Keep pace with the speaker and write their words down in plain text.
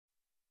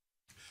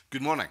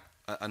Good morning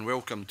and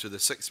welcome to the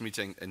sixth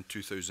meeting in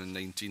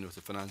 2019 of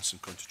the Finance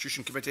and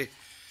Constitution Committee.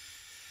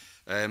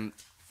 The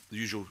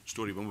usual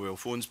story with mobile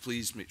phones,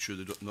 please make sure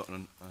they're not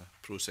in a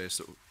process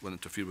that will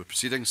interfere with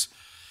proceedings.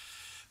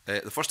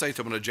 The first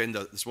item on our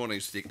agenda this morning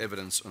is to take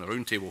evidence on a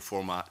roundtable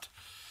format.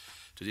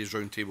 Today's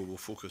roundtable will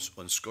focus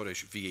on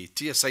Scottish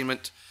VAT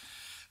assignment,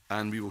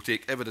 and we will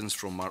take evidence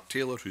from Mark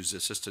Taylor, who's the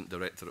Assistant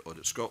Director at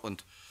Audit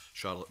Scotland,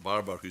 Charlotte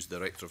Barber, who's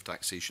Director of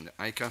Taxation at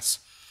ICAS,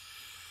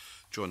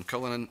 John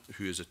Cullinan,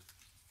 who is a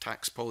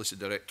Tax Policy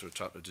Director at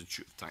Chartered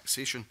Institute of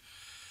Taxation,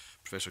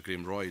 Professor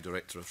Graham Roy,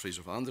 Director of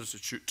Fraser Van Ander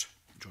Institute,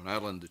 John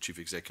Ireland, the Chief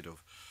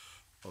Executive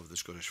of the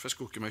Scottish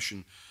Fiscal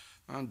Commission,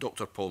 and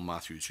Dr Paul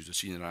Matthews, who's a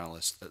Senior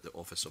Analyst at the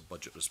Office of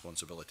Budget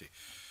Responsibility.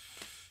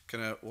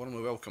 Can I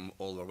warmly welcome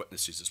all our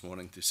witnesses this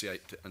morning to say,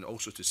 and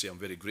also to say I'm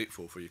very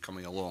grateful for you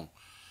coming along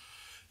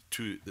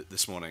to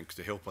this morning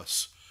to help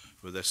us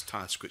with this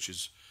task, which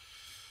is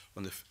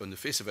on the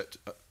face of it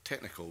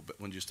technical, but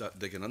when you start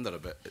digging under a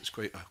bit, it's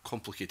quite a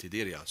complicated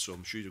area. So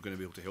I'm sure you're going to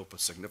be able to help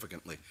us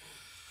significantly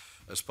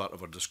as part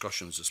of our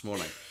discussions this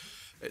morning.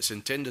 It's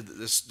intended that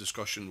this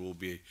discussion will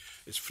be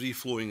as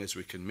free-flowing as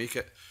we can make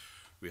it.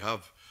 We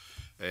have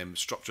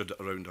structured it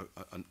around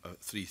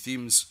three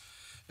themes.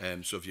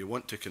 So if you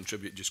want to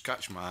contribute, just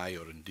catch my eye,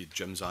 or indeed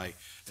Jim's eye,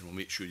 and we'll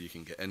make sure you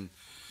can get in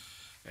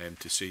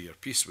to say your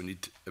piece. We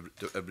need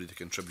everybody to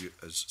contribute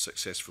as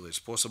successfully as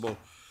possible.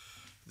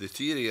 The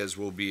three areas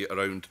will be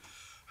around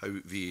how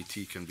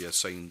VAT can be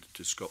assigned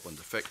to Scotland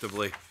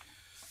effectively,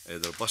 the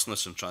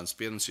robustness and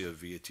transparency of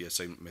VAT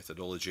assignment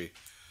methodology,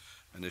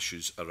 and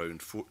issues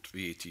around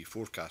VAT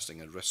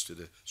forecasting and risks to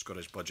the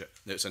Scottish budget.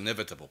 Now, it's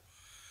inevitable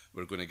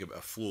we're going to give it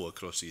a flow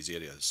across these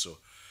areas. So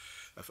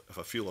if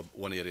I feel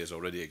one area is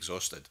already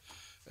exhausted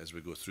as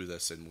we go through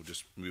this, then we'll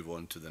just move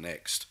on to the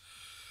next.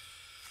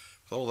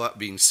 With all that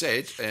being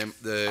said,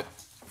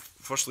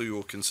 firstly we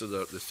will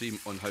consider the theme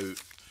on how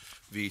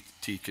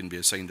VAT can be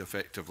assigned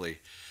effectively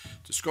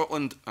to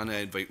Scotland, and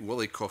I invite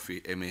Willie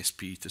Coffey,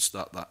 MSP, to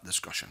start that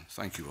discussion.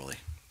 Thank you, Willie.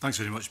 Thanks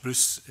very much,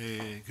 Bruce.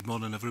 Good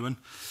morning, everyone.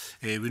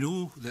 We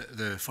know that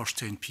the first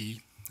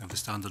 10p of the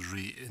standard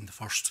rate and the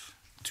first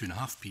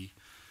 2.5p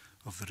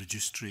of the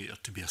reduced rate are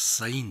to be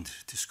assigned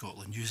to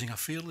Scotland using a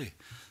fairly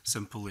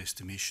simple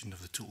estimation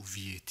of the total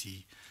VAT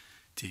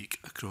take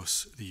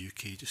across the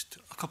UK. Just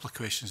a couple of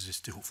questions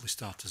just to hopefully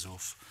start us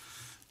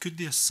off. Could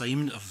the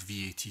assignment of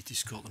VAT to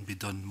Scotland be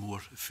done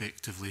more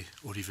effectively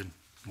or even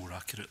more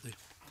accurately?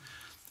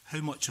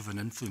 How much of an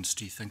influence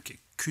do you think it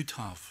could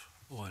have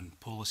on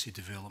policy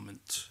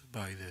development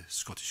by the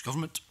Scottish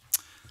Government?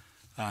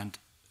 And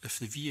if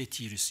the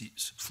VAT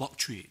receipts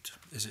fluctuate,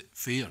 is it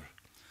fair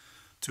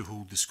to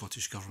hold the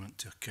Scottish Government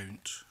to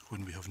account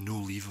when we have no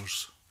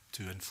levers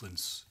to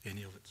influence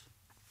any of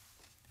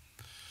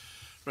it?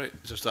 Right,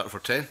 so start for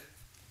 10.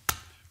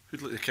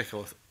 Who'd like to kick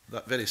off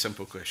that very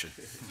simple question?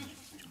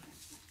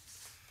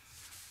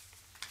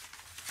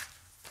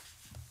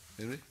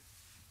 Henry?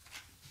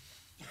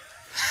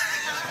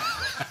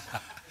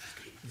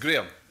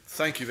 Graham,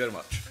 thank you very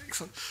much.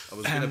 Excellent.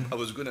 I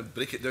was going to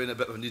break it down a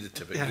bit if I needed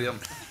to, but yeah. Graham,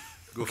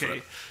 go for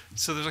it.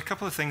 So there's a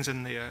couple of things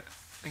in there.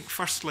 I think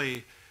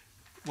firstly,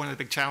 one of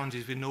the big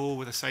challenges we know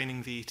with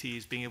assigning VAT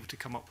is being able to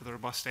come up with a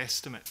robust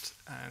estimate,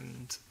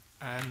 and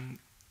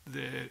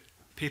the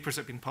papers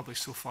that have been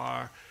published so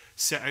far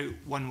set out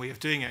one way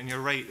of doing it, and you're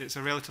right, it's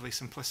a relatively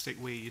simplistic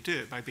way you do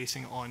it by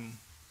basing it on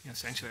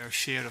essentially our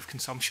share of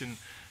consumption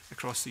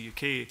across the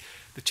UK.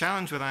 The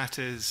challenge with that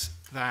is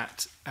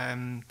that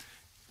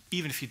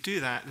even if you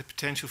do that, the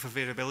potential for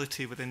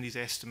variability within these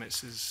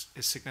estimates is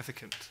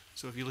significant.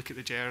 So if you look at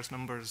the GERS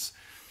numbers,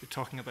 you're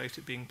talking about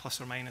it being plus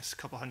or minus a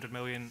couple hundred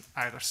million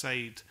either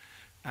side,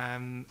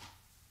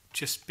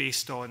 just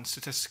based on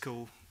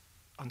statistical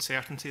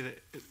uncertainty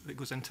that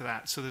goes into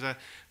that. So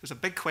there's a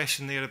big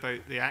question there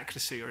about the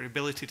accuracy or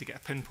ability to get a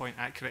pinpoint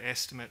accurate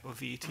estimate of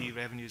VAT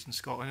revenues in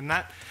Scotland. And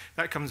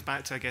that comes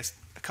back to, I guess,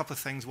 a couple of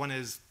things. One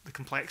is the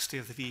complexity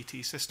of the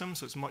VAT system,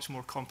 so it's much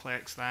more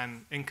complex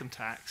than income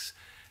tax.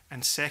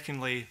 And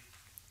secondly,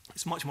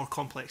 it's much more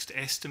complex to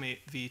estimate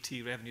VAT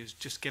revenues,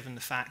 just given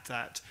the fact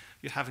that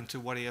you're having to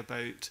worry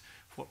about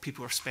what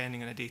people are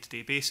spending on a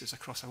day-to-day basis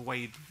across a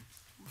wide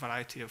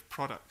variety of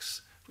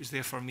products, which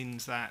therefore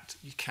means that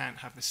you can't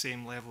have the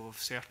same level of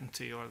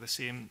certainty or the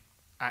same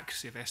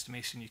accuracy of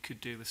estimation you could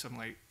do with something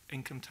like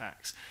income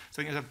tax.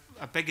 So I think there's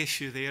a big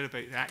issue there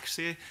about the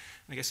accuracy, and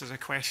I guess there's a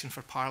question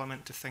for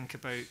Parliament to think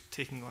about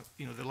taking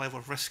the level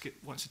of risk it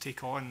wants to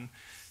take on,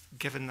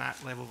 given that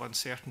level of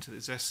uncertainty that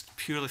exists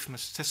purely from a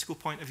statistical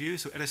point of view.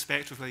 So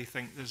irrespective of whether you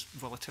think there's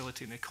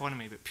volatility in the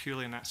economy, but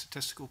purely in that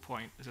statistical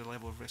point, there's a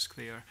level of risk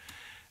there.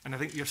 And I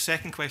think your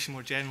second question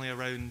more generally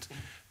around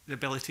the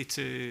ability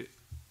to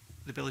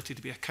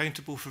be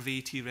accountable for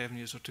VAT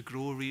revenues or to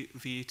grow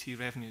VAT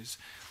revenues.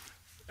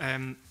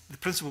 The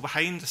principle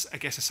behind, I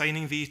guess,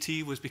 assigning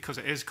VAT was because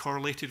it is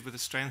correlated with the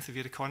strength of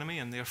your economy,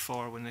 and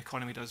therefore when the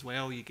economy does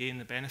well, you gain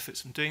the benefits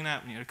from doing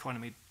that. When your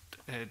economy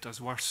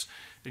does worse,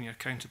 then you're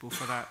accountable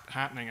for that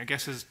happening. I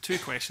guess there's two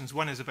questions.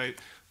 One is about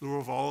the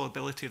overall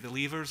ability of the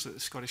levers that the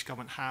Scottish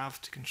Government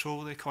have to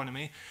control the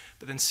economy,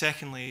 but then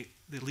secondly,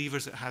 the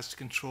levers it has to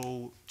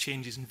control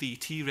changes in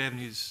VAT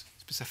revenues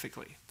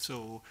specifically.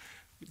 So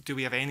do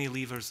we have any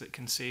levers that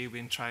can say we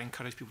can try and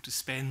encourage people to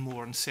spend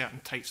more on certain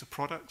types of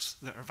products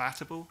that are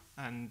vatable?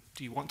 And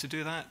do you want to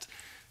do that?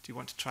 Do you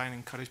want to try and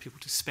encourage people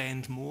to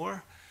spend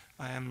more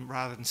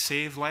rather than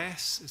save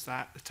less? Is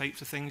that the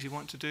types of things you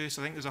want to do?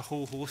 So I think there's a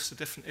whole host of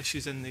different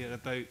issues in there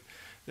about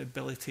the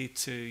ability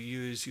to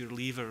use your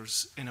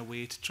levers in a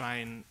way to try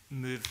and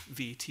move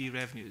VAT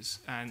revenues.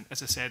 And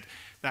as I said,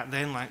 that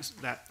then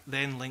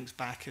links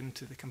back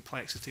into the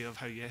complexity of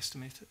how you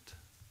estimate it.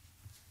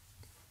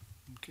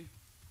 Okay.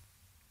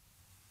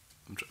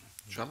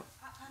 Charlotte?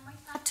 I might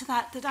add to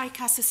that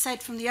ICAS has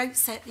said from the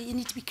outset that you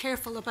need to be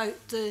careful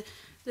about the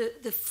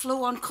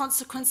flow-on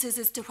consequences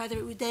as to whether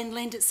it would then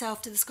lend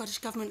itself to the Scottish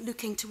Government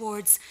looking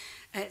towards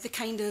the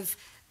kind of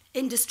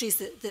industries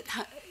that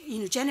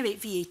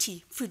generate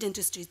VAT. Food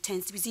industry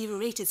tends to be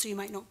zero-rated, so you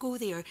might not go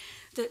there.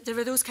 There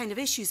are those kind of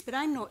issues, but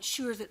I'm not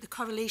sure that the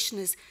correlation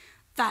is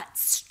that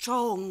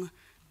strong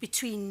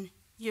between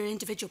your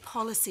individual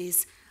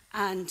policies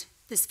and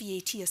this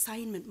VAT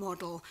assignment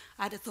model.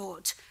 I'd have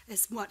thought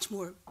is much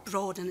more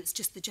broad, and it's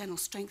just the general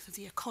strength of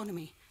the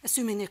economy.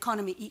 Assuming the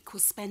economy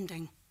equals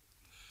spending,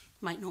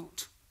 might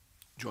not.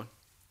 John?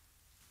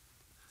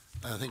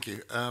 Thank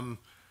you. I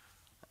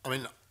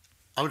mean,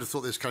 I would have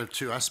thought there's kind of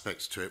two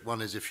aspects to it.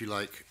 One is, if you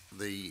like,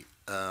 the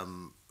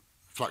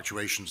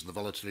fluctuations and the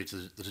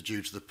volatility that are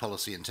due to the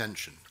policy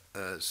intention.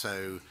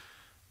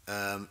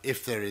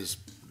 If there is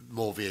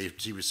more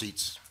VAT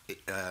receipts,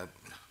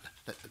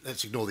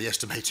 let's ignore the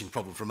estimating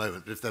problem for a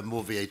moment, but if there are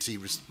more VAT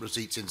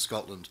receipts in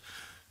Scotland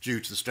due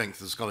to the strength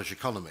of the Scottish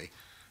economy,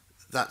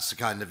 that's the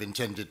kind of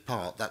intended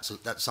part.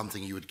 That's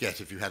something you would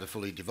get if you had a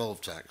fully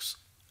devolved tax.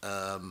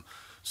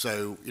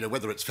 So,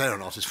 whether it's fair or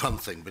not is one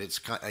thing, but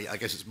I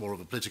guess it's more of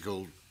a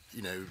political,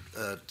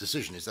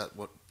 decision. Is that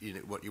what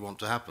you want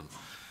to happen?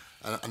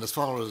 And as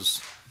far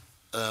as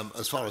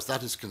that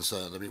is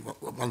concerned, I mean,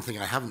 one thing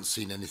I haven't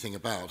seen anything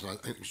about, and I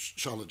think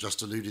Charlotte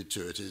just alluded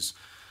to it, is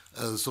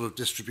the sort of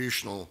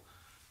distributional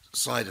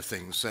side of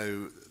things.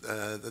 So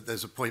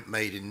there's a point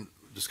made in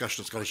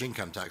discussion of Scottish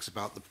income tax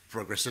about the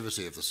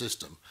progressivity of the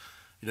system.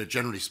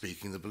 Generally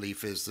speaking, the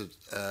belief is that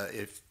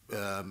if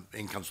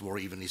incomes are more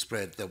evenly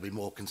spread, there'll be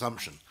more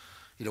consumption.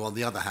 On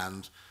the other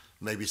hand,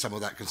 maybe some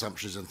of that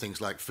consumption is in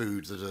things like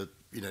food that are,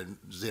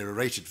 zero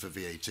rated for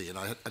VAT. And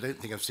I don't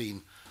think I've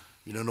seen,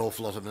 an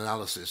awful lot of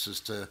analysis as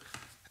to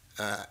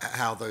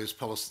how those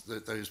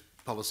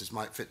policies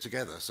might fit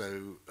together.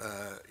 So,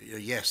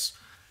 yes,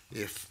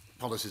 if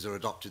policies are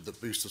adopted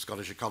that boost the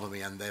Scottish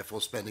economy and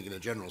therefore spending in a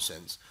general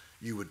sense,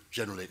 you would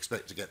generally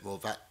expect to get more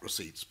VAT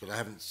receipts. But I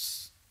haven't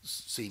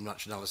seen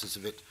much analysis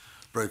of it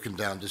broken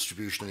down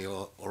distributionally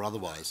or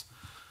otherwise.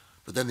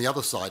 But then the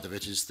other side of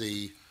it is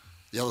the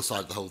other side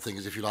of the whole thing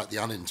is, if you like, the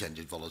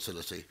unintended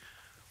volatility,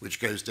 which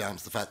goes down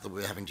to the fact that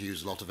we're having to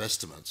use a lot of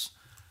estimates.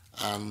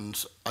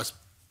 And I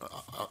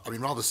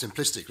mean, rather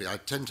simplistically, I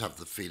tend to have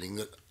the feeling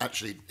that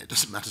actually it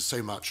doesn't matter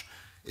so much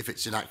if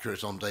it's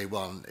inaccurate on day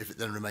one, if it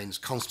then remains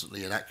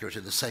constantly inaccurate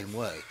in the same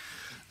way,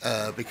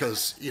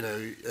 because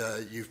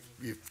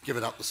you've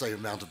given up the same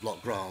amount of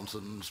block grant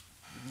and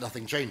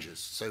nothing changes.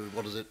 So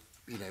what does it,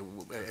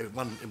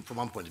 from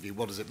one point of view,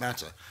 what does it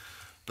matter?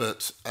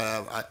 But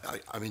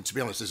I mean, to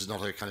be honest, this is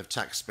not a kind of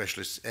tax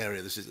specialist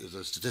area. This is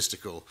a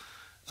statistical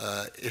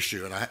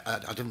issue, and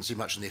I didn't see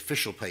much in the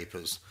official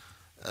papers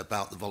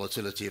about the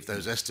volatility of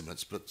those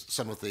estimates, but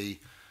some of the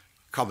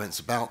comments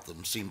about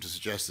them seem to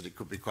suggest that it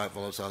could be quite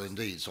volatile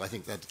indeed. So I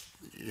think that,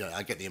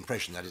 I get the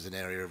impression that is an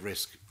area of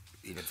risk,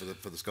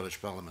 for the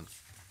Scottish Parliament.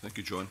 Thank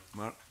you, John.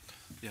 Mark?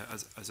 Yeah,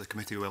 as the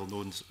committee well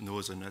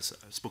knows and has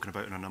spoken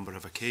about on a number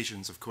of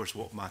occasions, of course,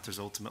 what matters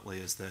ultimately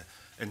is the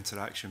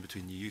interaction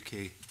between the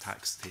UK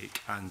tax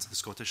take and the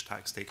Scottish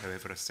tax take,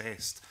 however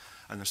assessed.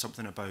 And there's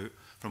something about,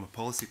 from a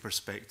policy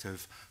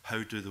perspective,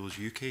 how do those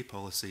UK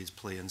policies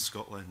play in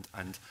Scotland,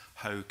 and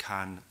how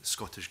can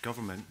Scottish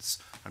governments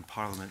and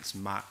parliaments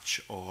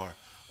match or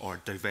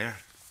divert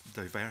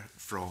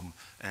from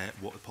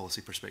what the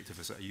policy perspective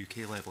is at a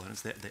UK level, and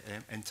it's the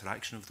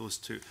interaction of those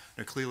two.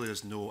 Now, clearly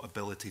there's no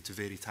ability to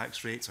vary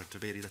tax rates or to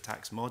vary the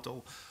tax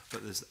model,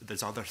 but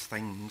there's other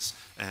things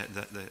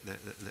that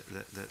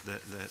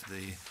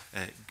the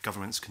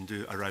governments can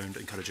do around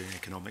encouraging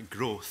economic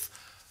growth.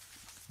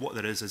 What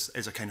there is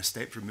a kind of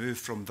step removed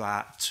from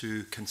that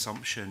to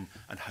consumption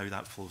and how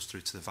that flows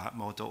through to the VAT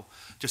model.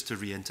 Just to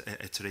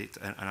reiterate,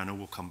 and I know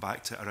we'll come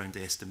back to it, around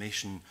the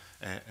estimation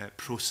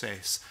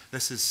process,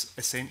 this is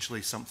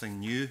essentially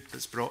something new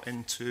that's brought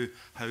into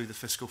how the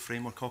fiscal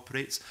framework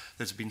operates.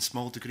 There's been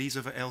small degrees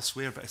of it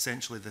elsewhere, but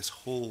essentially this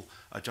whole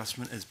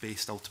adjustment is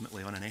based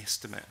ultimately on an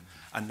estimate,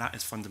 and that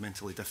is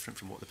fundamentally different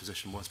from what the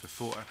position was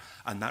before,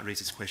 and that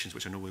raises questions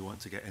which I know we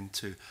want to get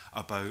into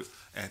about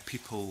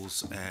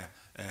people's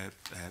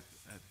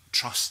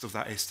trust of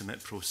that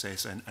estimate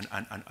process and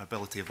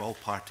ability of all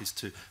parties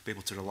to be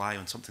able to rely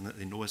on something that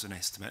they know is an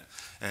estimate.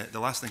 The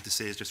last thing to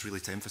say is just really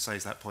to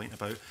emphasise that point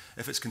about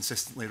if it's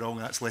consistently wrong,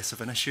 that's less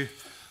of an issue.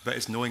 But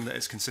it's knowing that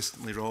it's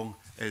consistently wrong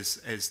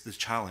is the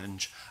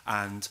challenge,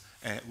 and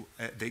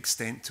the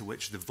extent to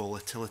which the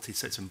volatility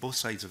sits on both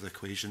sides of the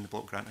equation, the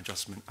block grant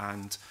adjustment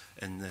and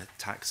in the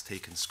tax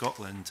take in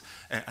Scotland,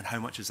 and how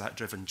much is that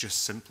driven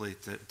just simply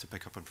to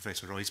pick up on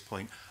Professor Roy's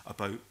point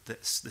about the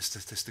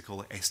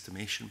statistical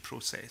estimation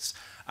process,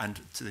 and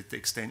to the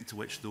extent to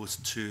which those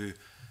two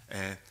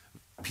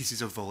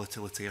pieces of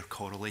volatility are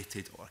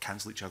correlated or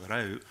cancel each other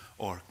out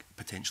or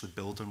potentially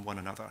build on one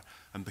another.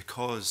 And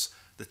because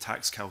the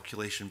tax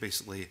calculation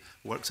basically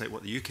works out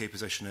what the UK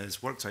position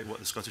is, works out what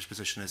the Scottish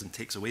position is, and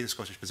takes away the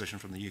Scottish position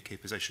from the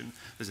UK position,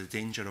 there's a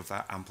danger of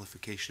that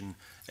amplification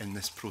in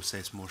this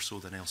process more so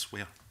than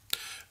elsewhere.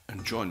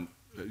 And John,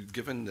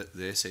 given that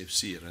the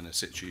SFC are in a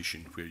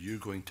situation where you're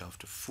going to have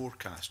to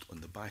forecast on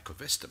the back of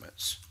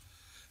estimates,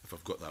 if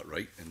I've got that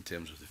right, in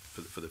terms of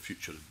for the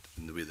future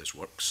and the way this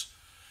works,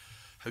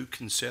 how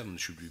concerned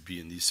should we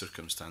be in these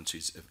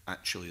circumstances if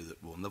actually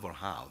that we'll never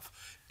have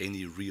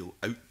any real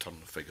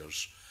outturn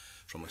figures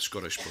from a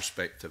Scottish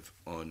perspective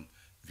on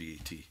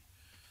VAT?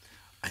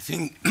 I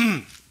think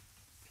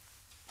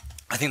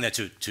there are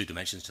two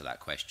dimensions to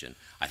that question.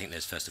 I think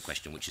there's first a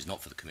question which is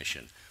not for the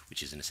Commission,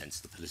 which is in a sense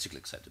the political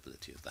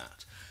acceptability of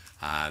that,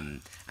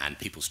 and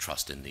people's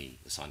trust in the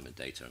assignment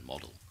data and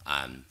model.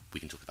 We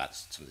can talk about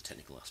some of the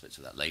technical aspects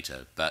of that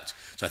later. But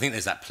so I think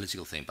there's that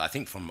political thing. But I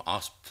think from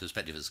our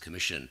perspective as a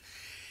Commission,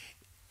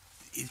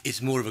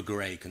 it's more of a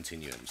grey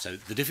continuum. So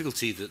the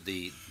difficulty that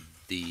the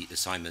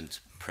assignment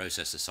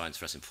process assigns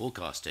for us in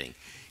forecasting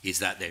is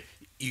that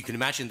you can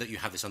imagine that you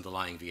have this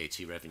underlying VAT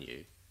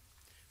revenue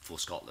for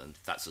Scotland.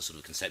 That's the sort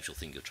of conceptual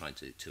thing you're trying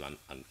to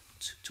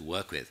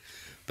work with.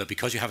 But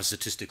because you have a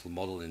statistical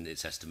model in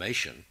its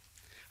estimation,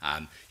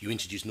 you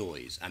introduce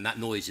noise, and that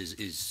noise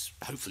is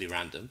hopefully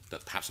random,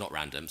 but perhaps not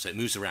random, so it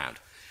moves around.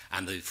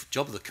 And the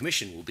job of the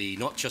Commission will be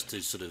not just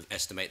to sort of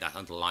estimate that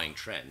underlying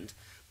trend,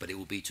 but it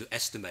will be to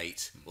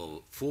estimate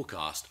or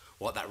forecast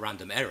what that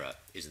random error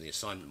is in the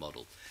assignment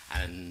model.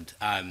 And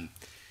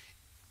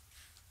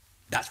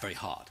that's very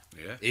hard.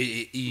 Yeah.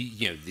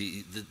 You know,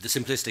 the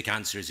simplistic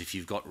answer is if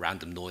you've got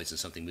random noise and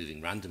something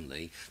moving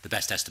randomly, the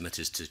best estimate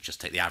is to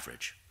just take the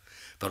average.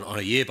 But on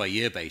a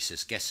year-by-year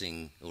basis,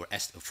 guessing or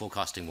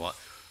forecasting what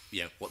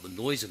the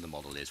noise in the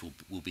model is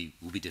will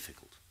be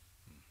difficult.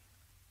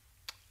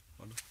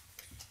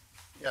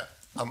 Yeah.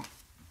 I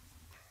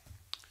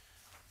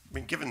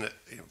mean, given that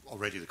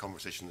already the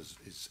conversation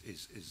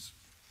is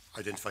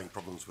identifying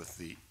problems with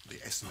the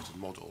estimated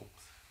model,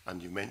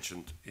 and you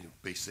mentioned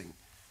basing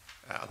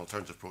an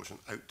alternative approach on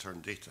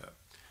outturn data,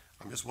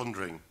 I'm just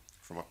wondering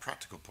from a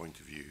practical point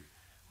of view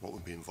what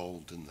would be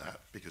involved in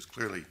that, because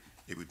clearly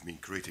it would mean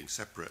creating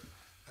separate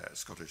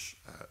Scottish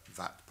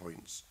VAT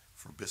points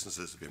for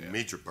businesses. It would be a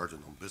major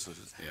burden on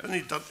businesses. Yeah.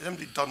 Has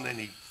anybody done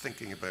any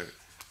thinking about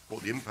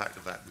what the impact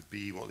of that would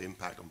be, what the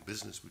impact on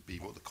business would be,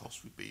 what the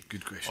cost would be?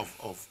 Good question.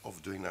 Of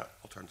doing that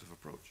alternative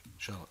approach?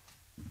 Charlotte?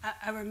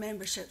 Our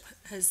membership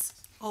has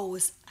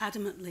always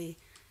adamantly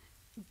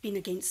been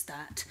against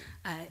that.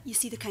 You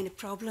see the kind of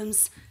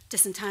problems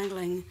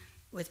disentangling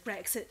with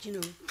Brexit,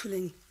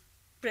 pulling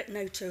Britain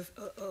out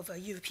of a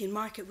European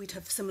market. We'd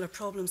have similar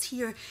problems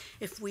here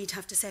if we'd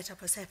have to set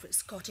up a separate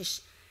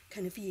Scottish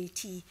kind of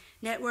VAT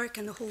network,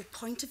 and the whole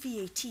point of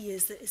VAT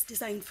is that it's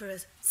designed for a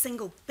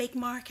single big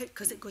market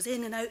because it goes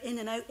in and out, in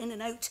and out, in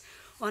and out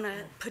on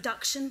a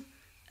production,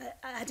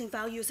 adding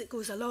value as it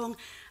goes along.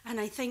 And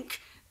I think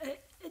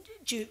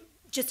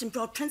just in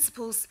broad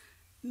principles,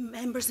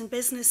 members in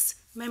business,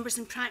 members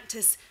in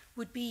practice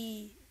would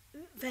be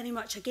very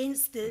much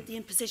against the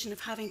imposition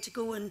of having to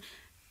go and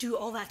do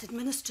all that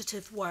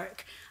administrative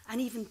work. And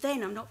even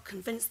then, I'm not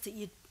convinced that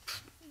you'd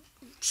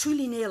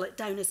truly nail it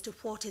down as to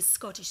what is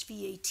Scottish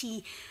VAT.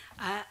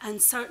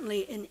 And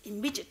certainly in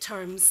immediate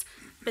terms,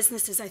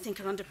 businesses, I think,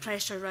 are under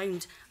pressure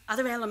around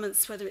other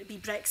elements, whether it be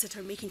Brexit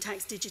or making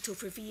tax digital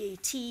for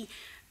VAT.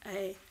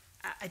 I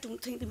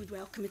don't think they would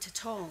welcome it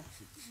at all,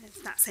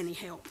 if that's any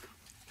help.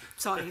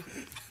 Sorry.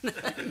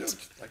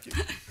 Thank you.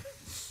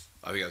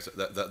 I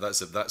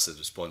think that's a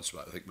response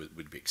that I think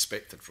would be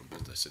expected from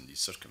business in these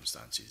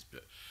circumstances.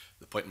 But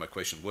the point of my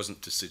question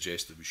wasn't to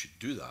suggest that we should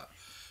do that.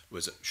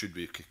 Was it should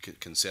be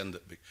concerned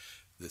that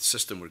the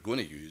system we're going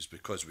to use,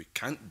 because we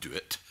can't do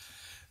it,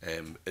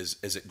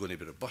 is it going to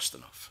be robust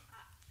enough?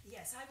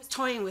 Yes, I was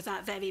toying with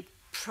that very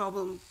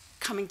problem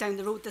coming down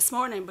the road this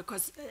morning,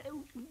 because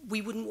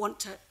we wouldn't want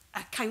to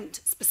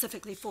account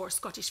specifically for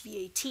Scottish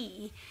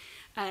VAT,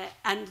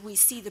 and we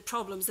see the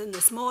problems in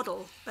this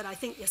model, but I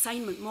think the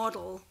assignment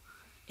model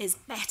is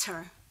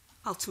better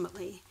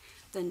ultimately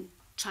than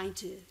trying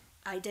to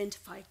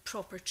identify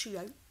proper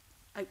true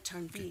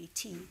outturn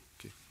VAT.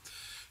 Okay.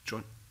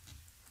 John?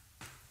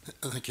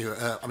 Thank you.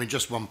 I mean,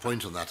 just one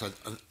point on that.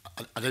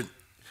 I think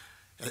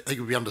it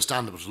would be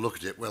understandable to look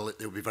at it. Well,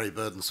 it would be very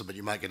burdensome, but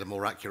you might get a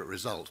more accurate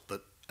result.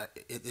 But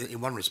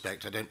in one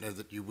respect, I don't know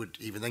that you would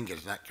even then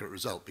get an accurate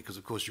result, because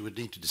of course you would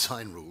need to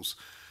design rules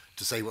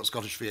to say what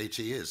Scottish VAT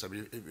is. I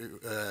mean,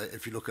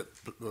 if you look at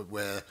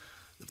where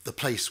the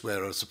place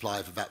where a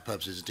supply for VAT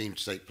purposes is deemed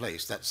to take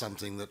place, that's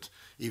something that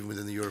even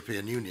within the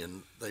European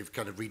Union they've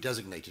kind of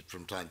redesignated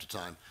from time to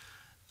time.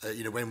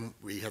 You know, when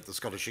we had the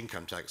Scottish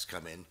income tax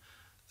come in,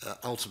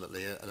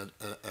 ultimately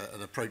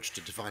an approach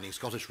to defining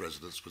Scottish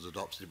residents was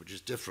adopted, which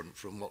is different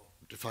from what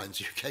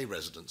defines UK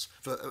residents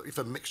for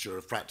a mixture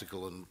of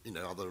practical and, you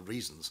know, other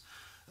reasons.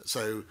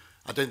 So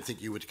I don't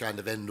think you would kind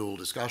of end all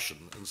discussion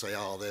and say,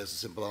 oh, there's a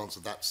simple answer,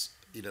 that's,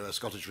 you know, a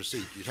Scottish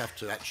receipt. You'd have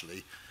to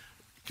actually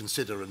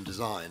consider and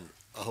design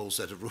a whole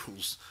set of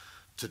rules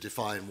to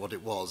define what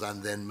it was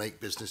and then make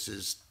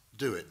businesses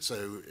do it.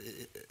 So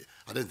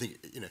I don't think,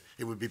 you know,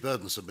 it would be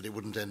burdensome, but it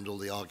wouldn't end all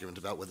the argument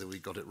about whether we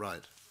got it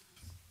right.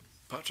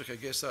 Patrick, I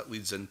guess that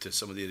leads into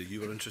some of the area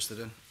you were interested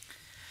in.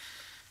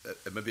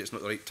 Maybe it's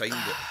not the right time,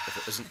 but if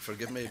it isn't,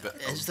 forgive me. But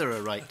is there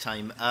a right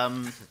time? I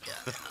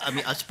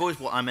mean, I suppose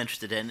what I'm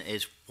interested in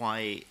is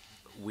why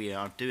we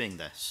are doing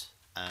this.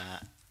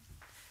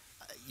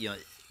 You know,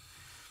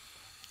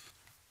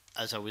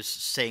 as I was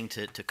saying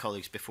to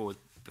colleagues before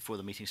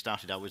the meeting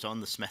started, I was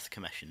on the Smith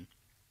Commission,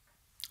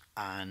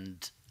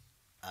 and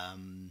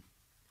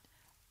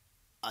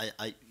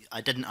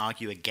I didn't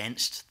argue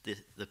against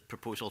the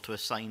proposal to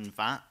assign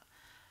VAT,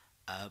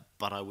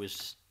 but I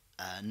was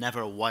never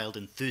a wild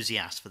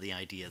enthusiast for the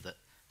idea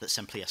that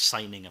simply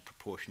assigning a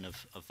proportion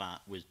of VAT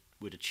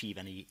would achieve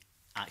any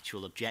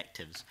actual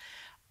objectives.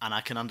 And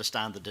I can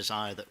understand the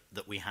desire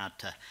that we had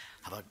to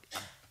have a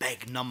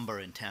big number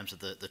in terms of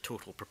the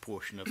total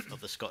proportion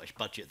of the Scottish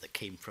budget that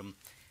came from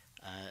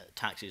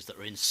taxes that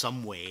are in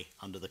some way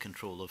under the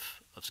control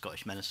of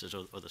Scottish ministers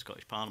or the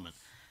Scottish Parliament.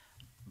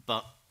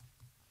 But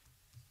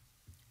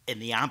in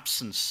the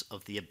absence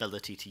of the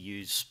ability to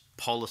use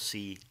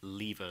policy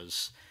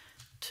levers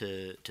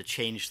to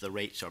change the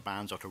rates or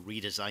bans or to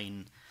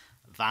redesign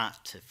VAT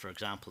to, for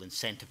example,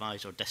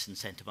 incentivise or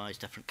disincentivise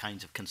different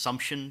kinds of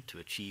consumption to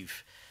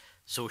achieve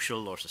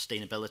social or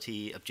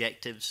sustainability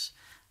objectives,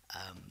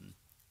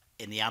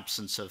 in the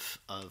absence of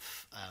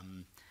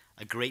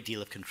a great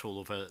deal of control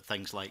over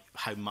things like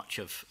how much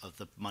of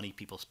the money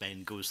people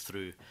spend goes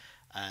through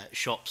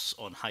shops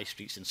on high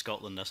streets in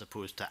Scotland as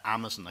opposed to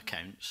Amazon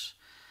accounts,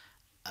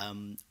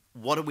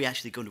 what are we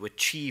actually going to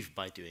achieve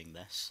by doing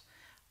this?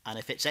 And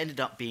if it's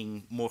ended up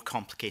being more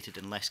complicated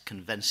and less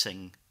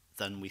convincing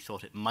than we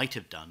thought it might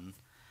have done,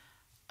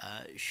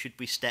 should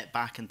we step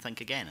back and think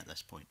again at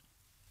this point?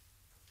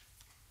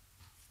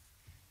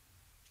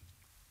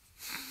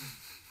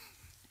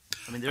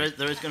 I mean, there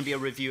is going to be a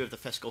review of the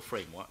fiscal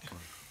framework.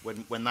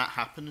 When that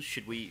happens,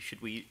 should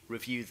we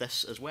review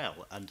this as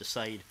well and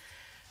decide,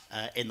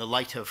 in the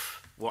light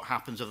of what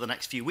happens over the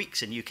next few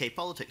weeks in UK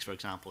politics, for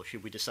example,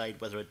 should we decide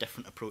whether a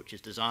different approach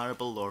is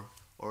desirable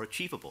or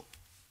achievable?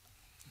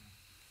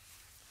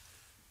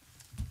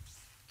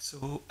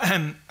 So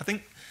I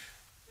think,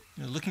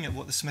 you know, looking at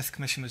what the Smith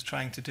Commission was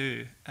trying to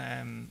do,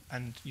 and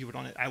you were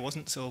on it, I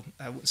wasn't, so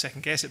I won't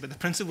second guess it. But the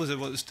principles of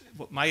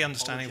what my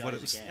understanding of what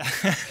it was,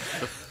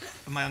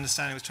 my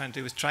understanding was trying to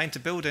do was trying to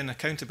build in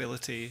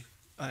accountability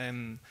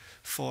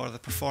for the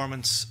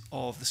performance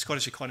of the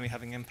Scottish economy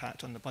having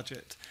impact on the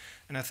budget.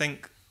 And I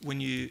think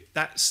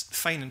that's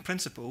fine in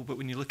principle, but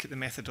when you look at the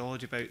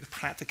methodology about the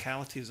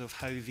practicalities of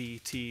how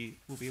VAT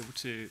will be able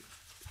to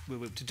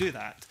do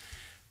that,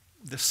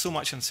 there's so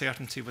much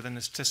uncertainty within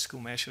the statistical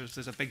measures.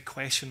 There's a big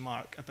question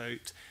mark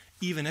about,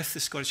 even if the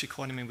Scottish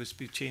economy was to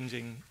be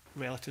changing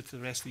relative to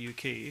the rest of the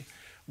UK,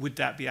 would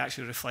that be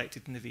actually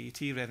reflected in the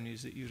VAT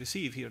revenues that you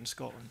receive here in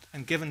Scotland?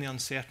 And given the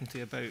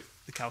uncertainty about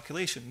the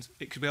calculations,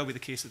 it could well be the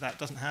case that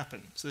doesn't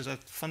happen. So there's a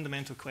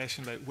fundamental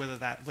question about whether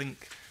that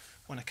link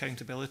on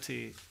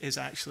accountability is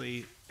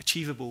actually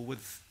achievable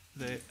with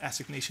the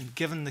assignation,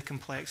 given the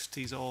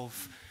complexities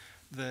of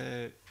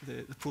the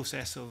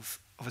process of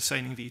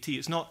assigning VAT.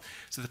 It's not,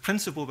 so the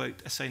principle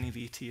about assigning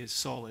VAT is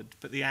solid,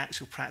 but the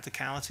actual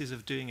practicalities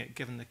of doing it,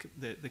 given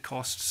the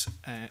costs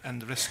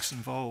and the risks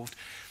involved.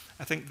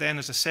 I think then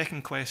there's a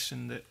second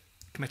question that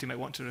the committee might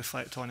want to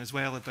reflect on as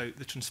well about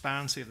the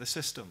transparency of the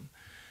system.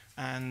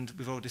 And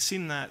we've already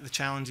seen that, the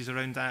challenges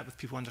around that with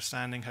people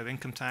understanding how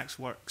income tax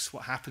works,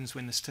 what happens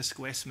when the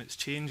statistical estimates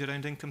change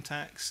around income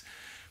tax.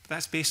 But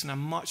that's based on a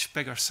much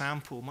bigger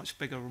sample, much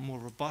bigger, more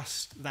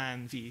robust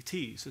than VAT.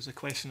 So there's a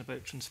question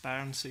about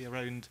transparency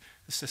around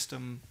the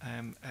system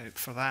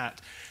for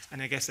that.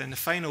 And I guess then the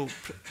final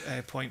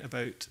point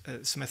about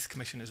the Smith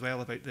Commission as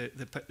well, about the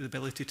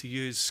ability to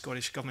use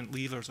Scottish Government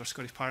levers or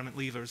Scottish Parliament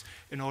levers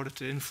in order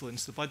to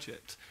influence the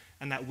budget.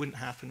 And that wouldn't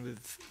happen with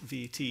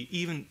VAT,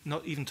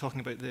 not even talking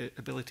about the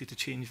ability to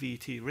change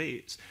VAT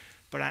rates,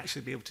 but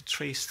actually be able to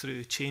trace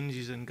through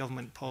changes in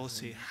government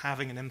policy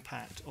having an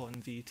impact on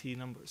VAT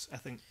numbers. I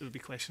think there would be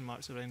question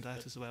marks around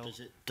that as well.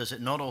 Does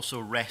it not also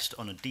rest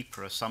on a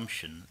deeper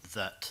assumption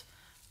that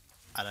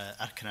at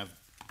a kind of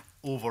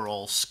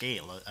overall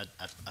scale,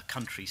 a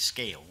country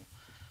scale,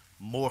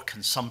 more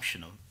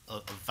consumption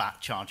of VAT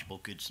chargeable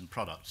goods and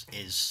products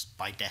is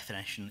by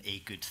definition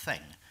a good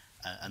thing?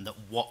 and that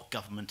what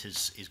government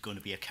is going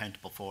to be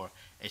accountable for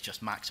is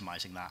just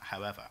maximising that.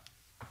 However,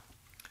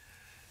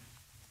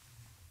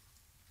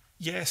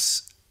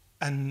 yes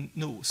and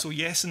no. So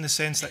yes, in the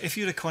sense that if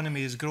your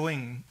economy is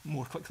growing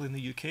more quickly in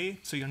the UK,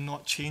 so you're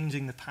not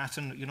changing the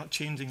pattern, you're not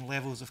changing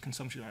levels of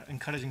consumption, or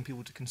encouraging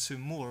people to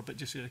consume more, but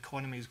just your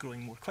economy is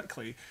growing more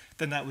quickly,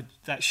 then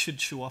that should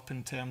show up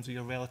in terms of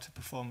your relative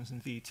performance in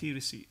VAT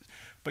receipts.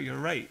 But you're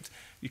right,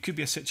 you could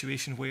be a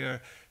situation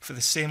where for the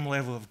same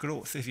level of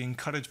growth, if you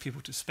encourage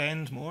people to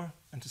spend more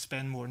and to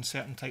spend more in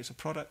certain types of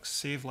products,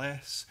 save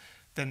less,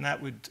 then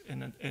that would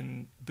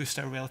boost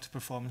our relative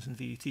performance in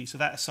VAT. So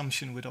that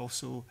assumption would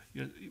also,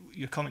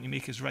 your comment you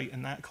make is right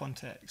in that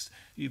context.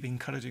 You'd be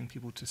encouraging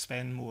people to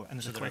spend more, and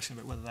there's a question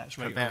about whether that's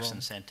right or wrong. Perverse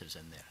incentives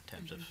in there in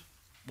terms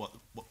of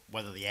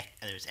whether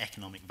there's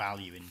economic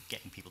value in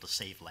getting people to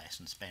save less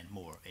and spend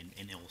more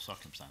in all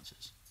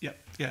circumstances. Yeah,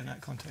 in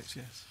that context,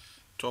 yes.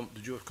 Tom,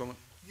 did you have a comment?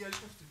 Yeah, I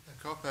just wanted to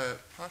pick up.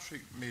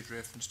 Patrick made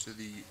reference to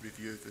the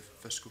review of the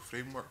fiscal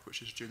framework,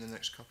 which is due in the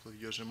next couple of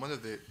years. And one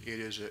of the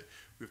areas that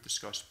we've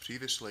discussed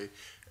previously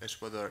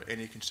is whether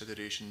any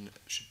consideration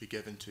should be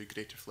given to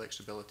greater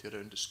flexibility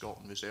around the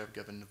Scotland Reserve,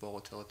 given the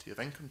volatility of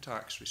income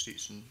tax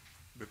receipts. And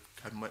we've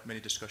had many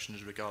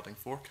discussions regarding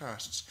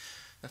forecasts.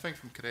 I think,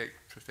 if I'm correct,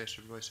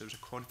 Professor Royce, there was a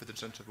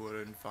confidence interval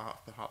around VAT,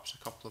 perhaps a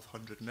couple of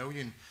 $100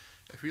 million.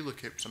 If we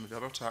look at some of the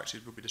other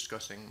taxes, we'll be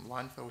discussing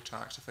landfill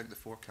tax. I think the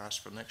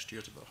forecast for next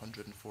year is about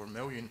 104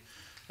 million.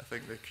 I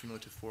think the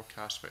cumulative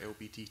forecast for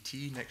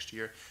LBDT next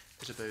year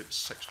is about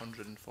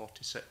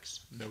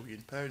 646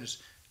 million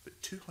pounds,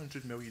 but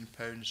 200 million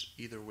pounds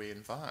either way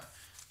in VAT.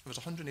 There was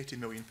 180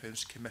 million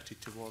pounds committed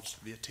towards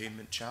the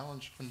attainment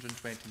challenge,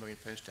 120 million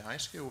pounds to high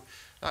scale.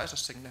 That is a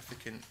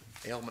significant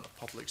element of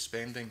public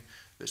spending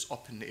that's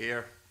up in the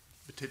air,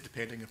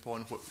 depending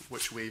upon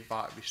which way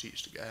VAT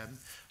receipts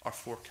are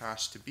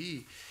forecast to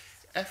be.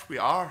 If we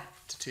are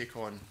to take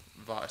on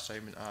VAT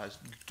assignment as,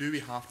 do we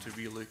have to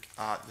relook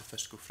at the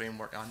fiscal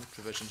framework and the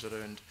provisions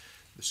around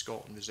the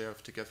Scotland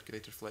Reserve to give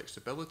greater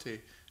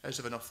flexibility? Is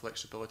there enough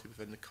flexibility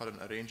within the current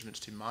arrangements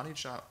to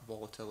manage that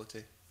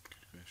volatility?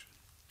 Good question.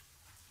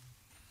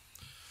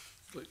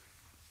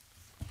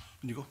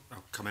 When you go.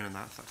 I'll come in on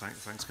that.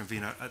 Thanks,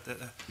 convener.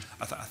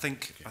 I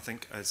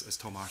think, as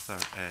Tom Arthur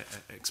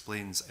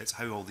explains, it's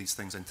how all these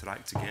things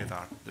interact together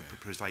that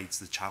provides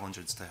the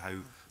challenges to how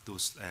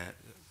those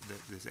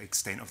the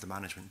extent of the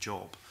management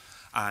job.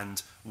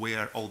 And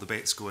where all the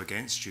bets go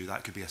against you,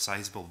 that could be a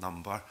sizable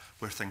number.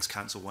 Where things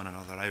cancel one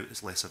another out,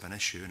 it's less of an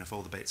issue. And if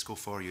all the bets go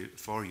for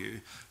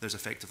you, there's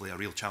effectively a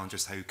real challenge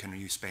as how can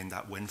you spend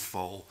that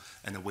windfall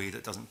in a way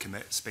that doesn't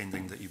commit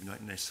spending that you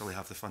don't necessarily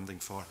have the funding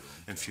for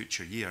in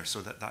future years.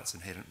 So that's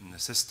inherent in the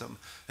system.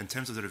 In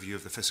terms of the review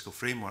of the fiscal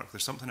framework,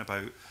 there's something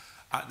about,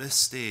 at this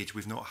stage,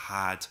 we've not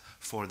had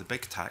for the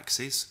big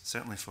taxes,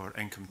 certainly for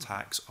income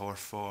tax or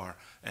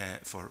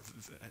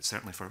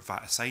certainly for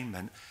VAT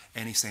assignment,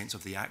 any sense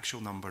of the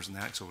actual numbers and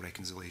the actual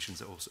reconciliations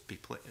that will be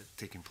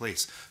taking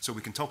place. So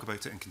we can talk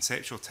about it in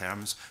conceptual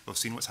terms. We've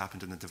seen what's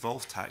happened in the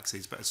devolved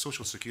taxes, but as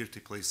social security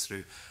plays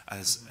through,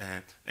 as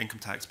income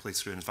tax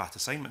plays through, and as VAT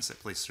assignments that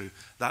plays through,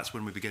 that's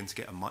when we begin to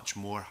get a much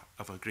more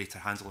of a greater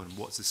handle on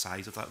what's the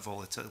size of that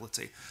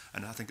volatility.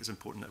 And I think it's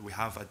important that we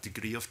have a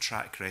degree of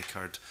track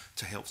record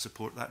to help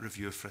support that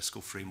review of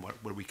fiscal framework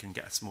where we can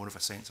get more of a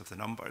sense of the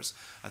numbers.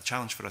 A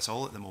challenge for us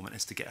all at the moment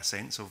is to get a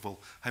sense of, well,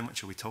 how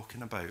much are we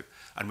talking about?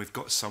 And we've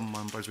got some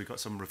numbers, we've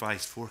got some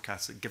revised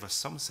forecasts that give us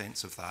some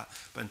sense of that,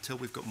 but until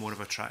we've got more of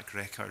a track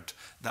record,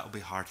 that'll be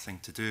a hard thing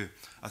to do.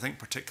 I think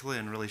particularly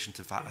in relation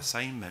to VAT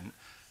assignment,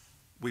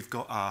 we've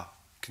got a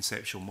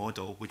conceptual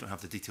model. We don't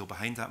have the detail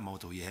behind that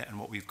model yet, and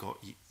what we've got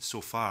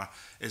so far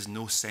is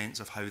no sense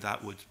of how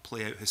that would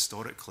play out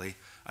historically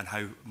and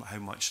how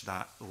much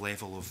that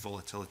level of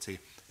volatility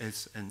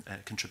is in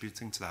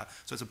contributing to that.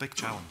 So it's a big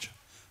challenge.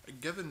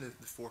 Given the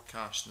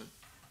forecast,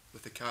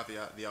 with the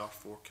caveat they are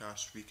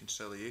forecast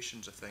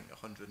reconciliations, I think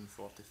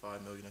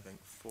 145 million, I think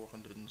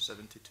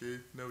 472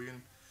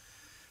 million,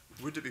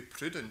 would it be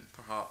prudent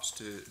perhaps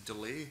to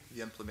delay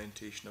the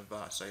implementation of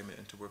that assignment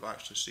until we've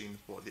actually seen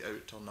what the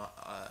outturn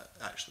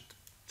actually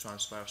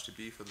transpires to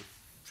be for the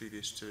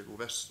previous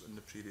this and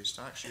the previous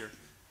tax year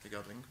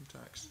regarding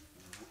income tax?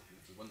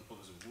 We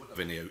won't have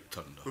any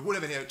outturn. We won't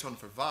have any outturn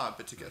for VAT,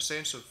 but to get a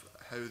sense of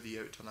how the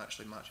outturn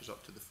actually matches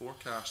up to the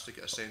forecast, to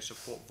get a sense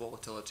of what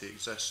volatility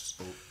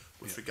exists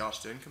with regards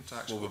to income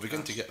tax. Well, we'll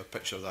begin to get a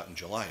picture of that in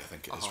July, I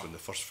think it is, when the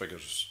first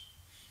figures,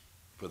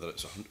 whether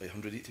it's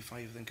 185,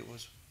 I think it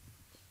was.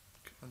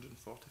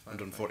 145.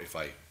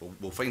 145.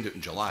 We'll find out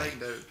in July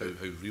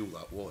how real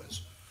that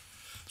was.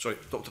 Sorry,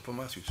 Dr. Paul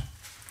Matthews.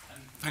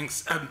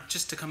 Thanks.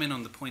 Just to come in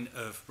on the point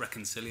of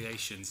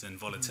reconciliations and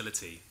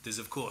volatility, there's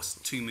of course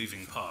two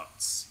moving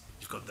parts.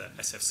 You've got the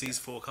SFC's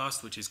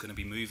forecast, which is going to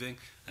be moving,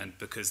 and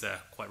because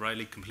they're quite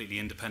rightly completely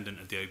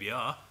independent of the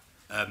OBR,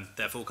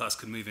 their forecast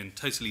could move in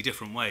totally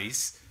different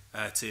ways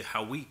to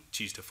how we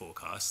choose to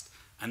forecast.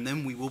 And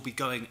then we will be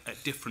going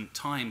at different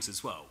times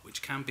as well,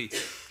 which can be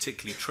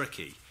particularly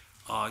tricky.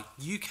 Our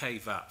UK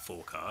VAT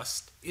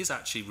forecast is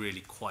actually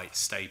really quite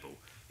stable.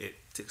 it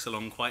ticks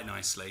along quite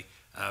nicely.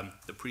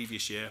 The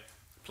previous year,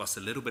 plus a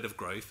little bit of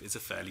growth, is a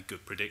fairly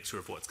good predictor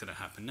of what's going to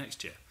happen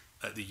next year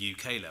at the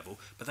UK level,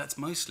 but that's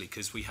mostly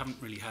because we haven't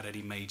really had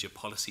any major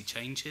policy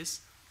changes.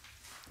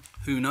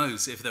 Who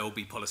knows if there will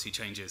be policy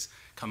changes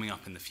coming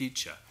up in the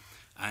future?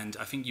 And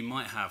I think you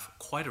might have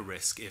quite a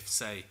risk if,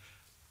 say,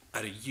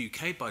 at a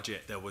UK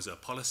budget there was a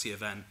policy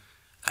event,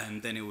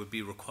 and then it would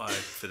be required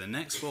for the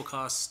next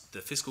forecast,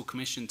 the Fiscal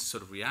Commission to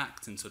sort of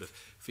react and sort of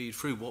feed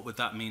through. What would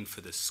that mean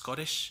for the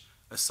Scottish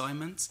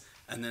assignments?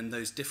 And then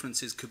those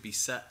differences could be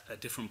set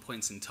at different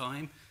points in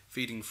time,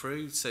 feeding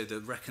through. So the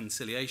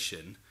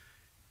reconciliation,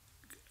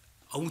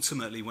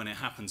 ultimately when it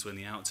happens, when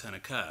the outturn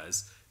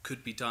occurs,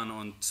 could be done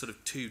on sort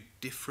of two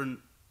different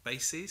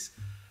bases.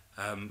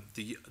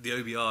 The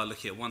OBR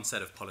looking at one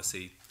set of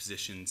policy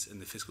positions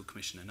and the Fiscal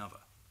Commission another.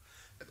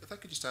 If I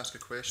could just ask a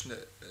question,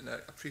 and I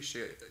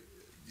appreciate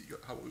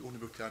how we only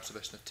be able to answer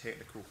this in a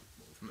technical,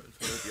 from an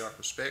OBR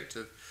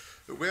perspective,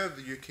 but were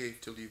the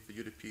UK to leave the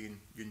European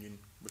Union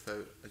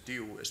without a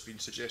deal, it's been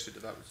suggested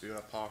that that would be on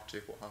a party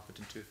of what happened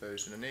in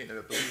 2008. Now,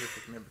 I believe,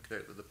 if I remember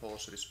correctly, the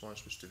policy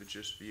response was to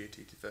reduce VAT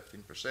to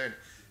 15%.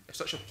 If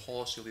such a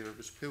policy lever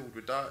was pulled,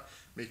 would that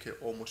make it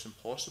almost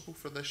impossible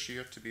for this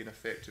year to be an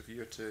effective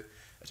year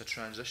as a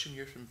transition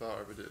year from that,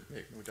 or would it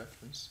make no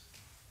difference?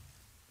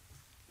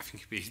 I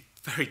think it'd be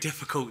very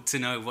difficult to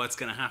know what's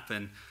going to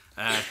happen.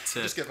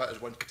 Just give that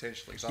as one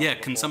potential example. Yeah,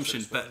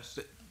 consumption. But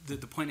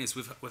the point is,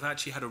 we've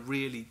actually had a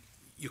really,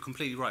 you're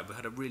completely right, we've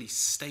had a really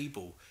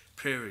stable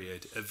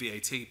period of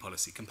VAT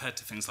policy compared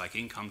to things like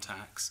income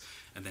tax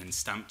and then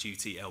stamp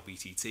duty,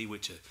 LBTT,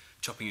 which are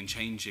chopping and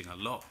changing a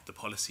lot the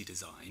policy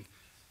design.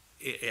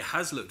 It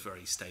has looked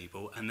very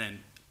stable. And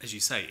then, as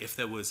you say, if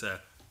there was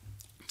a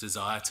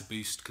desire to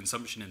boost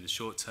consumption in the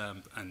short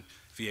term and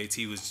VAT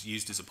was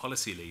used as a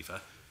policy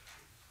lever,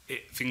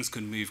 things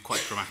can move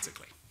quite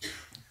dramatically.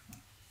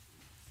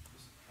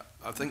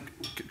 I think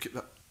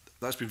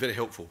that's been very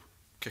helpful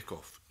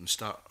kick-off and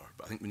starter,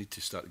 but I think we need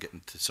to start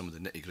getting to some of the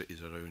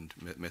nitty-gritties around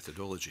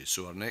methodology.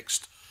 So our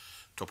next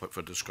topic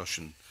for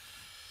discussion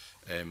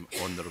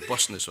on the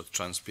robustness or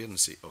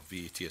transparency of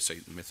VAT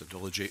assignment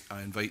methodology,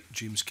 I invite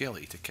James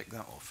Kelly to kick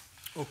that off.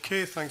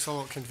 Okay, thanks a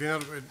lot,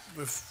 Convener.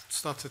 We've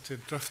started to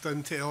drift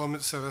into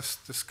elements of this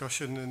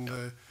discussion in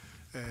the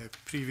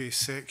previous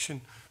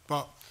section,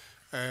 but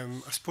I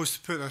suppose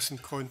to put this in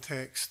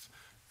context,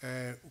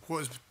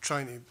 what is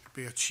trying to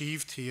be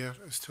achieved here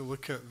is to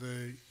look at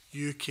the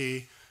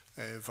UK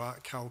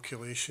VAT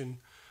calculation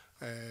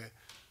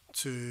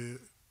to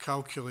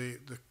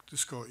calculate the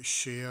Scottish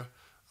share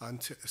and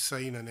to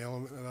assign an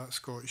element of that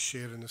Scottish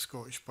share in the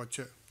Scottish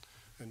budget.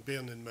 And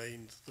bearing in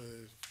mind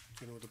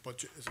the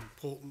budget is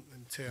important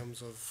in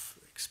terms of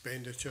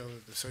expenditure,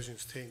 the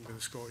decisions taken by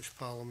the Scottish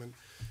Parliament,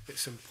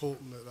 it's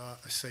important that that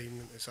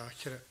assignment is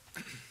accurate.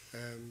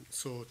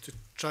 So to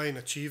try and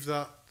achieve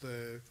that,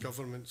 the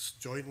governments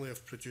jointly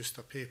have produced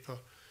a paper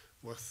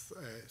with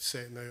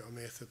setting out a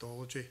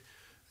methodology.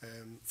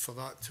 For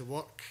that to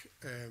work,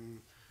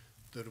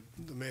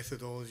 the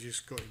methodology has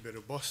got to be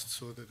robust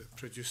so that it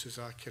produces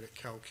accurate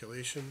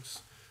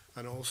calculations,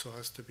 and it also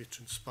has to be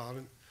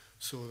transparent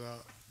so that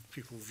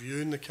people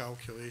viewing the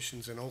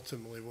calculations and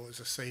ultimately what is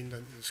assigned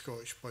into the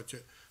Scottish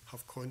budget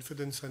have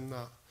confidence in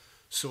that.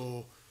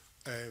 So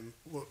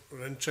what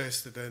we're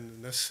interested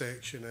in this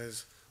section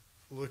is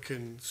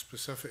looking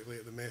specifically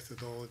at the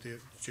methodology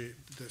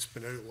that's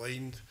been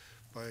outlined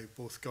by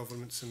both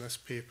governments in this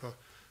paper.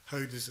 How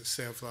does it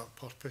serve that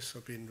purpose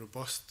of being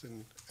robust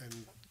and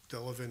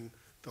delivering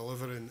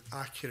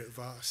accurate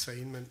VAT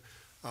assignment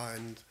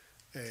and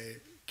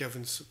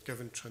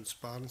given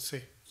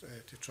transparency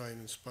to try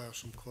and inspire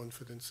some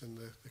confidence in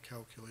the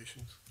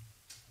calculations.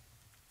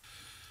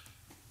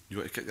 You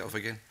want to kick that off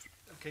again?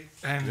 Okay,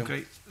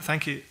 great,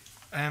 thank you.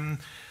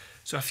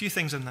 So a few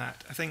things on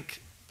that. I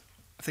think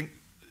it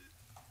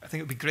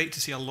would be great to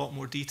see a lot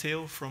more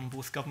detail from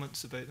both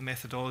governments about the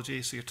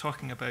methodology. So you're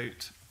talking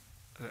about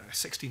a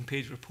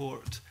 16-page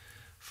report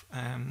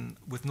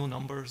with no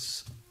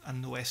numbers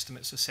and no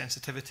estimates of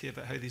sensitivity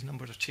about how these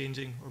numbers are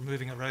changing or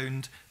moving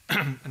around.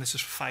 And this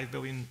is £5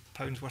 billion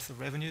worth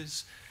of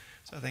revenues.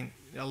 So I think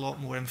a lot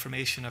more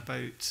information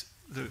about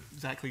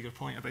exactly your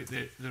point about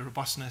the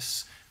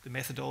robustness, the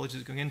methodology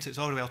that's going into it. It's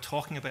all very well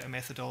talking about a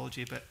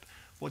methodology, but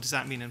what does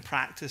that mean in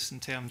practice in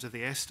terms of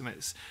the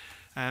estimates?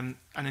 And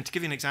then to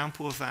give you an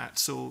example of that,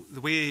 so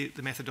the way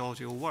the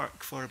methodology will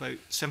work, for about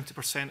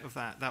 70% of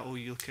that will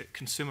look at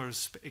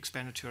consumers'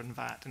 expenditure and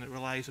VAT, and it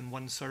relies on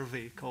one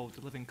survey called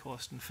the Living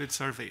Cost and Food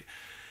Survey.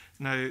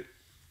 Now,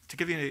 to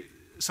give you an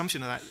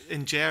assumption of that,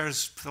 in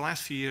GERS, for the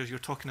last few years, you're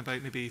talking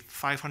about maybe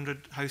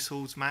 500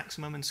 households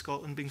maximum in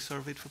Scotland being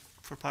surveyed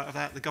for part of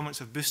that. The governments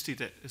have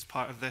boosted it as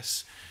part of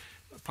this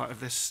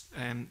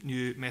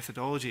new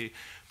methodology.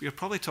 But you're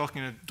probably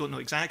talking, I don't know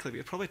exactly, but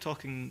you're probably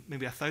talking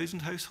maybe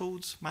 1,000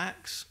 households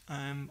max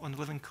on the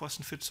Living Cost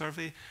and Food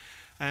Survey.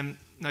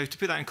 Now, to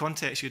put that in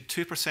context, you had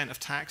 2% of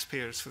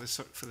taxpayers for the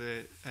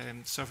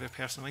survey of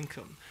personal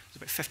income. It's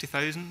about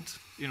 50,000,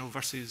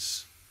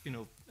 versus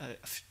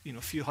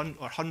a few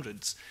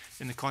hundreds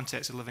in the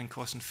context of living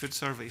cost and food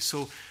survey.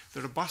 So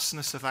the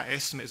robustness of that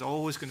estimate is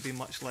always going to be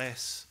much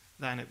less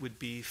than it would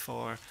be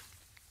for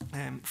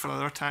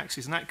other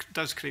taxes, and that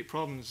does create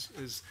problems.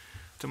 As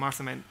to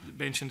Martha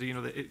mentioned,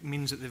 that it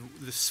means that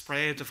the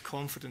spread of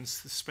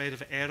confidence, the spread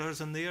of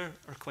errors in there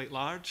are quite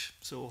large,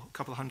 so a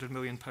couple of £100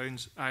 million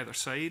either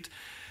side.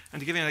 And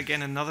to give you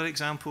again another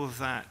example of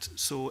that,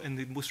 so in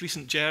the most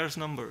recent GERS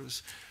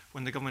numbers,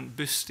 when the government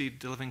boosted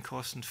the living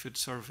cost and food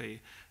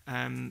survey,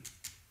 in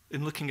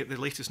looking at the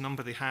latest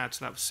number they had,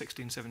 so that was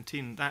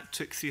 16-17, that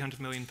took £300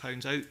 million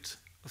out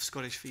of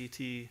Scottish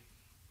VAT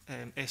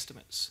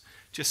estimates,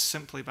 just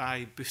simply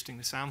by boosting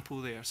the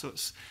sample there. So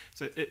it's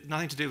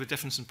nothing to do with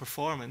difference in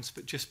performance,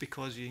 but just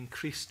because you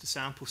increased the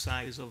sample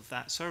size of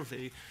that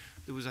survey,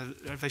 there was a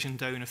revision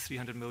down of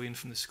 300 million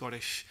from the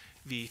Scottish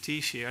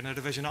VAT share and a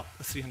revision up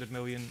of 300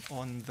 million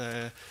on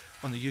the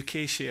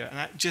UK share. And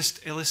that just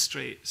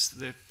illustrates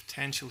the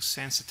potential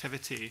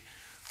sensitivity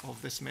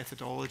of this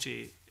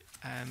methodology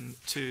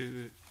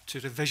to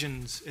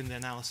revisions in the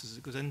analysis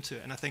that goes into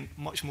it. And I think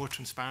much more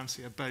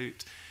transparency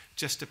about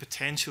just the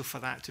potential for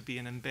that to be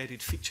an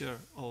embedded feature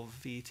of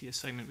VAT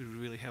assignment would be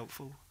really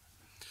helpful.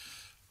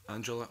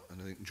 Angela,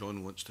 and I think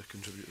John wants to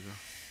contribute to that.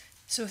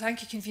 So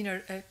thank you,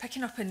 Convener.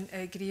 Picking up on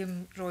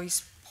Graham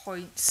Roy's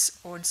points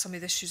on some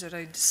of the issues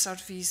around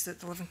surveys,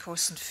 that the living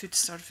costs and food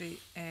survey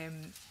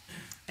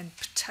in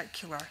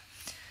particular,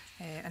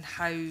 and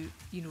how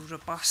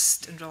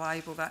robust and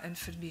reliable that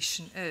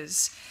information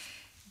is,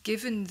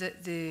 given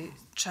that the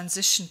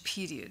transition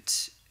period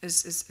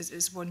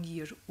is 1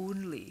 year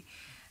only,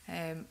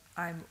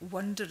 I'm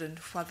wondering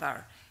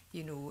whether,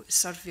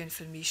 survey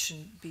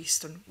information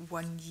based on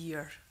 1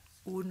 year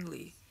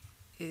only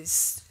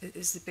is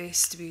the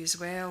best way as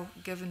well,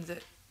 given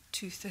that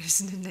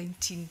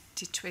 2019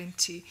 to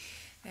 20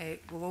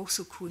 will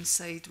also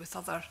coincide with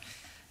other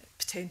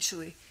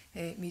potentially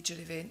major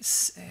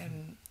events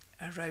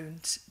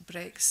around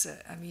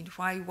Brexit. I mean,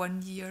 why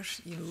 1 year?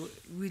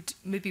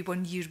 Maybe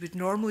 1 year would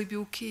normally be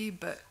okay,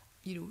 but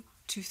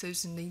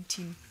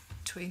 2019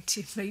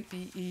 20 might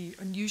be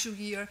an unusual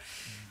year.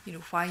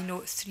 Why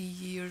not 3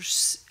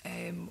 years?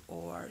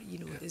 Or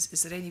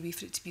is there any way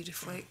for it to be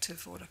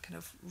reflective or a kind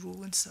of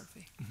rolling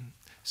survey? Mm-hmm.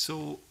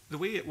 So the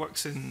way it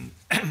works in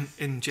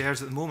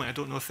GERS at the moment, I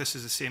don't know if this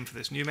is the same for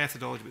this new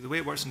methodology, but the way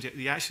it works in GERS,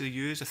 they actually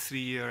use a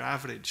 3-year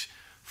average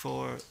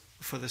for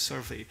the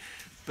survey.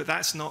 But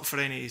that's not for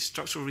any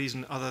structural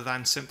reason other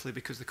than simply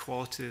because the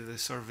quality of the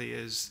survey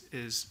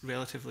is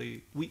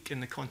relatively weak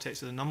in the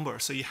context of the number.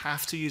 So you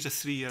have to use a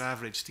 3-year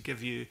average to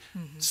give you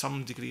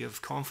some degree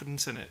of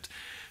confidence in it.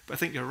 But I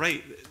think you're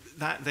right.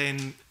 That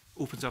then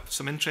opens up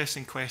some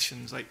interesting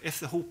questions, like if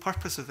the whole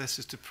purpose of this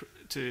is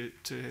to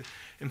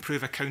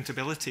improve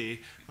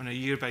accountability on a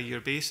year-by-year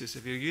basis,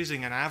 if you're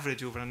using an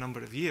average over a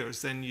number of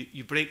years, then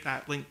you break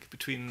that link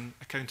between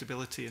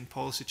accountability and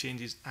policy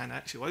changes and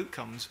actual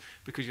outcomes,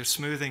 because you're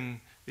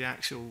smoothing the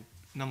actual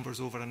numbers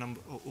over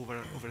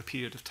a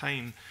period of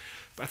time.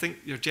 But I think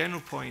your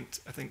general point,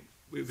 I think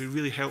it would be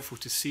really helpful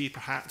to see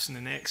perhaps in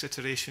the next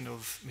iteration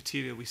of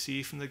material we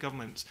see from the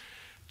government,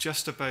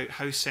 just about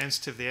how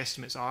sensitive the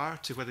estimates are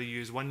to whether you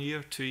use 1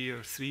 year, 2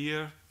 year, 3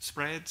 year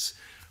spreads,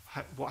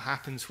 what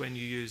happens when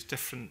you use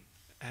different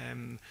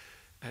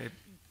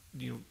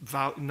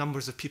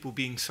numbers of people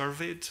being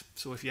surveyed.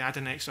 So if you add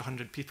an extra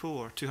 100 people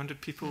or 200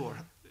 people or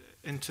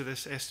into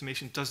this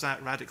estimation, does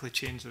that radically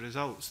change the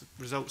results? The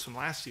results from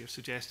last year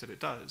suggest that it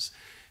does.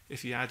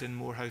 If you add in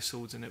more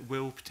households, and it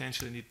will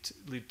potentially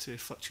lead to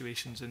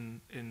fluctuations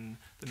in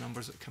the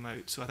numbers that come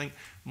out. So I think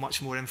much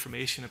more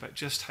information about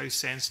just how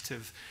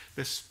sensitive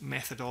this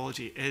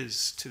methodology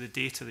is to the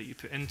data that you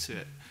put into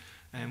it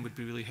would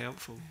be really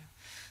helpful.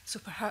 So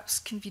perhaps,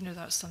 Convener,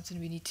 that's something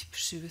we need to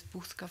pursue with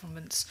both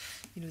governments,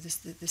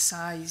 the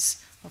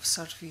size of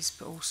surveys,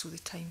 but also the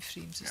time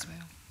frames as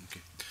well.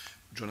 Okay.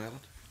 John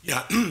Ireland?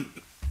 Yeah.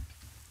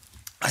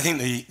 I think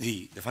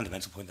the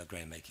fundamental point that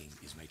Graham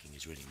is making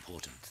is really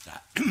important,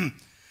 that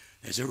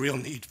there's a real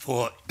need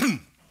for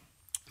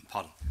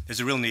there's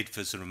a real need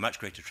for sort of much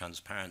greater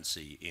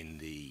transparency in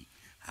the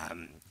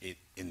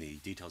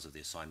details of the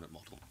assignment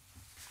model.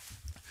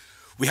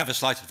 We have a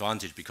slight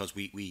advantage because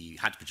we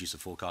had to produce a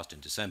forecast in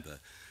December,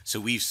 so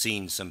we've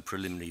seen some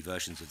preliminary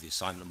versions of the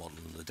assignment model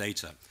and the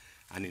data.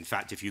 And in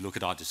fact, if you look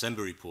at our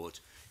December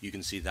report, you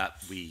can see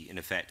that we in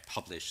effect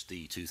published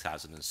the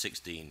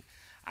 2016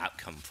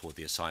 outcome for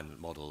the assignment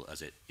model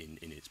as in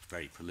its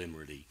very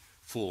preliminary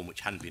form,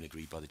 which hadn't been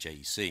agreed by the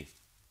JEC.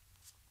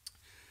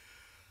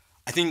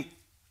 I think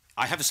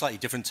I have a slightly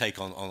different take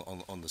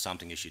on the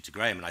sampling issue to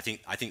Graham, and I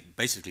think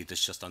basically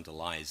this just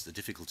underlies the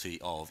difficulty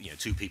of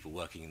two people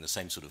working in the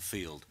same sort of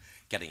field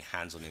getting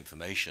hands-on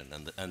information,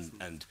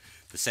 and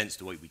the sense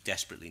that we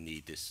desperately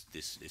need this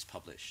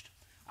published.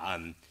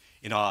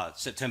 In our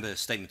September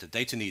Statement of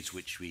Data Needs,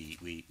 which we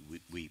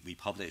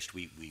published,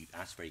 we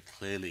asked very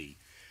clearly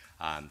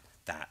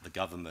that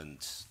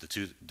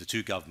the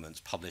two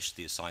governments published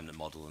the assignment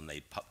model and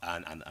the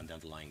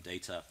underlying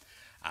data,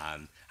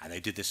 And they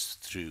did this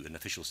through an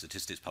official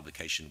statistics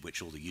publication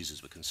which all the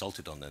users were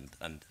consulted on,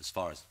 and as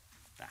far as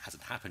that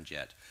hasn't happened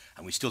yet,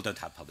 and we still don't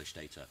have published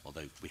data,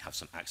 although we have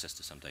some access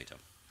to some data.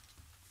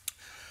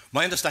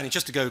 My understanding,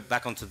 just to go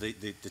back onto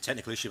the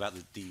technical issue about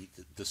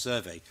the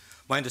survey,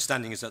 my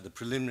understanding is that the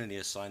preliminary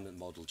assignment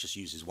model just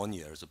uses 1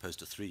 year as opposed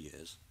to 3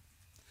 years.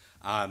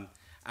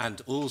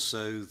 And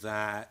also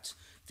that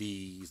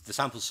the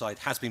sample size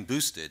has been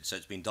boosted, so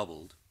it's been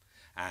doubled.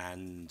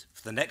 And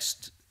for the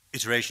next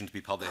iteration to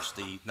be published,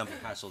 the number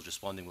of households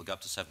responding will go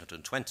up to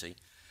 720.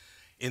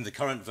 In the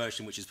current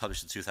version, which is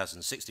published in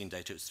 2016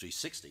 data, it's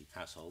 360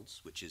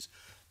 households, which is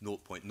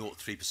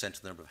 0.03%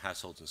 of the number of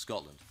households in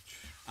Scotland.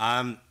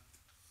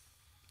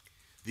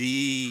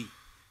 The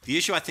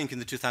issue, I think, in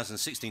the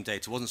 2016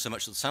 data wasn't so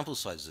much that the sample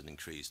sizes had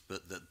increased,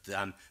 but that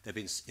there had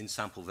been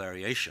in-sample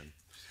variation.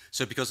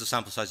 So because the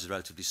sample size is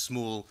relatively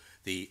small,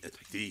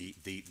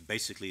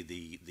 basically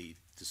the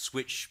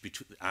switch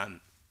between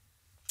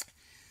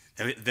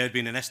there had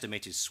been an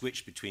estimated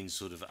switch between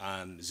sort of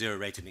zero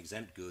rate and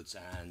exempt goods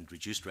and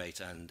reduced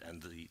rate and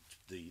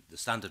the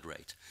standard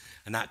rate,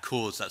 and that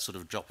caused that sort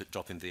of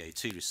drop in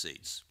VAT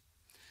receipts.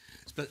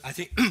 But I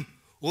think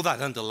all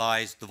that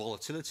underlies the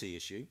volatility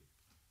issue,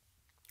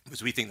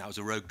 because we think that was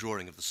a rogue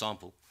drawing of the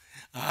sample,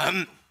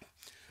 and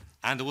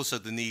also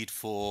the need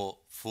for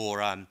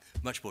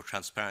much more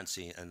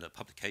transparency and a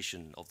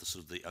publication of the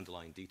sort of the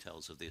underlying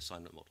details of the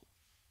assignment model.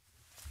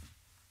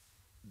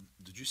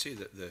 Did you say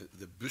that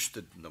the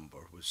boosted number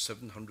was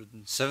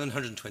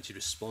 720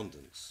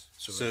 respondents.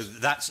 So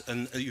that's,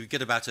 and you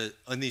get about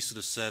on these sort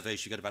of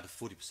surveys, you get about a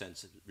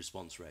 40%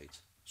 response rate.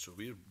 So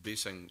we're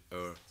basing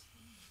our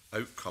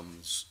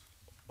outcomes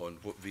on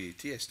what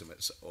VAT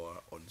estimates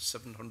are on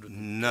 700?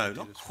 No,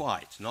 not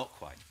quite.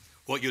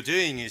 What you're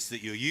doing is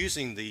that you're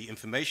using the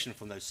information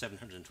from those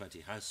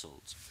 720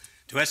 households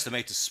to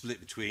estimate a split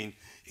between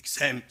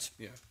exempt,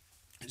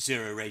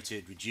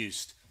 zero-rated,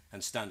 reduced,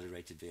 and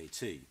standard-rated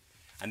VAT.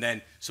 And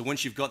then, so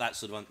once you've got that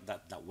sort of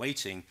that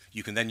weighting,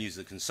 you can then use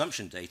the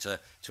consumption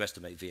data to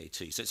estimate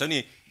VAT. So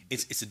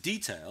it's a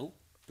detail,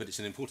 but it's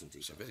an important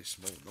detail. It's a very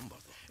small number,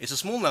 though. It's a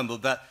small number,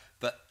 but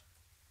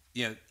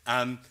you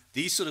know,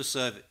 these sort of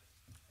surveys,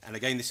 and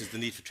again, this is the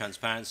need for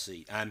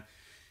transparency.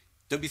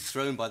 Don't be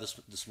thrown by the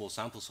small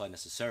sample size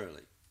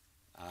necessarily.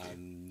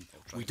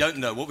 We don't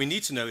know. What we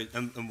need to know is,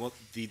 and what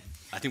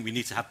I think we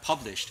need to have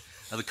published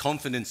are the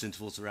confidence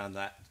intervals around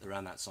that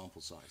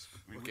sample size.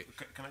 Okay.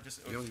 Can I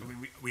just? I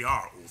mean, we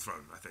are all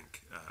thrown, I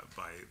think,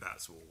 by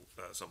that small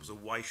sample. So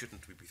why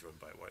shouldn't we be thrown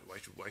by it?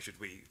 Why should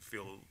we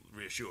feel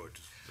reassured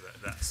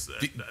that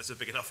that's a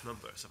big enough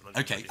number?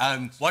 Okay.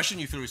 Why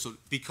shouldn't you feel reassured?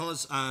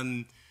 Because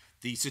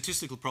the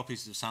statistical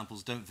properties of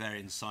samples don't vary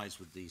in size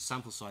with the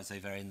sample size. They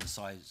vary in the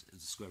size of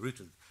the square root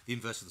of the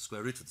inverse of the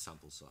square root of the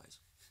sample size.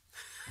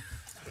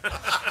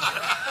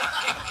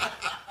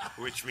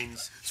 Which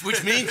means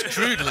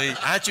crudely,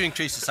 as you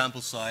increase the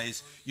sample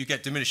size, you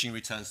get diminishing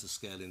returns to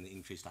scale in the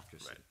increased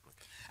accuracy. Right,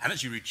 okay. And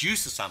as you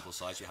reduce the sample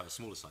size, you have a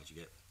smaller size.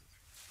 You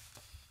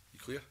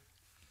clear?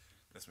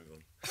 Let's move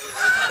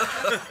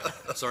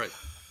on. Sorry.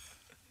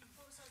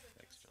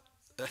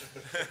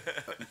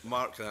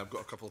 Mark, I've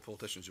got a couple of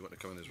politicians who want to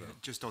come in as well.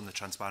 Just on the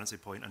transparency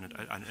point,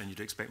 and you'd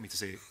expect me to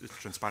say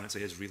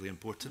transparency is really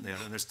important there,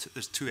 and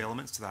there's two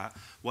elements to that.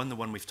 One, the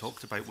one we've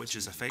talked about, which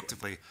is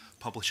effectively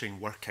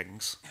publishing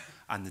workings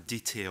and the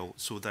detail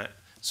so that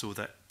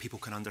people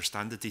can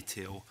understand the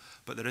detail,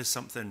 but there is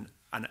something,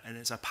 and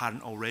it's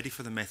apparent already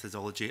for the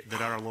methodology,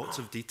 there are lots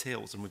of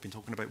details, and we've been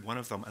talking about one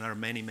of them, and there are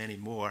many, many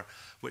more,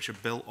 which are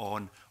built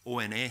on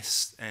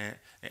ONS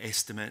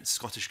estimates,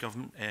 Scottish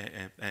Government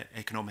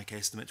economic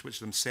estimates, which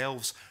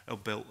themselves are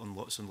built on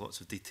lots and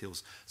lots of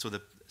details.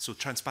 So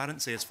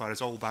transparency as far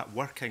as all that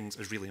workings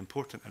is really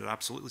important, and I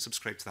absolutely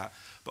subscribe to that,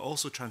 but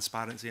also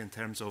transparency in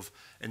terms of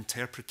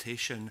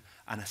interpretation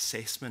and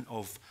assessment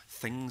of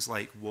things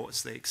like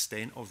what's the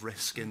extent of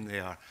risk in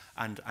there,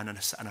 and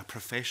a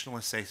professional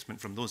assessment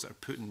from those that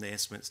are putting the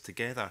estimates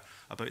together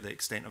about the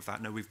extent of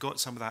that. Now, we've got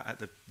some of that at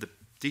the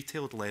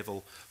detailed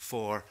level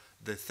for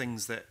the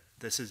things that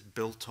this is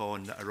built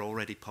on that are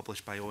already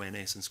published by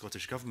ONS and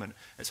Scottish Government.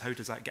 It's how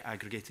does that get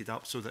aggregated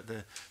up so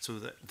that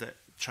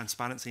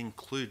transparency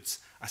includes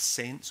a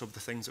sense of the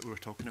things that we were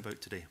talking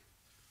about today.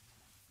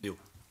 Neil.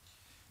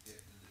 Yeah,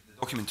 the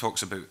document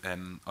talks about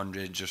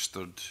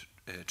unregistered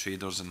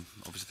traders, and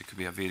obviously there could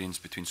be a variance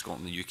between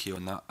Scotland and the UK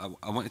on that.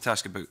 I wanted to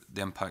ask about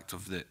the impact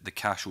of the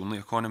cash-only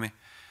economy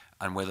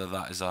and whether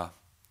that is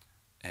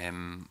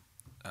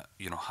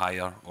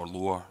higher or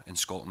lower in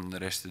Scotland than the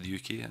rest of the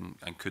UK,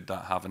 and could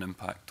that have an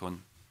impact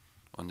on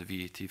the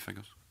VAT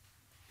figures?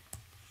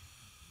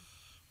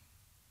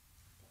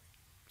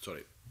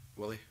 Sorry,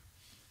 Willie?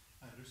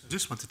 I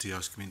just wanted to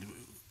ask, I mean,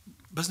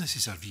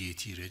 businesses are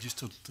VAT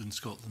registered in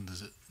Scotland.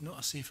 Is it not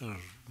a safer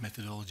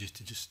methodology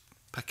to just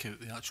pick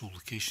out the actual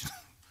location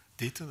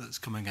data that's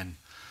coming in,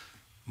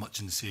 much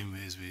in the same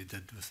way as we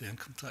did with the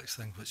income tax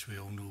thing, which we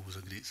all know was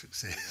a great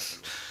success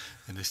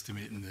in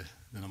estimating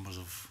the numbers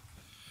of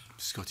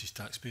Scottish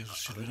taxpayers?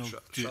 Should we not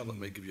Charlotte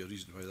might give you a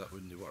reason why that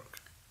wouldn't work.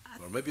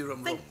 Or maybe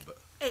I'm wrong, but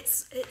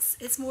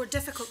it's more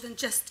difficult than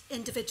just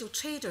individual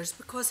traders,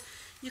 because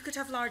you could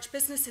have large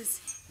businesses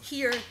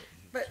here,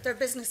 but their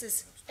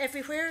businesses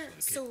everywhere. Okay.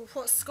 So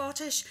what's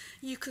Scottish?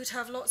 You could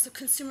have lots of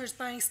consumers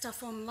buying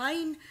stuff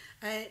online.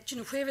 Do you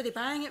know, where are they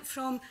buying it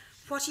from?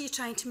 What are you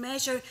trying to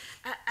measure?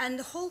 And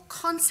the whole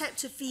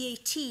concept of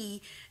VAT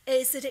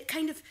is that it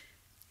kind of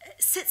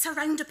sits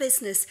around a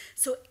business.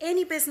 So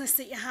any business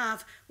that you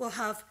have will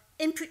have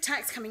input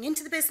tax coming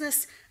into the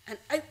business and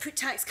output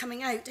tax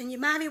coming out, and you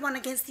marry one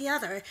against the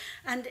other.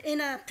 And in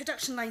a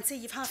production line, say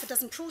you've half a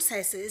dozen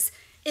processes,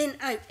 in,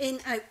 out, in,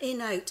 out, in,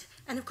 out.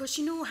 And of course,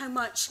 you know how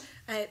much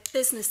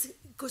business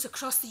goes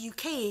across the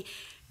UK.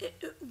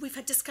 We've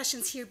had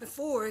discussions here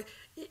before.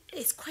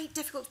 It's quite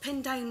difficult to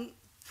pin down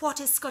what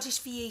is Scottish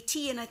VAT,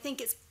 and I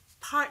think it's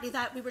partly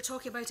that. We were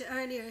talking about it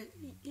earlier,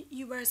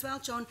 you were as well,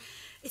 John.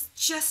 It's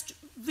just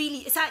really,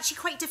 it's actually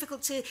quite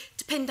difficult to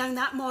pin down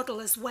that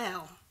model as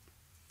well.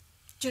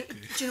 Do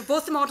you know,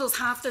 both the models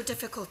have their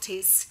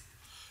difficulties.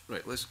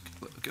 Right,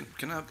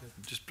 can I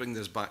just bring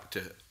this back to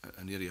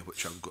an area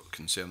which I've got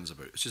concerns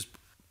about? It's just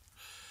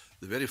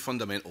the very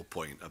fundamental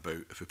point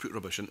about if we put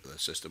rubbish into the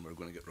system, we're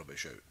going to get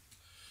rubbish out.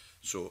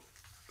 So,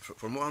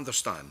 from what I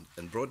understand,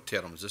 in broad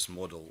terms, this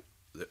model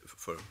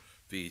for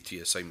VAT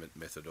assignment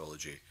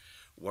methodology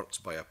works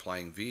by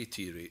applying VAT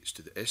rates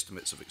to the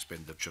estimates of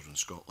expenditure in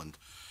Scotland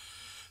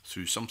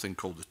through something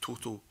called the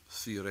Total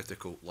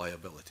Theoretical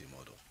Liability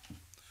Model.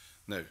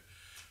 Now,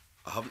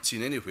 I haven't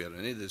seen anywhere in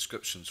any of the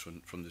descriptions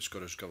from the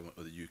Scottish Government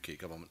or the UK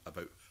Government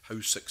about how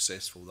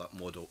successful that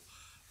model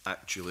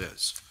actually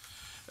is.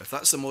 If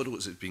that's the model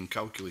that's been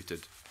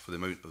calculated for the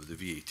amount of the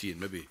VAT, and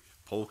maybe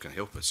Paul can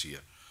help us here,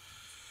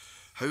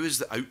 how is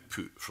the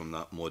output from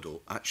that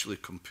model actually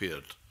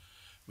compared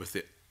with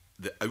the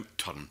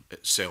outturn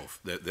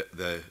itself,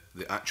 the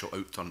actual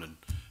outturn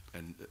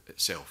in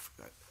itself?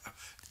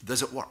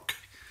 Does it work,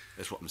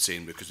 is what I'm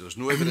saying, because there's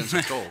no evidence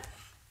at all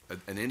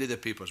in any of the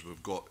papers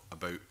we've got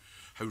about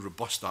how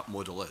robust that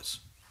model is.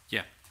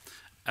 Yeah.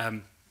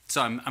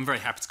 So I'm very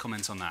happy to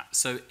comment on that.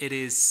 So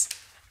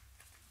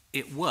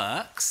it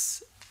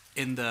works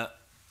in that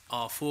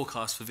our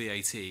forecast for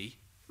VAT,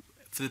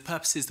 for the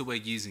purposes that we're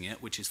using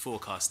it, which is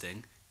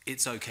forecasting,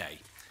 it's okay.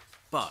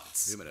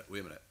 But wait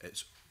a minute.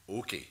 It's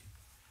okay.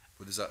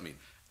 What does that mean?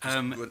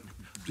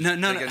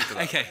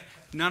 Okay.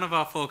 None of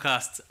our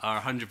forecasts are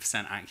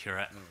 100%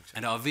 accurate,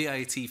 and our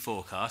VAT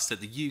forecast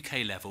at the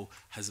UK level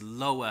has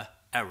lower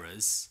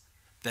errors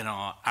than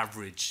our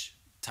average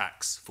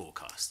tax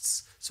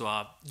forecasts. So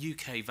our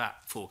UK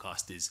VAT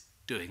forecast is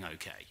doing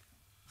okay.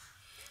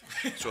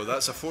 So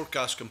that's a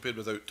forecast compared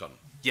with outturn?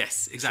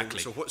 Yes,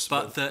 exactly. So what's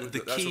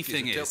the key okay.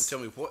 thing is... Tell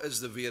me, what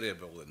is the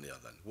variable in there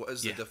then? What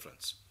is the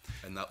difference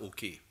in that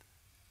okay?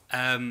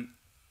 I'm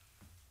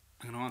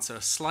going to answer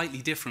a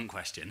slightly different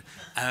question,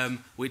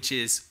 which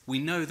is, we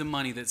know the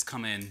money that's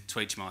come in to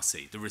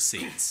HMRC, the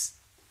receipts.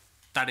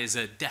 That is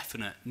a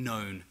definite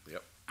known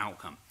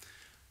outcome.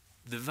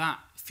 The VAT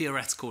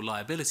theoretical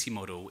liability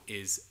model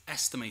is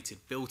estimated,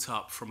 built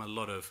up from a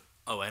lot of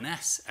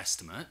ONS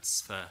estimates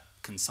for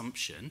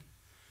consumption.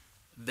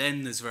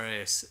 Then there's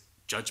various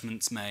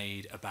judgments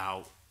made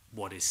about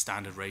what is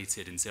standard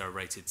rated and zero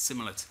rated,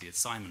 similar to the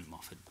assignment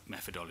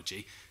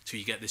methodology, so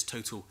you get this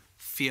total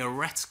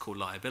theoretical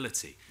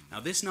liability. Now,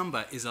 this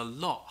number is a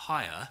lot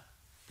higher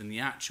than the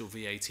actual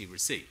VAT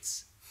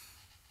receipts.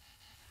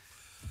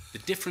 The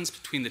difference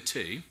between the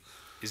two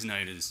is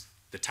known as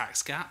the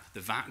tax gap,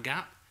 the VAT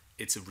gap.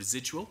 It's a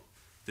residual.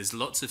 There's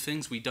lots of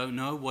things we don't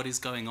know what is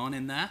going on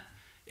in there.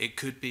 It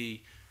could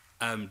be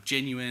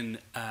genuine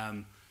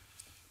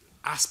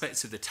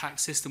aspects of the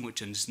tax system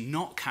which are just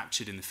not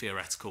captured in the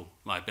theoretical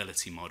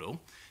liability model.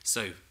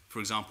 So, for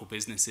example,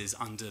 businesses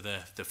under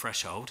the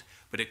threshold,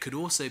 but it could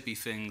also be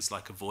things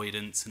like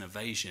avoidance and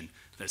evasion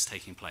that's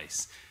taking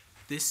place.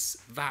 This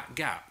VAT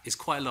gap is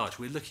quite large.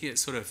 We're looking at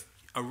sort of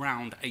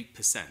around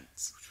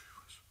 8%.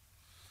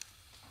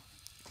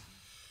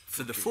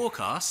 For the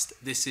forecast,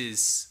 this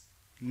is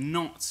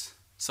not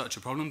such a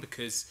problem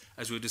because,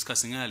 as we were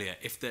discussing earlier,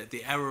 if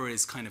the error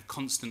is kind of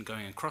constant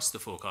going across the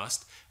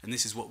forecast, and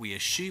this is what we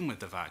assume with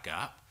the VAT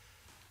gap,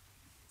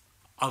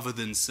 other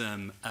than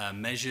some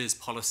measures,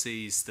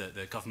 policies that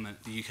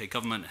the UK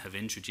government have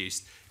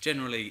introduced,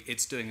 generally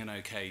it's doing an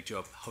okay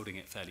job holding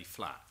it fairly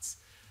flat.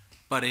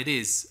 But it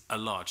is a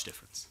large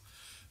difference.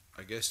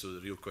 I guess so. The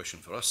real question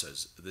for us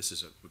is,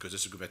 because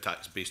this is going to be a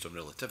tax based on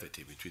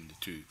relativity between the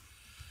two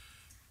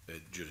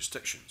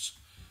jurisdictions.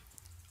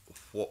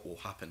 What will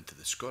happen to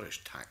the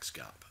Scottish tax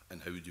gap,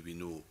 and how do we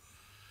know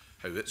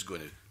how it's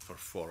going to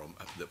perform,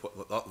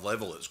 what that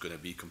level it's going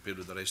to be compared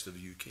with the rest of the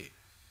UK?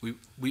 We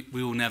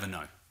will never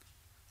know,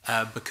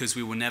 because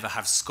we will never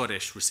have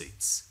Scottish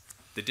receipts.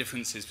 The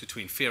difference is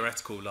between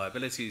theoretical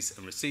liabilities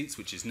and receipts,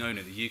 which is known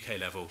at the UK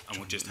level, and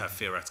we'll just have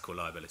theoretical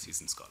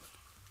liabilities in Scotland.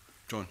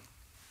 John?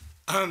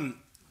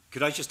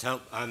 Could I just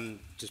help,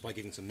 just by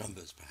giving some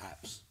numbers,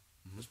 perhaps?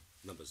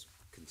 Numbers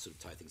can sort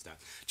of tie things down.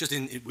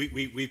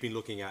 We've been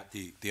looking at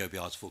the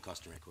OBR's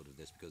forecasting record of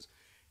this because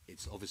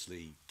it's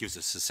obviously gives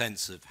us a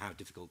sense of how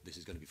difficult this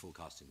is going to be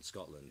forecast in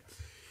Scotland.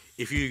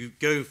 if you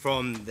go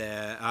from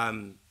their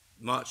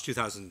March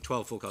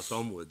 2012 forecast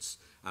onwards,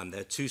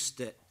 their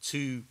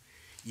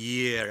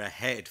two-year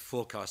ahead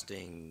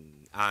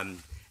forecasting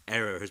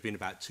error has been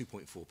about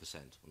 2.4%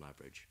 on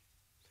average,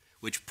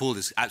 which Paul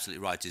is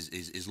absolutely right,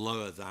 is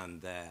lower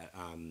than their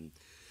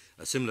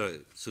a similar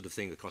sort of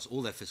thing across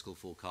all their fiscal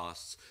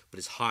forecasts, but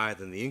it's higher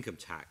than the income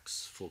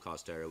tax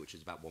forecast error, which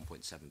is about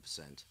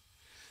 1.7%.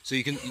 So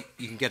you can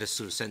get a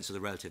sort of sense of the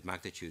relative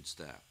magnitudes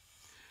there.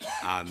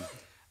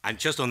 And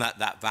just on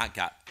that VAT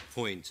gap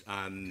point,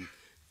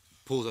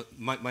 Paul,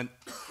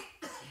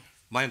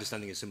 my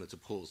understanding is similar to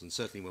Paul's, and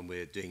certainly when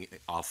we're doing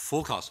our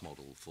forecast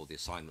model for the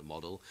assignment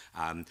model,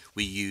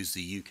 we use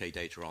the UK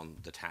data on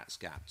the tax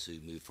gap to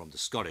move from the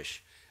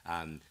Scottish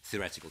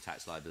theoretical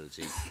tax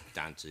liability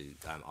down to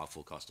our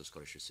forecast of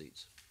Scottish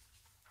receipts.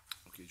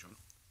 Okay, John.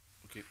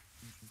 Okay,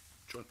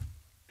 John.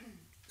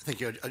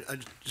 Thank you. I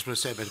just want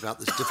to say a bit about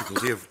this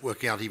difficulty of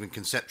working out even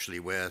conceptually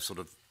where sort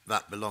of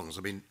that belongs.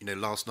 I mean,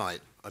 last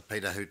night I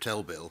paid a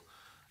hotel bill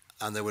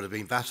and there would have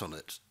been VAT on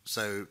it.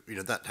 So,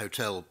 that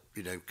hotel,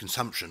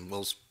 consumption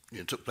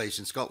took place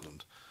in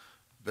Scotland.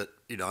 But,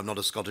 I'm not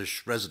a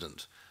Scottish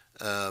resident.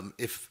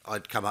 If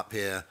I'd come up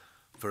here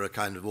for a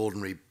kind of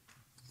ordinary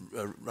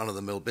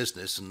run-of-the-mill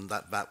business and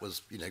that VAT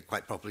was,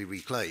 quite properly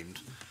reclaimed,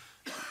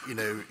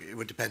 it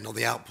would depend on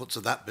the outputs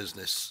of that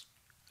business,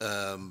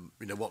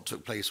 what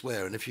took place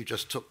where. And if you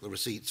just took the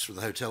receipts from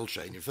the hotel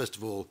chain, first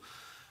of all,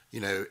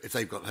 if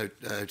they've got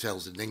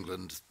hotels in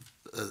England,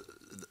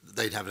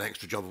 they'd have an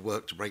extra job of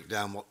work to break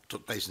down what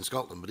took place in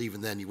Scotland. But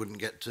even then, you wouldn't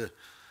get to,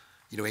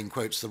 in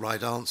quotes, the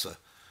right answer.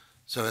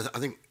 So I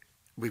think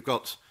we've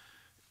got,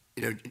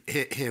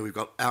 here we've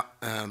got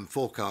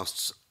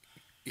forecasts,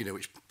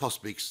 which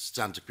possibly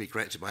stand to be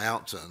corrected by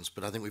outturns.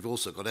 But I think we've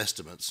also got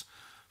estimates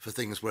for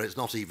things where it's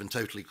not even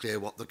totally clear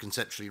what the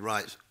conceptually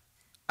right,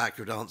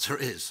 accurate answer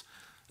is.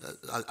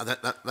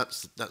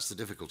 That's the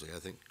difficulty, I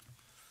think.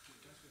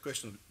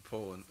 Question,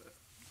 Paul,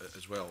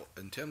 as well.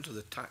 In terms of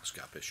the tax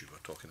gap issue we're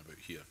talking about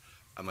here,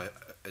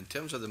 in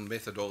terms of the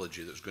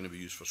methodology that's going to be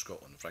used for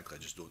Scotland, frankly,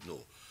 I just don't know.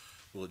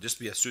 Will it just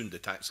be assumed the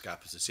tax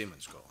gap is the same in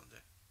Scotland?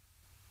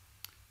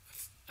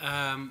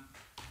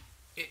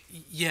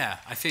 Yeah,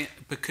 I think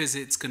because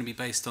it's going to be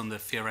based on the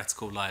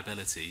theoretical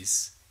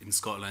liabilities in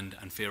Scotland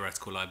and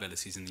theoretical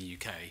liabilities in the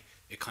UK,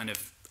 it kind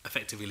of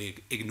effectively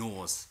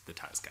ignores the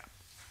tax gap.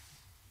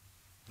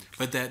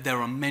 But there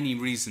are many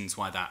reasons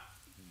why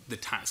the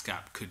tax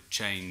gap could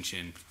change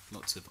in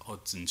lots of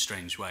odds and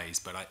strange ways,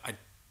 but I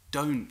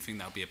don't think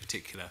that would be a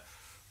particular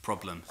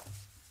problem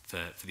for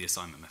the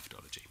assignment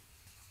methodology.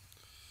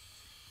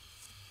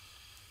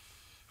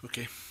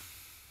 Okay.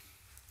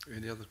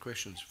 Any other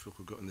questions folk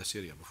have got in this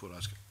area before I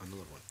ask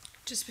another one?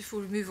 Just before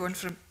we move on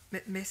from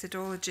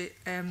methodology,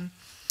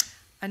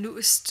 I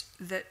noticed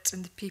that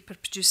in the paper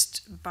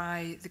produced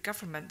by the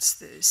government,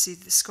 that say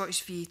the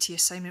Scottish VAT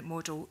assignment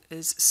model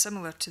is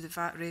similar to the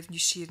VAT revenue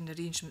sharing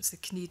arrangements the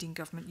Canadian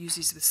government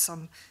uses with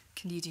some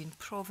Canadian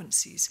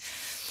provinces.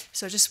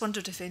 So I just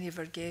wondered if any of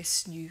our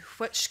guests knew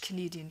which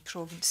Canadian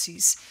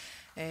provinces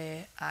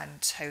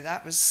and how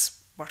that was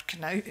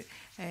working out,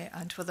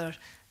 and whether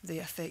the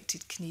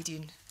affected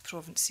Canadian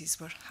provinces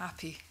were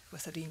happy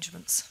with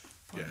arrangements.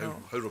 Yeah,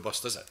 how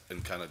robust is it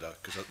in Canada?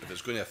 Because if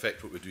it's going to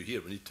affect what we do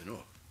here, we need to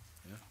know.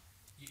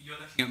 You're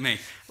looking at me.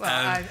 Well,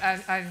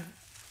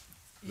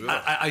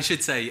 I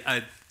should say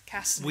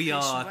we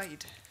are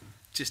wide.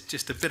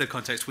 just a bit of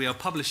context. We are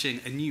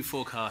publishing a new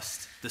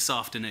forecast this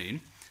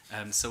afternoon,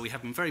 so we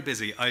have been very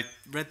busy. I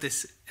read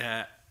this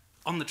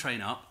on the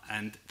train up,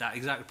 and that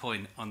exact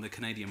point on the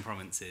Canadian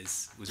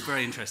provinces was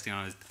very interesting.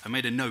 I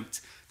made a note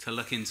to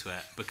look into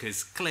it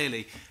because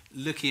clearly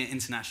looking at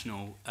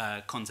international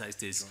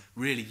context is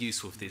really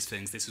useful for these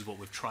things. This is what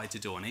we've tried to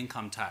do on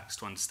income tax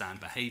to understand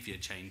behaviour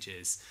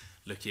changes,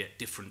 looking at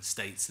different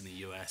states in the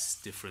US,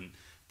 different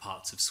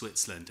parts of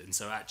Switzerland. And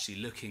so actually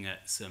looking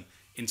at some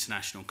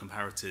international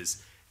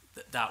comparators,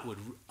 that would,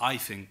 I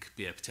think,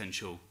 be a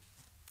potential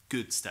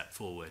good step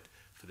forward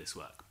for this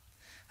work.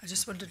 I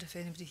just wondered if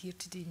anybody here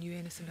today knew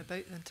anything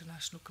about the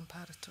international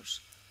comparators.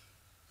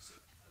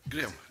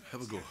 Graham,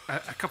 have a go.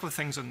 A couple of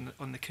things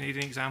on the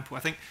Canadian example. I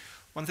think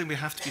one thing we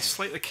have to be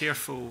slightly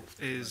careful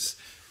is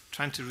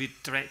trying to read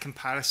direct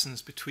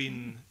comparisons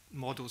between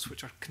models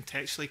which are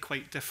contextually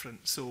quite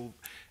different. So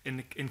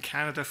in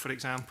Canada, for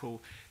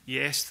example,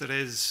 yes, there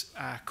is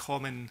a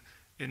common,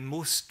 in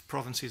most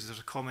provinces, there's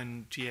a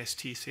common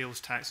GST sales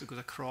tax that goes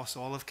across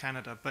all of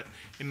Canada, but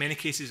in many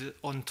cases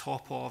on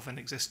top of an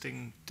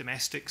existing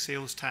domestic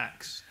sales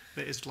tax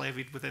that is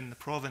levied within the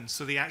province.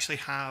 So they actually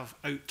have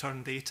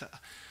outturned data,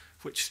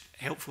 which is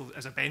helpful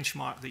as a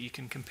benchmark that you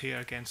can compare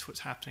against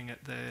what's happening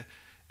at the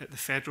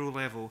federal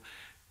level.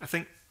 I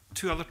think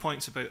two other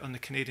points on the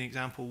Canadian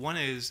example. One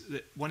is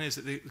that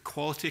the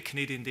quality of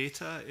Canadian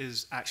data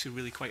is actually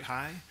really quite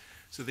high.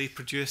 So they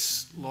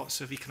produce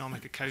lots of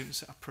economic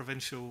accounts at a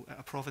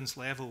province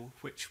level,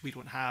 which we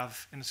don't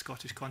have in the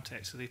Scottish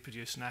context. So they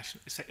produce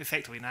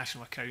effectively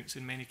national accounts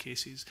in many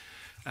cases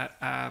at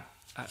a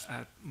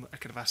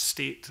kind of a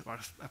state or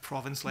a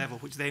province level,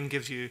 which then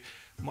gives you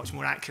much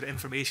more accurate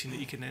information that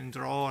you can then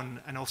draw on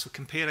and also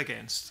compare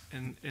against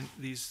in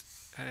these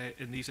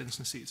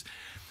instances.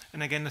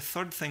 And again, the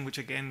third thing, which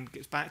again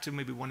gets back to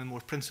maybe one of the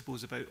more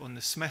principles about on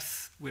the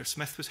Smith, where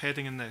Smith was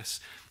heading in this.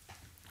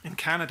 In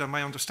Canada,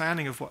 my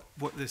understanding of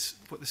what the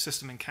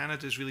system in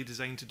Canada is really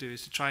designed to do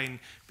is to try and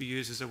be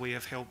used as a way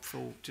of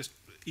helpful just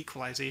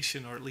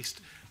equalisation, or at least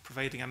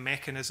providing a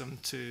mechanism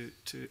to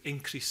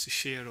increase the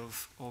share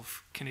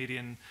of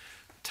Canadian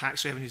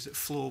tax revenues that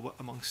flow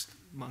amongst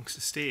the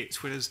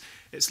states, whereas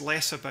it's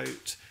less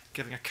about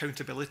giving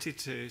accountability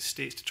to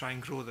states to try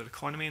and grow their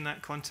economy in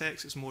that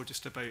context. It's more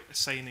just about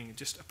assigning,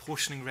 just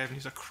apportioning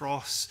revenues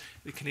across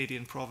the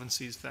Canadian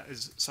provinces. That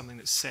is something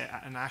that's set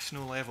at a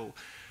national level.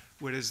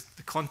 Whereas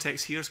the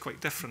context here is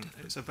quite different.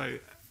 It's about,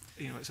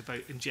 it's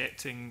about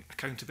injecting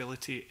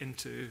accountability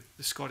into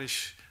the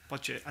Scottish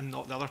budget and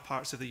not the other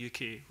parts of the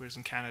UK, whereas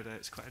in Canada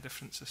it's quite a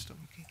different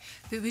system. Okay.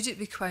 But would it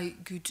be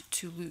quite good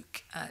to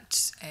look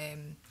at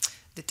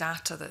the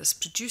data that is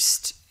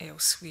produced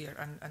elsewhere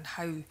and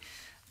how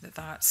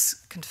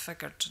that's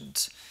configured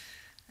and,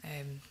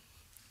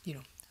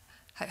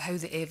 how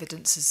the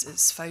evidence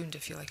is found,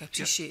 if you like? I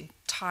appreciate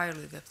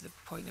entirely the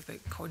point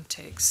about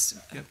context.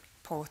 Yep.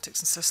 Politics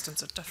and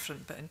systems are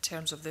different, but in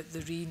terms of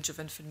the range of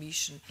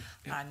information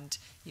and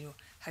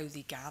how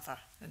they gather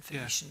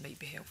information might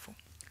be helpful.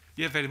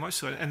 Yeah, very much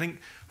so. I think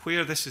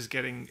where this is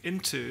getting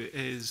into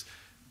is,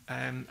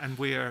 and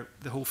where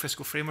the whole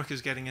fiscal framework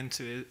is getting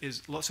into,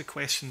 is lots of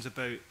questions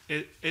about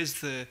is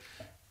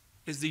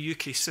the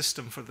UK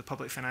system for the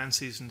public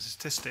finances and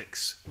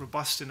statistics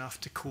robust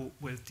enough to cope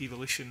with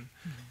devolution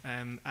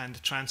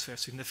and transfer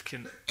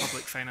significant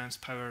public finance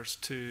powers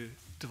to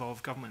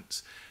devolved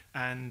governments.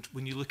 And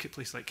when you look at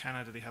places like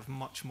Canada, they have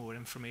much more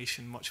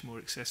information, much more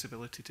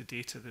accessibility to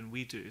data than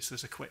we do. So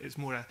it's a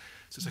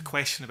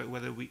question about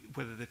whether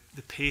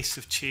the pace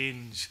of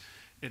change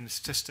in the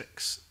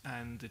statistics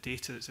and the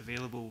data that's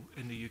available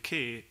in the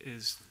UK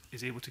is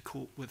able to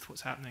cope with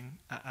what's happening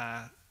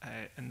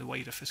in the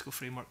wider fiscal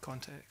framework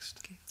context.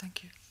 Okay,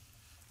 thank you.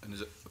 And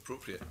is it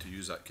appropriate to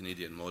use that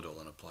Canadian model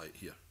and apply it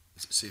here?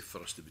 Is it safe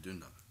for us to be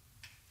doing that?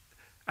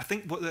 I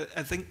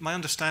think my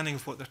understanding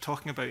of what they're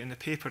talking about in the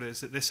paper is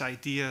that this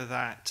idea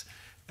that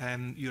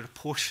you're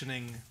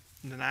apportioning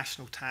the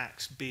national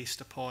tax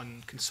based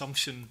upon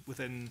consumption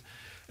within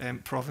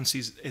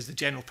provinces is the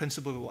general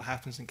principle of what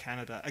happens in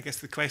Canada. I guess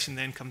the question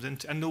then comes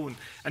into,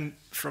 and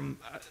from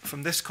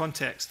this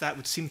context, that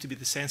would seem to be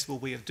the sensible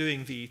way of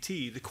doing VAT.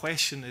 The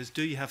question is,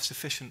 do you have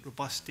sufficient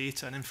robust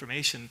data and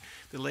information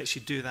that lets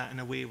you do that in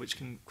a way which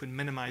can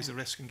minimise the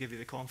risk and give you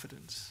the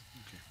confidence?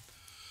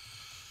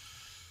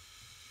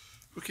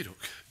 Okay, doc.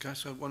 Can I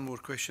ask one more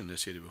question in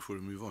this area before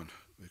we move on?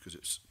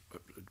 Because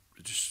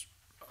I just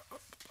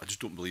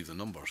don't believe the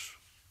numbers.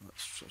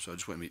 So I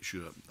just want to make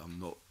sure I'm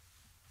not.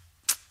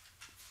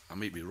 I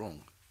might be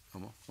wrong.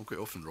 I'm quite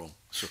often wrong.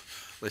 So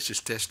let's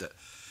just test it.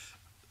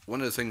 One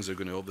of the things they're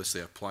going to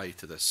obviously apply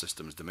to this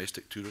system is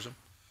domestic tourism,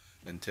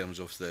 in terms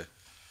of the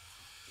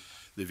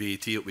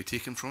VAT that will be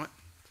taken from it.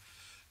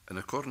 And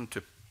according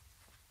to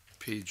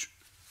page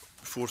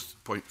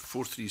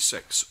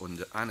 4.436 on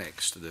the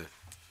annex to the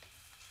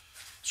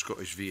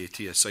Scottish VAT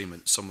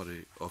assignment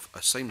summary of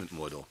assignment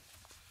model.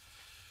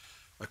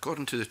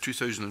 According to the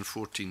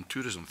 2014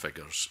 tourism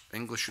figures,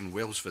 English and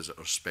Welsh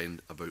visitors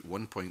spend about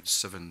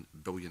 £1.7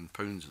 billion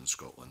in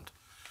Scotland,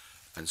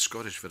 and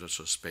Scottish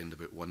visitors spend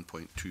about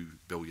 £1.2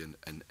 billion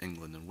in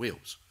England and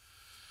Wales.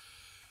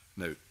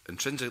 Now,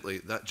 intrinsically,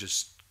 that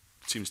just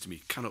seems to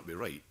me cannot be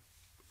right,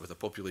 with a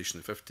population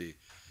of 50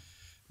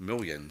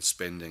 million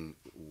spending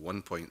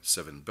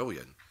 1.7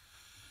 billion,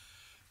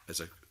 as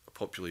a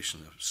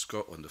population of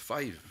Scotland of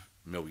 5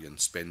 million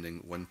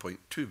spending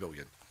 1.2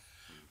 billion.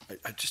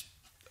 It's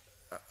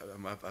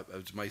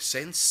my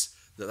sense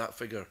that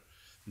figure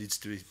needs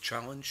to be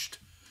challenged,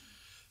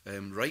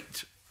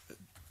 right?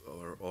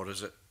 Or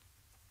is it?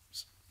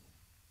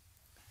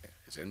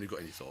 Has anybody got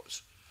any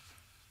thoughts?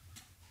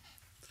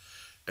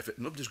 If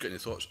nobody's got any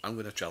thoughts, I'm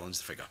going to challenge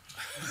the figure.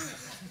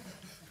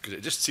 Because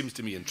it just seems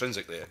to me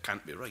intrinsically it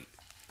can't be right.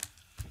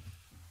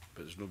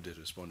 But there's nobody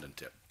responding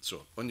to it.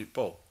 So, on you,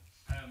 Paul.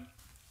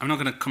 I'm not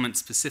going to comment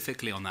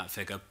specifically on that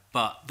figure,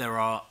 but there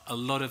are a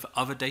lot of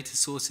other data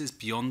sources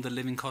beyond the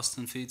Living Costs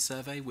and Food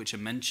Survey which are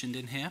mentioned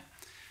in here.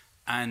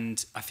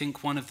 And I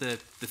think one of the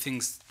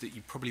things that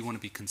you probably want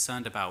to be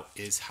concerned about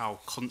is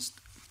how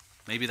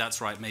maybe that's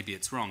right, maybe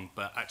it's wrong,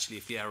 but actually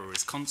if the error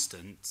is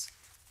constant,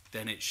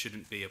 then it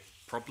shouldn't be a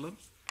problem.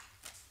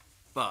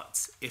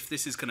 But if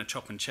this is going to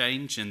chop and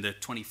change and the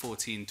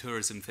 2014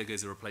 tourism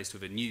figures are replaced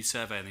with a new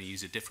survey and they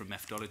use a different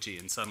methodology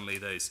and suddenly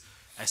those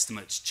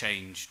estimates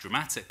change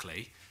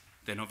dramatically,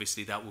 then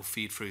obviously that will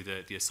feed through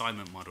the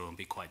assignment model and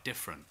be quite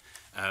different.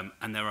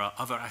 And there are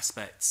other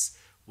aspects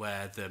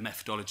where the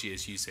methodology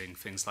is using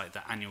things like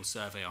the annual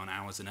survey on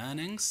hours and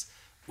earnings,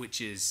 which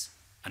is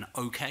an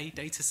okay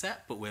data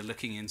set, but we're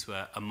looking into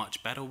a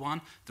much better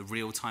one, the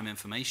real-time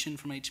information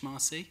from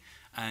HMRC.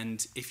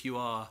 And if you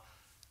are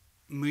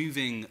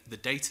moving the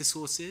data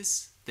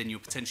sources, then you're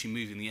potentially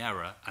moving the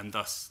error and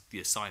thus the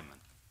assignment.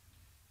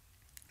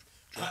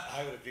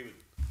 I would agree with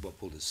what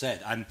Paul has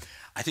said.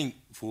 I think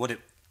for what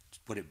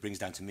it brings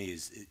down to me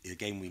is,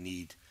 again, we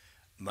need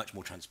much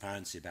more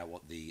transparency about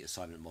what the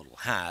assignment model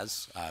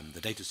has,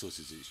 the data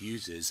sources it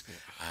uses,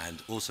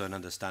 and also an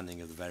understanding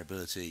of the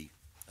variability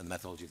and the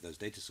methodology of those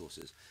data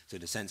sources. So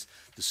in a sense,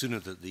 the sooner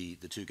that the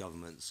two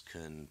governments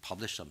can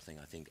publish something,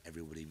 I think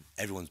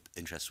everyone's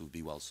interest will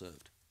be well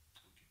served.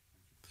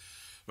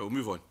 Well, we'll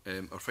move on.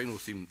 Our final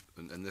theme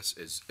in this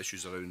is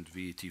issues around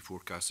VAT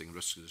forecasting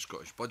risks of the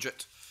Scottish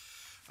budget.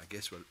 I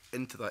guess we're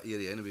into that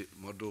area anyway,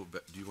 Murdo,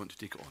 but do you want to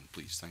take it on,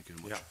 please? Thank you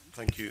very much. Yeah,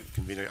 thank you,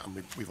 Convener.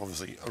 And we've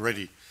obviously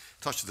already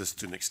touched on this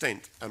to an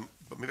extent,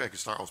 but maybe I could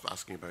start off by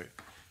asking about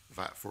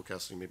VAT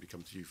forecasting, maybe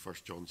come to you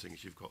first, John, seeing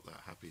as you've got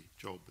that happy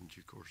job in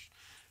due course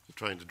to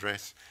try and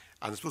address.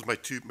 And I suppose my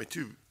two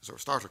sort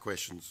of starter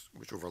questions,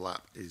 which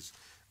overlap,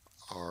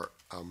 are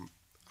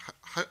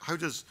how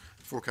does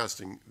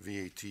forecasting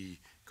VAT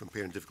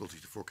compare in difficulty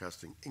to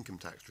forecasting income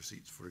tax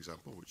receipts, for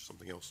example, which is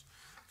something else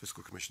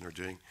Fiscal Commission are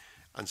doing?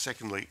 And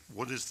secondly,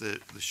 what is the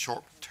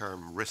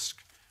short-term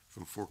risk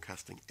from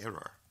forecasting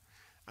error,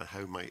 and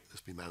how might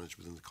this be managed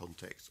within the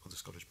context of the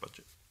Scottish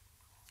budget?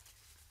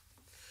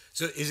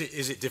 So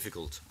is it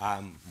difficult?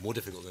 More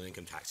difficult than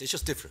income tax? It's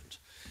just different.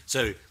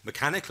 So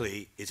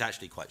mechanically, it's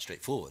actually quite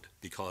straightforward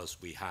because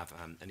we have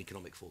an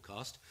economic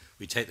forecast.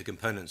 We take the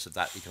components of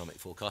that economic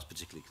forecast,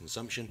 particularly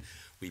consumption,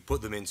 we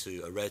put them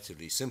into a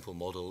relatively simple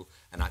model,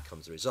 and out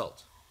comes the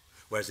result.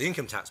 Whereas the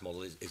income tax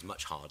model is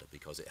much harder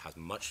because it has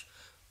much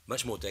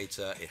more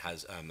data, it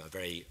has a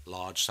very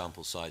large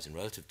sample size in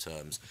relative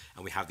terms,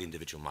 and we have the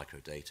individual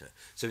microdata.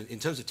 So in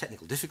terms of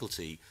technical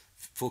difficulty,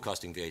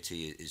 forecasting VAT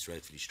is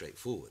relatively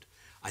straightforward.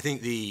 I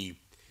think the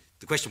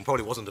question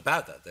probably wasn't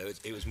about that, though.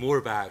 It was more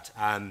about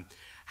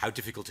how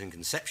difficult in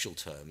conceptual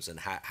terms and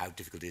how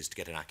difficult it is to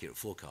get an accurate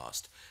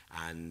forecast.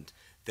 And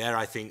there,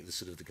 I think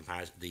the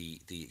comparison, the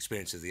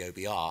experience of the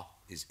OBR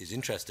is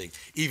interesting.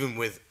 Even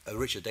with a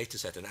richer data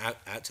set and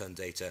outturn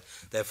data,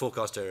 their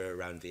forecast error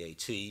around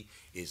VAT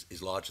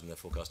is larger than their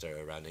forecast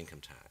error around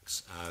income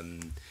tax.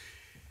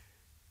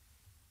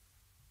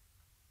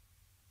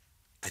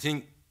 I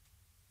think,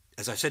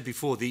 as I said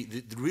before,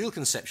 the real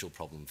conceptual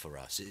problem for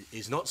us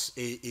is not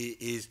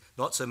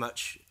so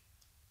much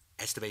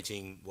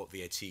estimating what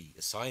VAT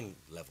assign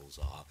levels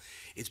are.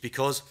 It's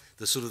because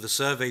the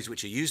surveys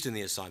which are used in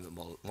the assignment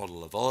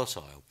model are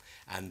volatile,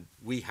 and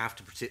we have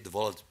to predict the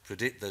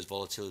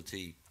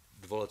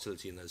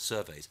volatility in those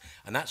surveys,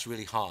 and that's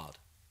really hard.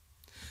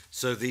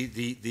 So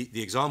the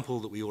example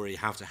that we already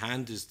have to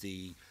hand is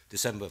the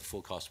December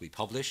forecast we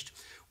published,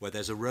 where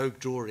there's a rogue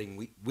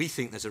drawing. We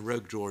think there's a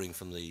rogue drawing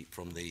from the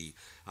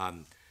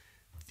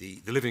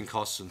living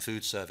costs and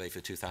food survey for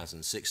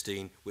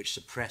 2016, which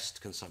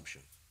suppressed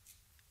consumption,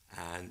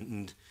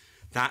 and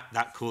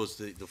that caused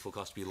the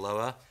forecast to be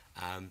lower.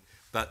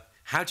 But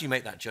how do you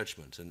make that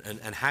judgment?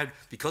 And how,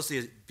 because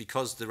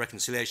the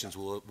reconciliations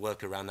will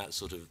work around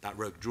that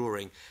rogue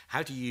drawing,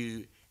 how do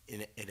you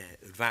in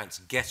advance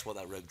guess what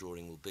that rogue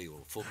drawing will be, or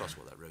forecast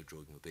what that rogue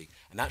drawing will be?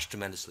 And that's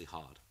tremendously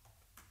hard.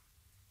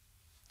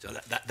 So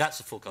that's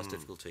the forecast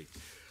difficulty.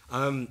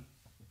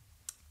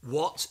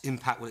 What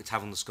impact will it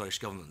have on the Scottish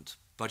Government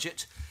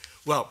budget?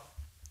 Well,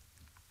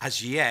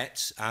 as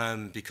yet,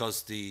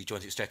 because the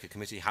Joint Exchequer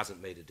Committee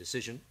hasn't made a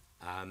decision,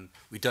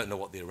 we don't know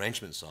what the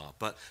arrangements are.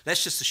 But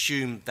let's just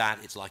assume that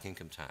it's like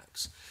income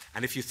tax.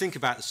 And if you think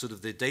about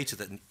the data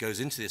that goes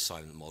into the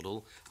assignment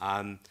model,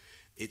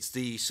 it's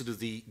the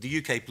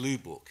UK Blue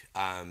Book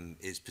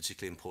is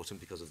particularly important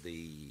because of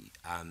the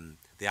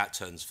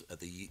outturns at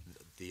the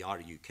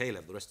RUK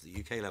level, the rest of the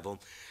UK level,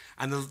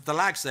 and the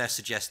lags there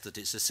suggest that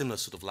it's a similar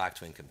lag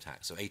to income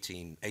tax, so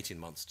 18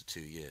 months to 2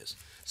 years.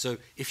 So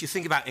if you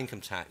think about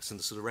income tax and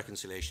the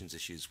reconciliations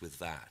issues with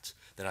that,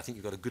 then I think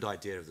you've got a good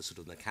idea of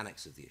the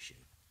mechanics of the issue,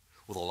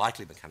 or the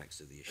likely mechanics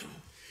of the issue.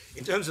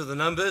 In terms of the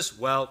numbers,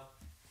 well,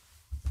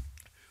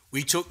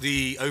 we took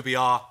the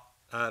OBR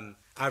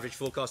average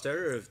forecast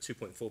error of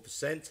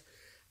 2.4%,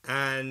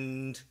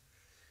 and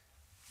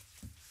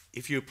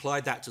if you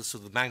applied that to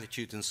the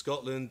magnitude in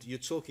Scotland, you're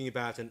talking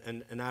about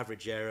an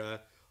average error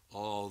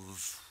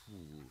of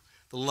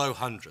the low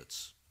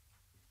hundreds.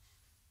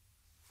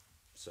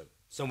 So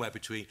somewhere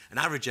between an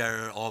average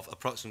error of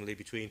approximately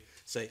between,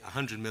 say,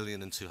 100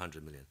 million and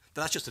 200 million.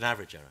 But that's just an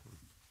average error.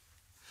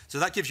 So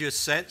that gives you a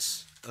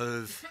sense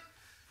of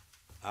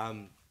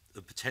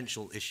the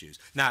potential issues.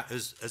 Now,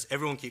 as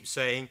everyone keeps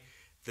saying,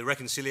 the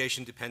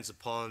reconciliation depends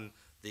upon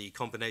the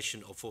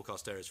combination of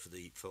forecast errors for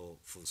the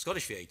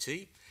Scottish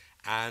VAT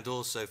and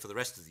also for the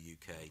rest of the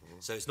UK.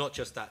 So it's not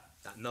just that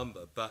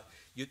number, but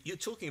you're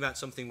talking about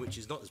something which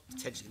is not as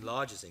potentially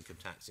large as income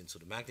tax in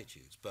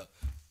magnitudes, but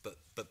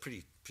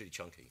pretty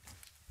chunky.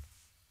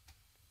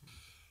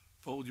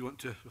 Paul, do you want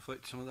to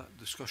reflect some of that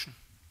discussion?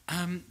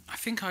 I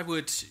think I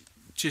would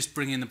just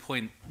bring in the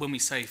point, when we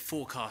say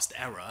forecast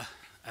error,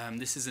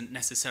 this isn't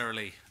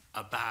necessarily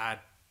a bad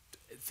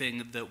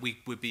thing that we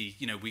would be,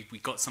 we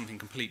got something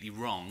completely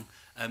wrong.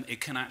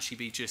 It can actually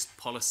be just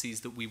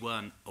policies that we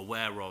weren't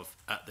aware of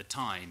at the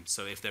time.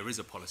 So if there is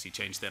a policy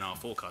change, then our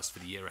forecast for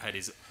the year ahead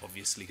is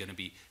obviously going to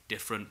be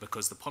different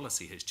because the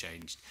policy has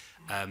changed.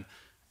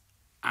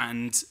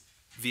 And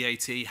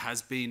VAT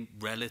has been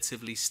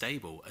relatively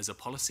stable as a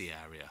policy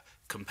area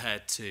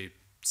compared to,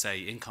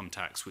 say, income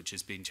tax, which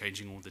has been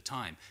changing all the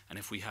time. And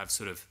if we have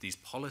sort of these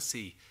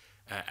policy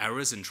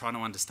errors and trying to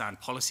understand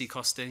policy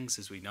costings,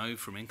 as we know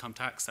from income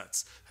tax,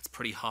 that's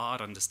pretty hard,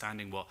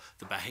 understanding what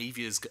the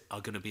behaviours are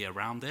going to be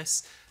around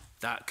this.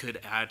 That could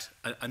add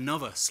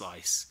another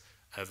slice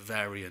of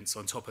variance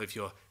on top of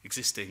your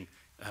existing,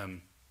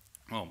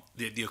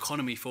 the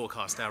economy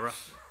forecast error,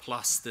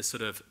 plus the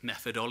sort of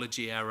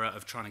methodology error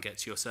of trying to get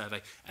to your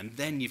survey, and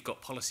then you've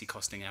got policy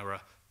costing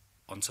error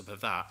on top of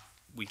that.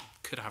 We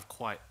could have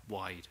quite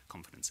wide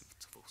confidence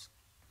intervals.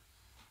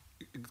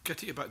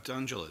 Getting it back to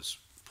Angela's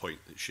point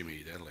that she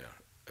made earlier,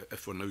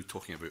 if we're now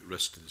talking about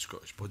risk to the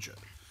Scottish budget,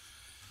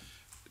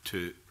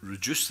 to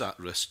reduce that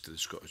risk to the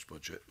Scottish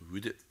budget,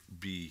 would it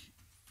be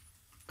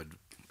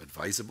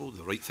advisable,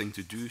 the right thing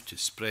to do, to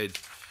spread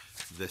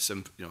this,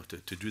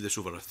 to do this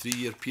over a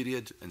 3-year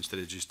period instead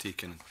of just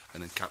taking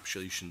an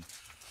encapsulation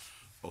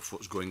of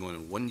what's going on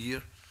in 1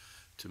 year,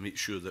 to make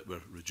sure that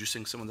we're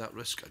reducing some of that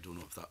risk? I don't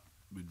know if that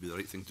would be the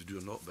right thing to do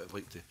or not, but I'd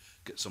like to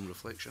get some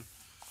reflection.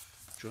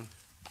 John?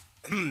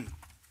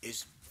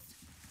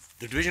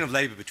 The division of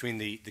labour between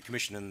the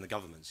Commission and the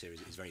government here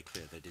is very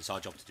clear, that it's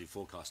our job to do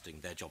forecasting,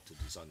 their job to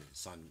design the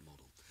assignment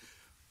model.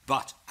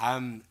 But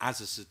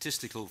as a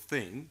statistical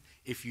thing,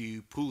 if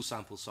you pool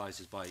sample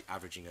sizes by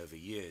averaging over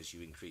years,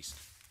 you increase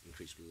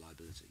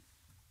reliability.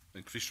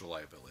 Increase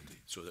reliability,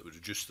 so that would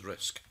reduce the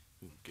risk.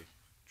 Okay.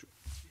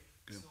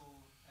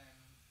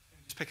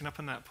 Just picking up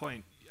on that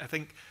point, I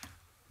think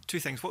two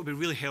things. What would be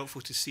really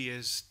helpful to see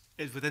is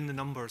within the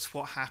numbers,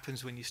 what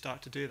happens when you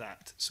start to do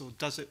that? So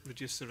does it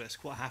reduce the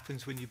risk? What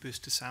happens when you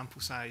boost the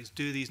sample size?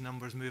 Do these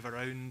numbers move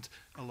around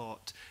a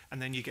lot?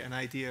 And then you get an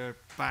idea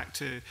back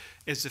to,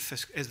 is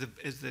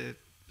the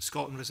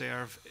Scotland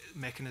Reserve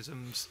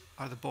mechanisms,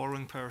 are the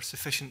borrowing power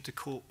sufficient to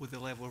cope with the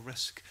level of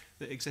risk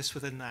that exists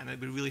within that? And it'd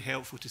be really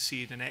helpful to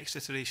see in the next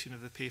iteration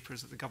of the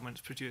papers that the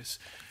government's produce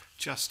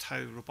just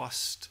how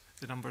robust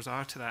the numbers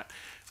are to that.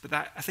 But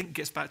that, I think,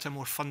 gets back to a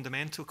more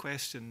fundamental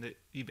question that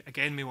you,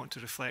 again, may want to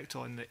reflect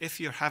on, that if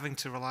you're having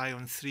to rely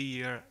on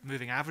 3-year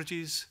moving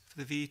averages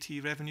for the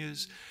VAT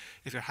revenues,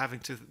 if you're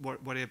having to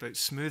worry about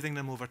smoothing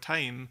them over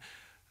time,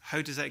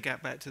 how does that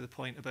get back to the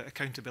point about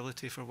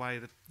accountability for why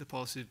the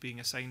policy is being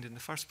assigned in the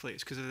first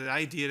place? Because the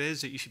idea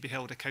is that you should be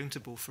held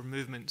accountable for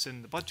movements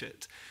in the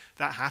budget.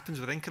 That happens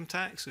with income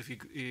tax. If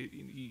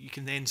you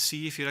can then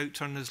see if your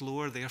outturn is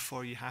lower,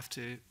 therefore you have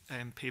to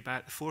pay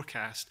back the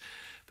forecast.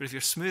 But if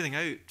you're smoothing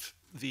out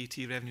VAT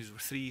revenues over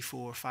 3,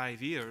 4,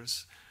 5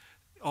 years,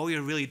 all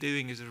you're really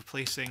doing is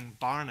replacing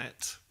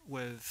Barnet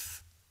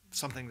with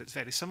something that's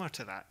very similar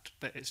to that,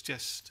 but it's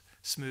just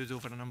smooth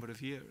over a number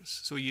of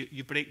years. So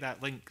you break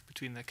that link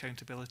between the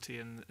accountability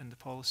and the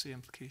policy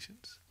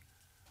implications.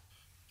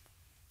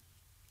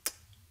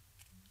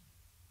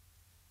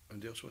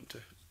 Anybody else want to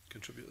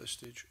contribute at this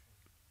stage?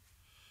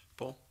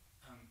 Paul?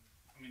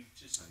 I mean,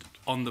 just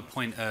on the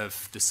point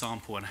of the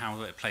sample and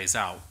how it plays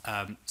out,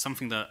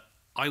 something that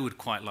I would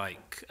quite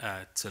like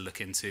to look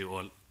into,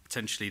 or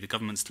potentially the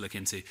governments to look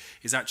into,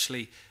 is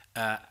actually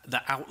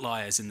the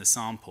outliers in the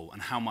sample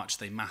and how much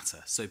they matter.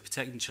 So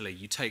potentially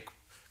you take,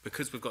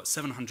 because we've got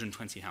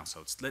 720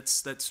 households,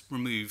 let's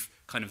remove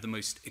kind of the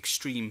most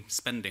extreme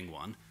spending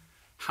one.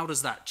 How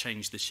does that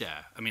change the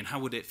share? I mean, how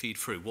would it feed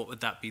through? What would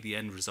that be the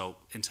end result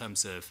in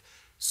terms of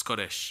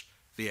Scottish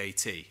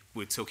VAT?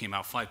 We're talking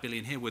about 5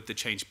 billion here. Would the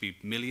change be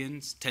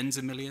millions, tens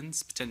of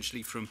millions,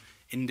 potentially from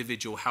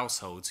individual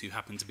households who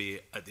happen to be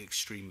at the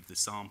extreme of the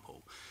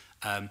sample?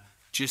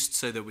 Just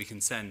so that we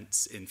can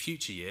sense in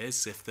future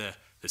years, if the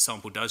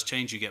sample does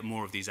change, you get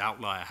more of these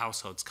outlier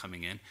households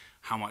coming in,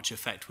 how much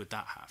effect would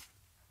that have?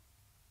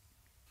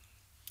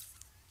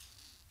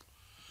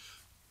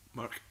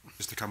 Mark?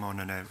 Just to come on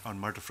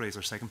Murdo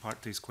Fraser's second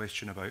part to his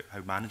question about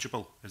how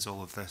manageable is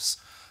all of this,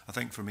 I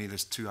think for me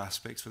there's two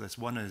aspects for this.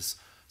 One is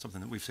something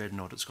that we've said in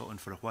Audit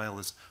Scotland for a while,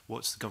 is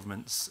what's the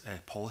government's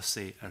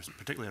policy,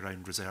 particularly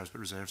around reserves,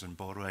 but reserves and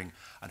borrowing,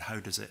 and how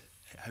does it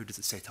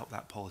set up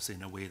that policy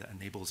in a way that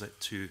enables it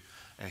to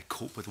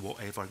cope with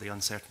whatever the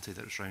uncertainty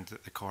that's around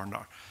the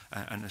corner,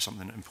 and there's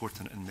something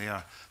important in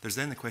there. There's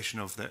then the question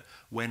of that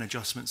when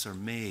adjustments are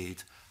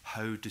made,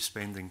 how do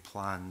spending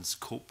plans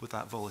cope with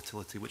that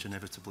volatility which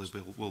inevitably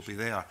will be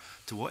there?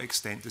 To what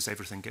extent does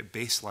everything get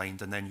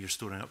baselined and then you're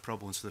storing up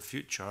problems for the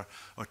future?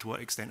 Or to what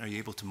extent are you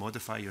able to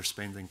modify your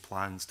spending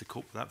plans to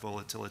cope with that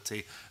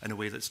volatility in a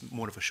way that's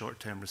more of a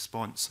short-term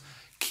response?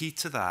 Key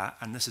to that,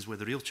 and this is where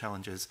the real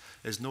challenge is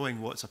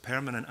knowing what's a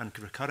permanent and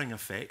recurring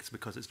effect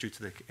because it's due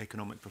to the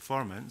economic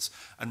performance,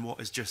 and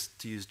what is just,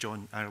 to use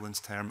John Ireland's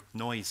term,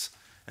 noise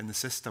in the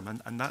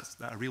system. And that's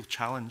a real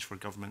challenge for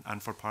government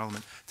and for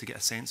Parliament to get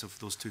a sense of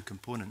those two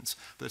components.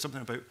 But there's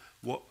something about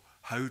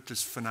how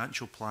does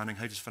financial planning,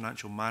 how does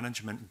financial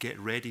management get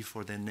ready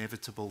for the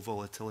inevitable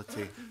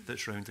volatility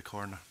that's round the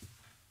corner?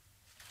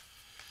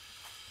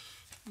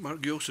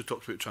 Mark, you also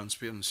talked about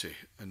transparency,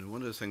 and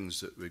one of the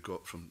things that we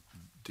got from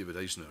David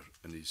Eisner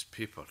in his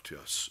paper to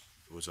us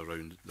was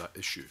around that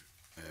issue.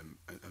 And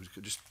I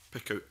could just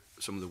pick out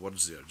some of the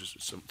words there,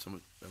 just some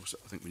else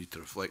I think we need to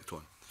reflect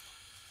on.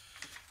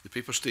 The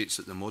paper states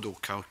that the model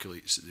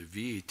calculates that the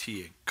VAT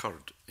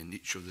incurred in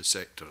each of the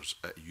sectors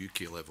at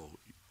UK level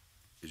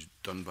is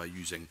done by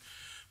using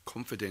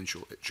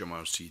confidential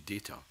HMRC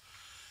data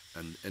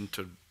and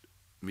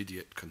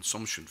intermediate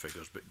consumption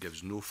figures, but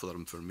gives no further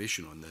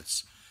information on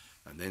this,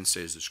 and then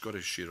says the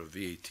Scottish share of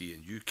VAT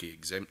in UK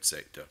exempt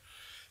sector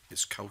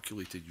is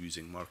calculated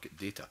using market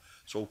data.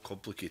 It's all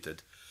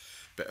complicated,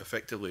 but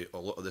effectively a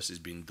lot of this is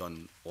being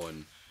done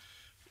on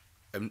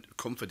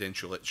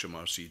confidential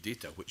HMRC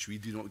data, which we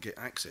do not get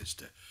access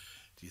to.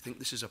 Do you think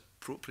this is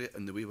appropriate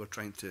in the way we're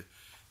trying to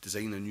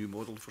design a new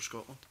model for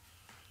Scotland?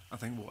 I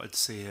think what I'd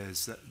say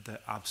is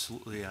that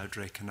absolutely I'd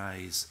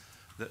recognise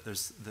that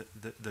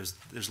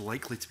there's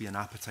likely to be an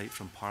appetite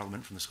from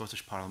Parliament, from the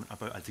Scottish Parliament,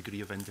 about a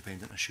degree of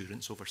independent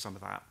assurance over some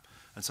of that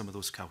and some of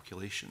those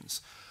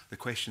calculations. The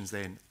questions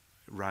then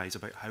rise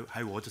about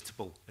how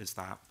auditable is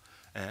that,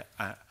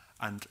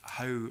 and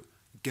how,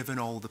 given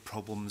all the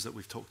problems that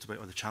we've talked about,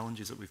 or the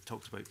challenges that we've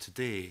talked about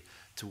today,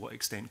 to what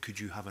extent could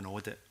you have an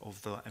audit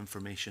of the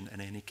information in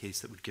any case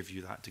that would give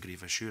you that degree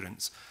of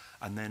assurance?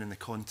 And then in the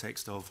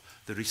context of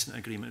the recent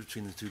agreement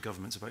between the two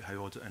governments about how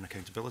audit and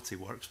accountability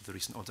works, with the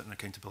recent audit and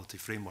accountability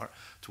framework,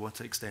 to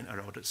what extent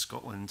are Audit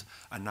Scotland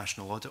and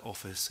National Audit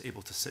Office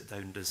able to sit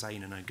down,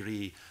 design and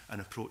agree an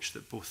approach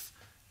that both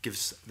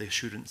gives the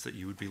assurance that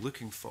you would be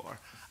looking for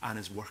and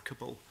is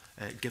workable,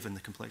 given the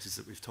complexities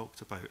that we've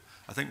talked about.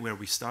 I think where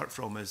we start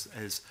from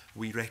is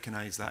we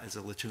recognise that as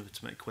a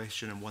legitimate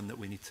question and one that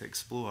we need to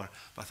explore,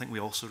 but I think we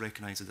also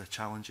recognise that the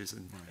challenges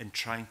in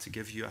trying to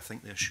give you, I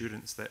think, the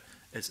assurance that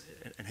is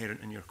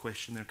inherent in your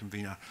question there,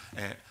 Convener,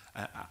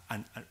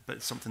 but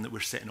it's something that we're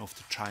setting off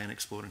to try and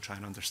explore and try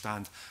and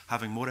understand.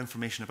 Having more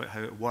information about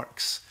how it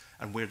works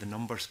and where the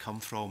numbers come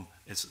from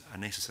is a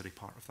necessary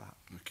part of that.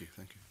 Okay,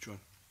 thank you. John?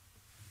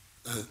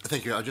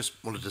 Thank you. I just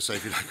wanted to say,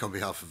 if you like, on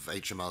behalf of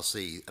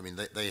HMRC, I mean,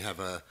 they have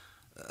a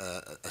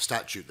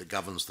statute that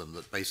governs them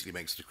that basically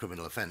makes it a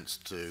criminal offence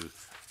to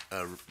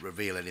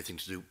reveal anything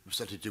to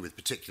do with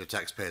particular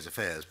taxpayers'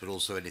 affairs, but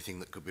also anything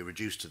that could be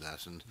reduced to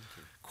that. And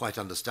quite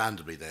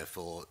understandably,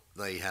 therefore,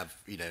 they have,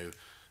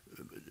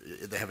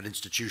 they have an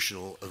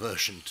institutional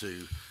aversion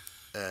to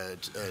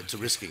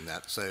risking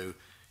that. So,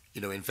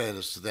 in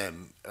fairness to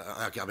them,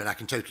 I mean, I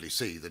can totally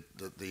see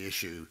that the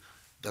issue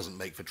doesn't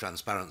make for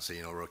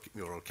transparency or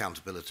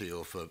accountability,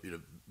 or for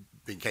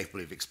being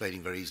capable of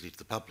explaining very easily to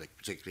the public,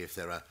 particularly if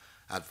there are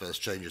adverse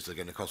changes that are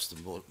going to cost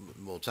them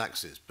more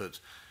taxes. But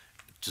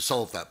to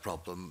solve that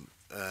problem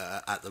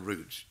at the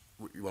root,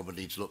 one would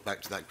need to look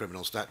back to that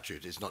criminal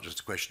statute. It's not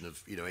just a question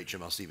of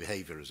HMRC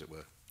behaviour, as it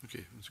were.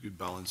 Okay, that's a good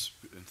balance.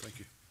 Thank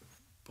you,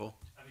 Paul.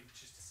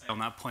 On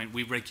that point,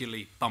 we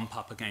regularly bump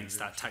up against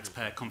that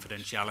taxpayer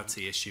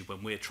confidentiality issue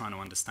when we're trying to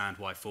understand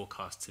why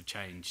forecasts have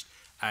changed.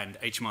 And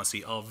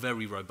HMRC are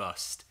very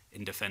robust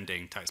in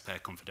defending taxpayer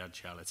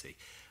confidentiality.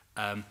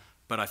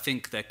 But I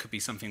think there could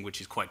be something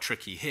which is quite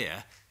tricky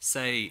here.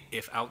 Say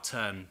if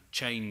outturn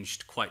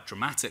changed quite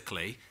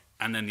dramatically,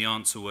 and then the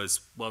answer was,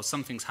 well,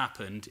 something's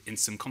happened in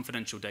some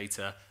confidential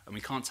data, and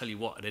we can't tell you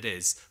what it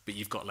is, but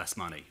you've got less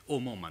money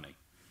or more money.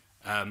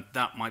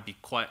 That might be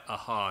quite a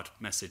hard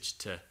message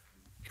to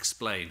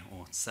explain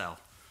or sell.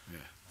 Yeah.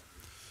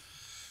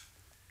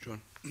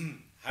 John?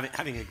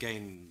 having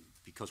again,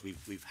 because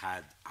we've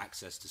had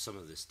access to some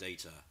of this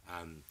data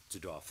to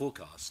do our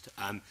forecast,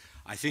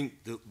 I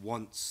think that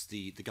once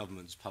the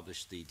government's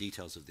published the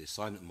details of the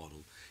assignment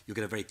model, you'll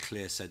get a very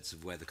clear sense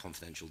of where the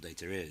confidential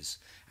data is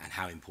and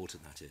how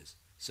important that is.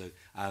 So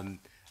I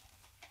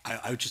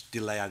would just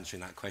delay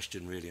answering that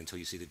question really until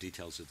you see the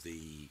details of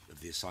the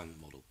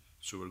assignment model.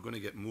 So we're going to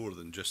get more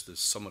than just the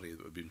summary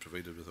that we've been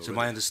provided with already? So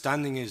my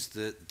understanding is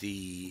that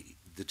the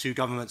two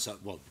governments,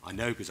 well, I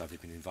know because I've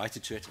been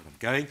invited to it and I'm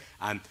going,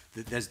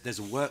 there's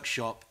a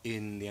workshop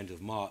in the end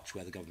of March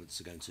where the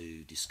governments are going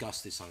to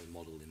discuss this assignment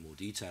model in more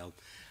detail,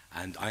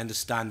 and I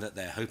understand that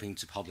they're hoping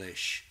to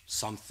publish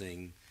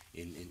something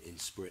in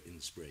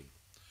spring.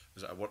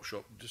 Is that a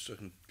workshop just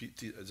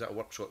is that a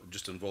workshop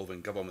just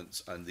involving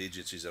governments and the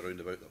agencies around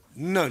about them?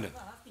 No. Well,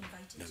 I've been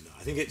invited. No.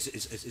 I think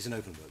it's an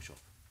open workshop.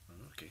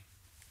 Okay.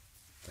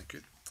 Thank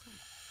you.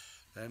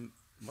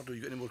 Murdo,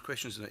 you got any more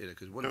questions in that area?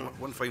 Because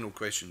one final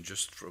question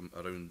just from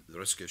around the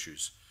risk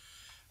issues,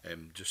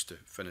 just to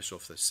finish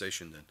off this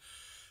session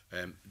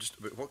then. Just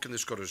about what can the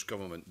Scottish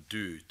Government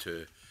do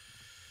to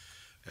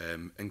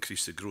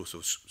increase the growth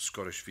of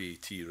Scottish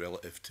VAT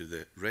relative to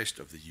the rest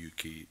of the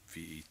UK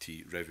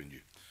VAT revenue?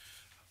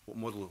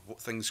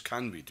 What things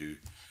can we do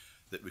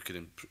that we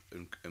can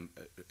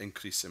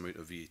increase the amount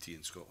of VAT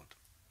in Scotland?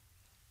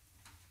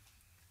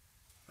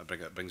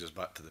 That brings us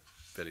back to the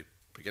very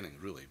beginning,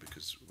 really,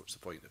 because what's the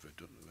point if we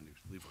don't have any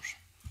levers?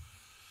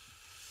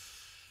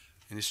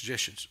 Any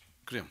suggestions?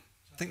 Graham?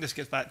 I think this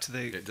gets back to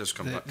It does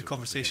come back the to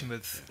conversation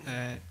with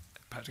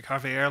Patrick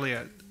Harvey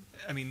earlier.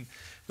 I mean,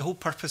 the whole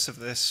purpose of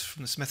this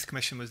from the Smith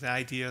Commission was the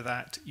idea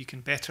that you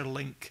can better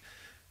link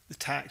the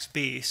tax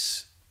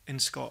base in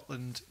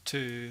Scotland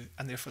to,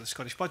 and therefore the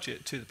Scottish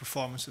budget, to the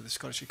performance of the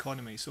Scottish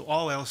economy. So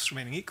all else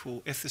remaining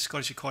equal, if the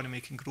Scottish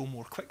economy can grow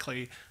more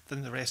quickly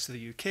than the rest of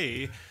the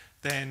UK,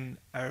 then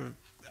our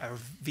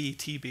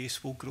VAT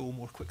base will grow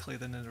more quickly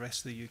than in the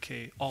rest of the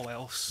UK, all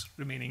else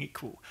remaining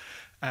equal.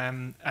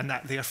 And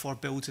that therefore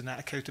builds in that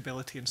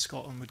accountability, and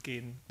Scotland would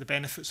gain the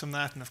benefits from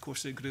that. And of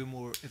course, if it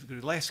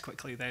grew less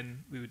quickly, then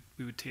we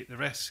would take the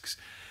risks.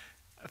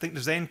 I think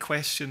there's then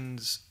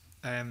questions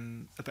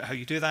about how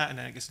you do that, and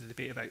then it gets into the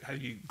debate about how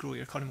you grow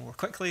your economy more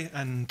quickly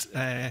and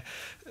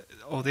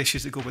all the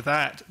issues that go with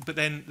that. But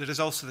then there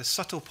is also the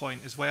subtle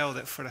point as well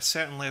that for a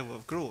certain level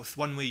of growth,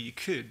 one way you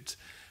could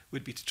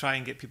would be to try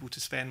and get people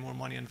to spend more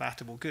money on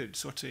vatable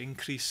goods, or to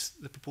increase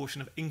the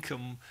proportion of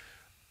income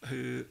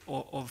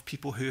of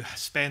people who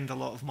spend a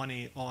lot of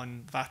money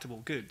on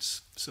vatable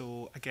goods.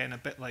 So again, a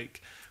bit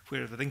like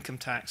where with income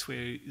tax,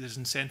 where there's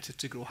incentive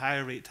to grow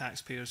higher rate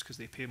taxpayers because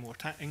they pay more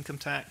income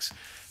tax,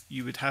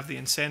 you would have the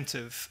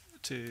incentive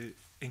to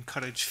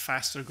encourage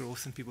faster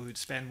growth in people who'd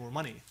spend more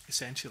money,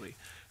 essentially,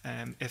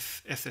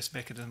 if this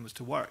mechanism was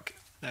to work.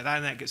 Now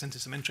that gets into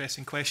some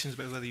interesting questions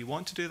about whether you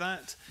want to do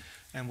that,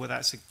 and whether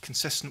that's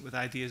consistent with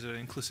ideas of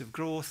inclusive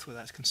growth, whether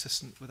that's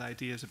consistent with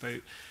ideas about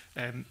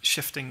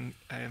shifting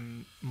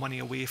money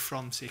away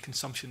from, say,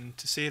 consumption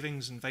into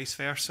savings and vice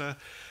versa.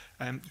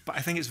 But I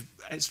think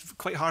it's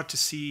quite hard to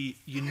see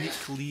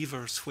unique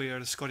levers where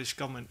the Scottish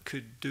Government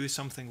could do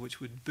something which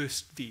would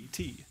boost VAT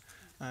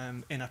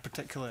in a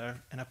particular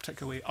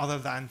way, other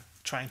than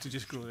trying to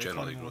just grow the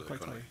economy more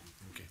quickly.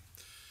 Okay.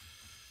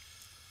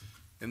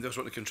 Anybody else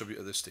want to contribute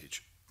at this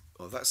stage?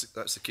 Well, that's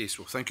the case.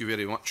 Well, thank you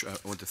very much. I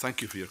want to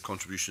thank you for your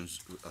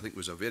contributions. I think it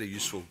was a very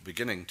useful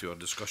beginning to our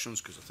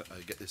discussions, because I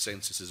get the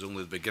sense this is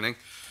only the beginning,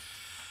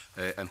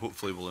 and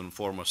hopefully will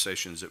inform our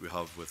sessions that we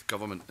have with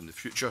government in the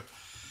future.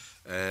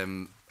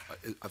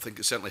 I think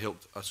it certainly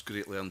helped us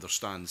greatly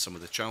understand some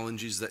of the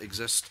challenges that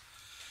exist.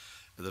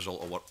 There's a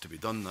lot of work to be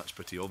done, that's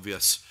pretty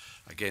obvious.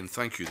 Again,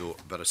 thank you though,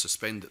 but I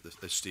suspend at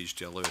this stage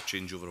to allow a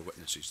changeover of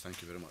witnesses.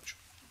 Thank you very much.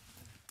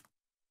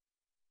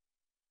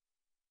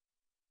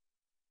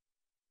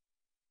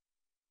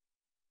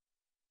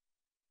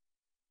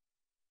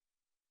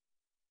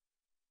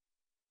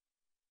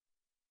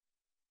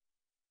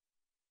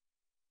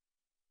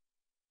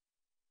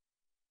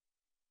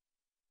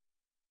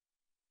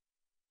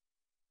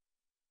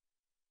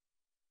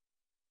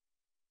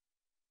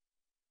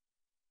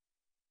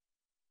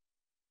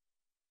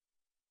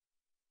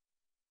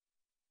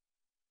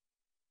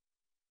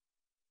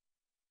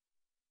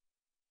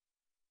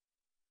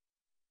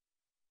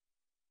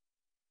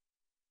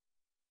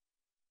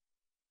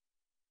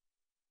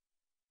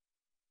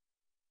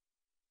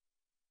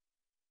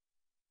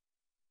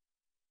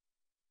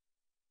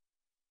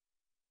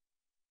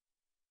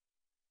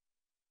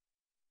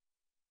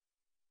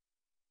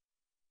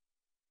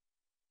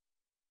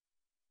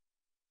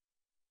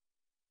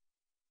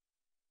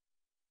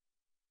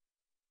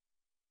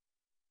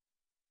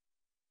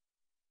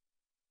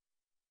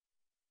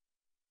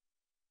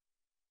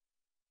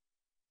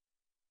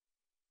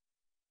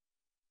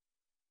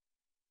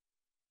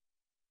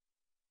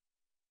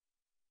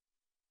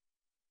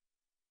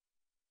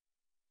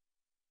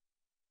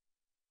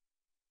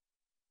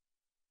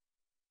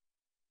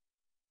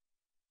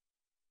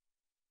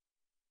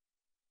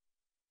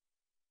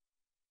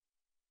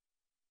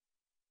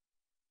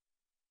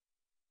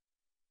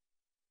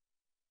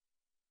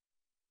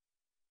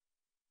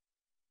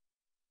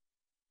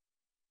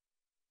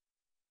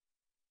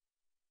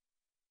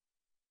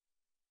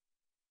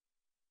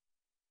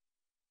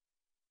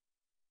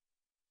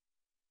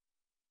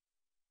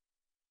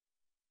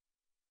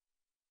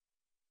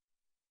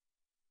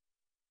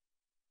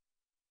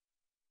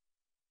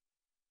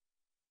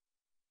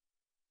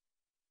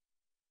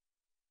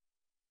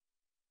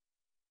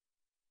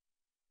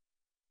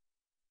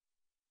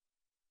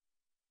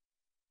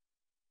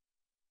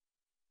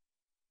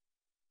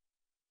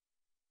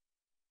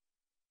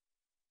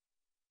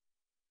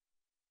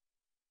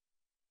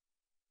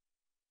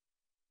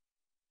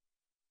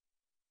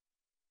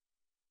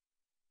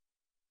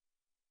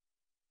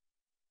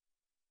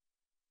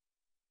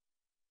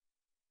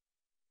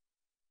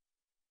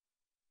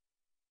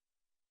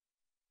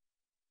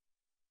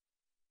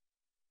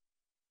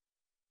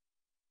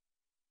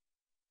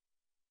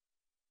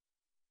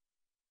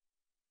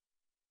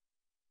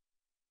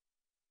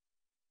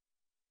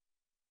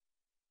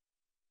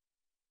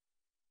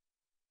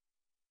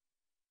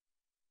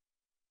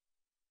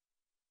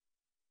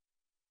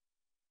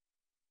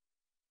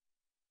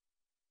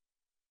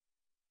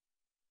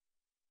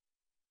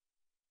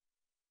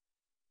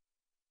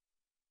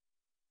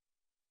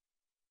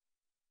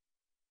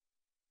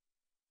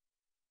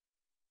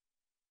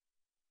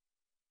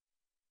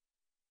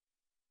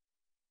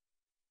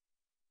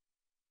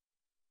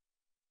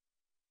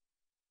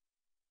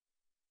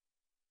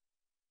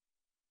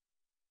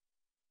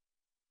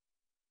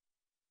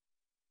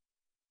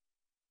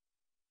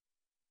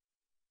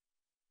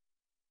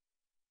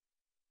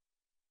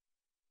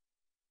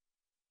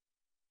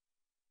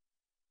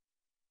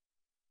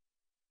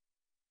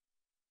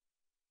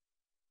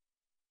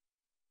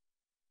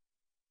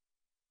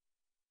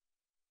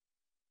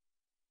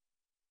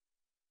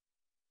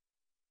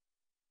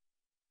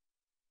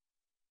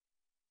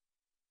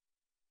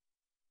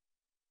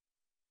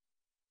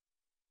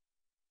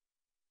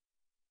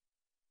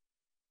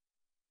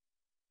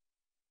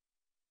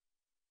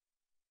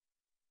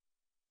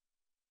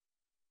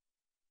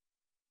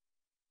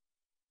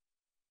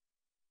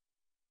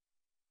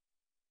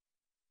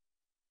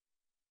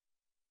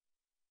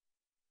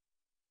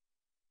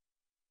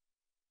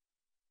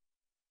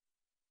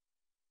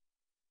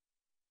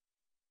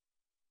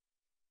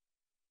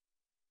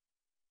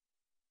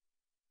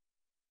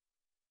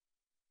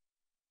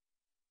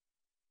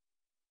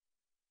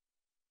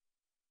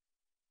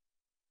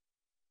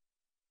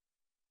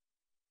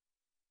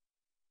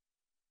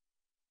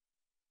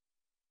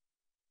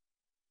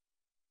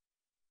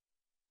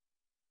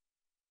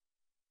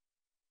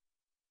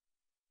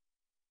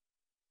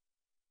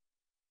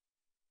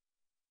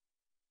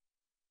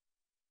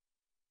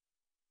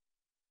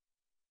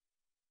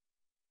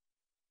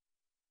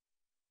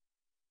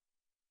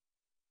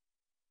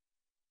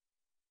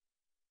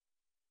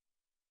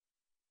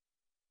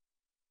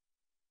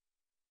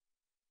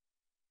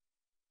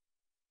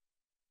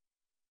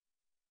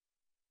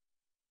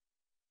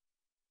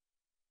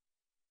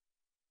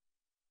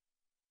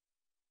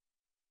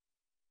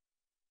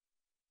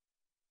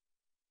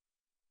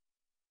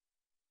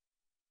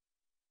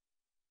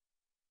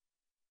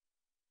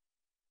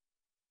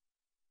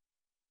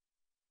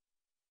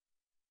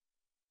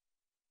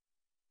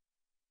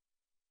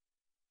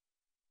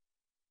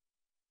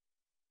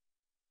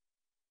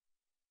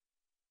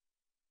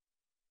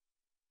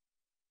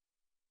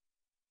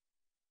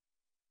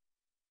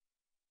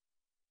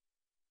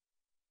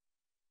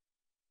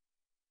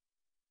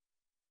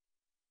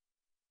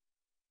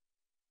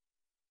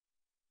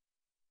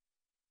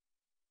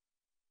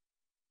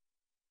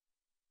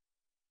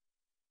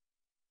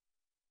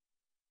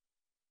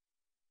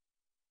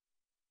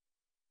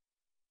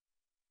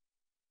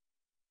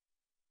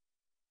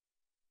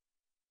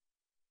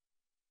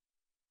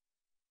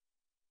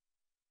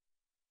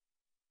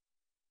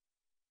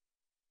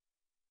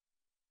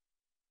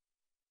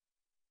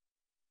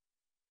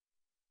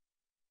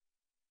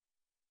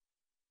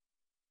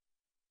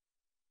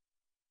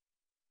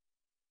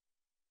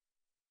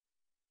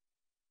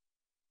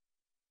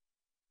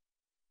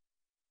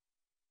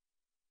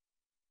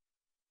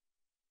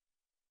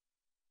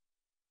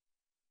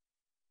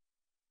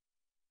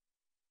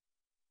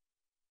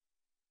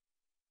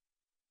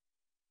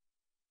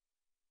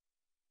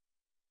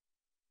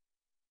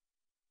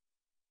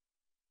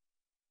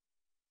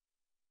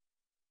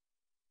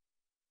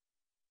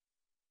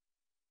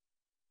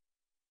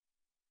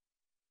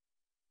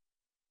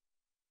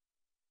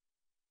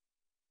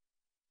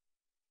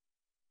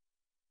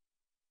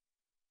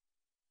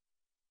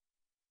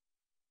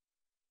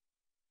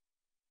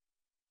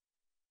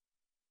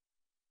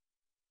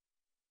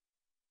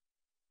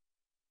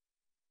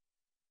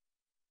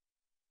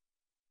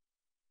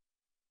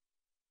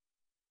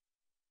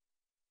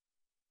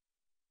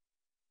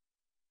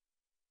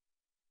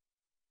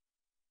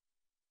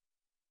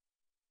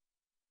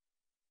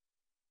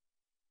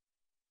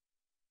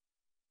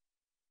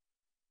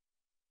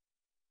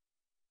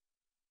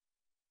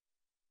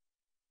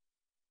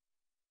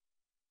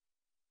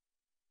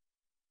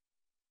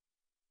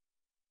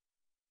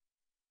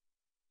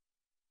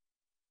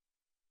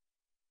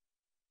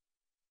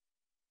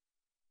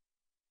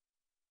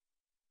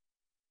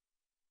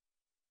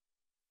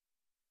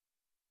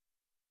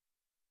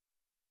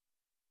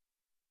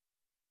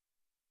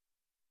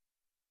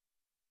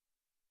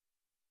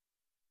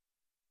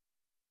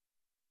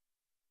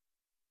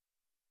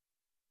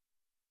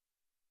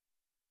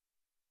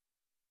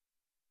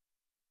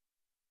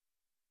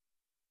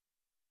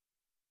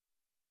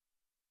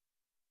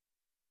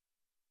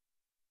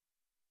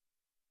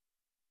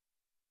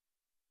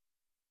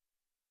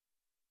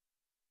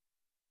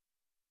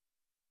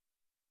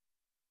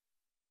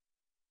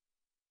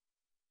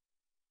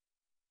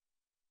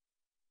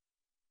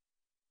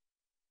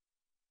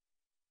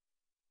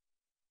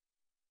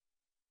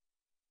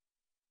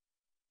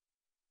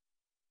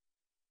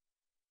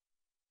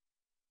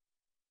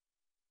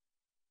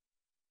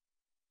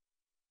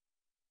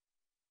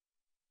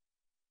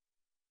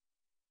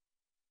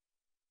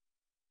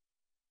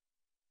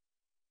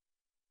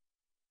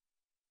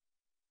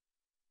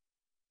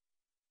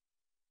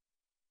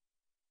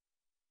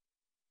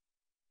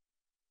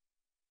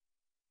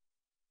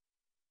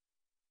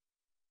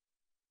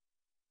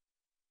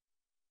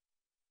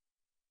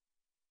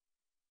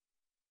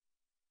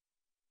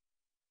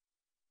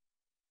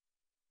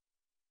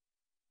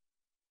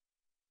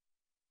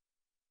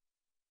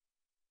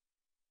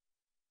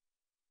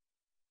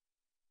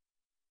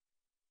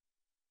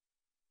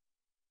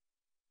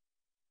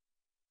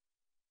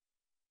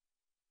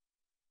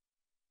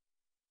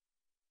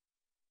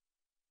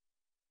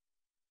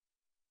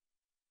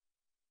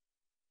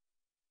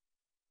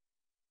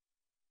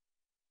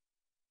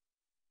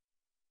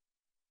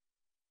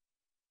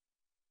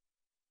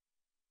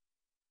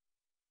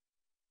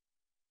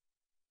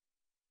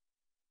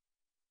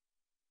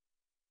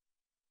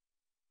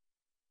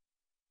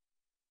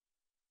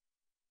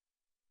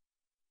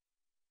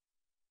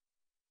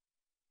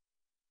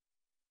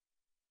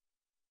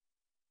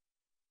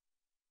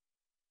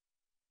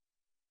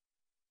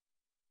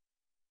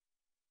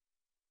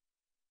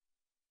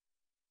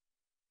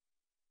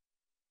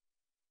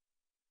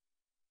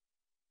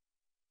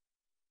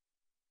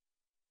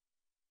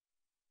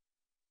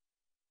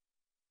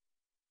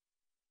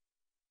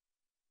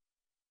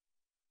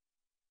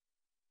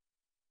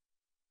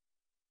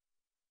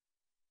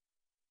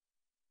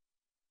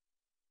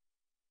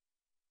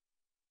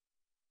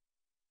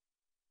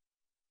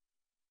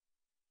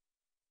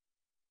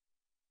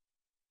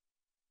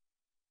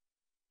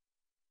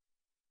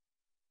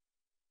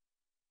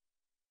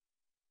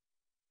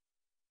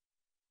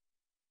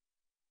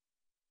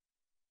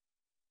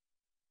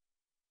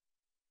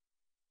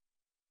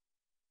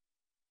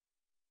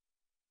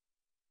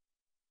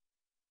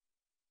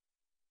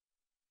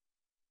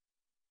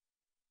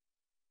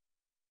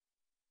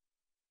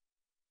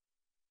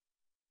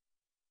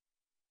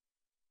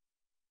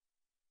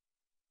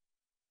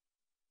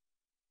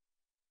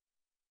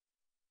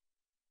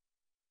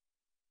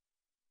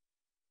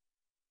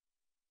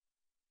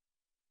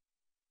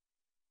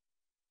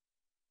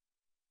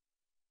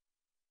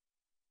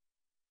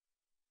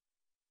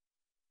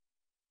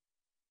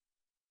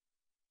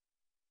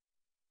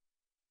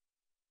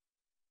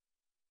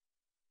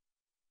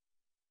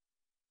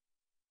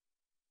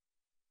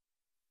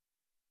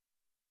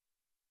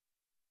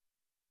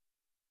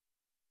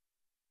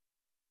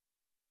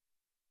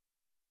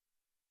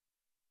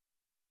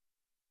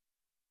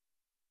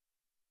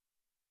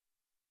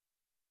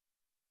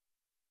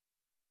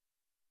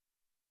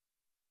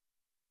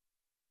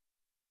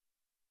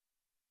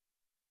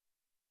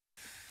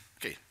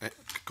 Okay,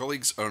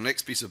 colleagues, our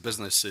next piece of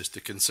business is to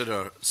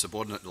consider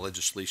subordinate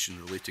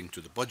legislation relating to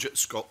the Budget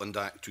Scotland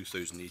Act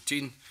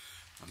 2018,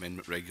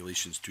 Amendment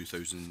Regulations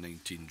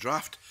 2019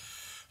 draft.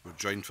 We're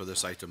joined for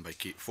this item by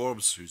Kate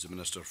Forbes, who's the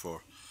Minister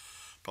for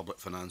Public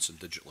Finance and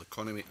Digital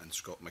Economy, and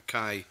Scott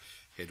Mackay,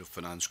 Head of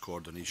Finance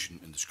Coordination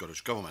in the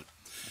Scottish Government.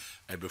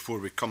 Before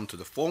we come to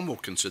the formal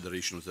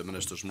consideration of the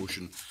Minister's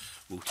motion,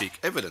 we'll take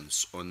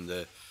evidence on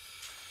the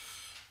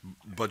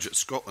Budget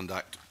Scotland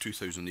Act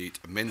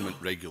 2008 Amendment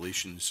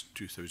Regulations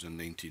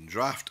 2019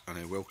 draft, and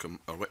I welcome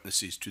our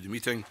witnesses to the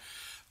meeting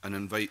and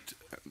invite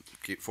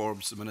Kate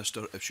Forbes, the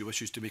Minister, if she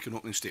wishes to make an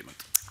opening statement.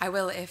 I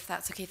will, if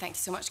that's okay. Thank you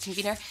so much,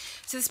 Convener.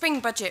 So the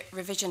Spring Budget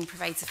Revision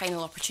provides a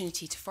final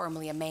opportunity to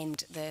formally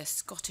amend the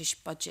Scottish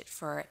Budget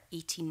for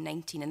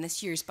 18-19, and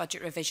this year's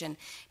Budget Revision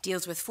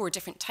deals with 4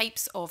 different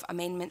types of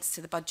amendments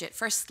to the budget.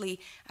 Firstly,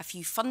 a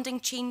few funding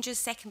changes.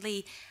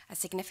 Secondly, a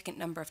significant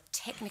number of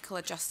technical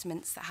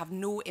adjustments that have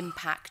no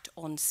impact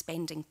on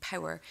spending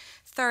power.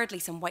 Thirdly,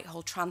 some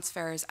Whitehall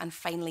transfers, and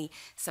finally,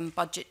 some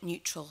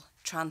budget-neutral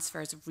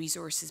transfers of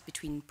resources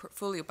between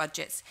portfolio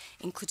budgets,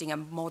 including a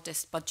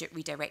modest budget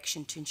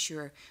redirection to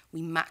ensure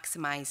we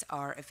maximise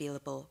our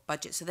available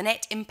budget. So the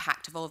net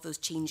impact of all of those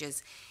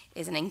changes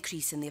is an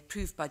increase in the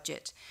approved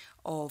budget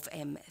of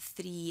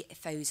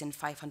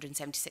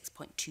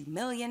 £3,576.2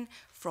 million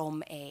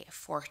from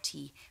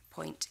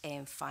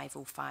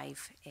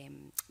 40.505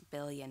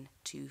 billion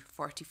to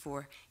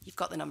 44. You've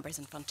got the numbers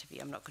in front of you.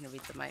 I'm not going to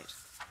read them out.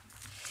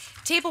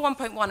 Table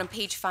 1.1 on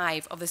page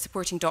 5 of the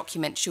supporting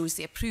document shows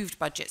the approved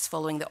budgets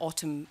following the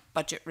autumn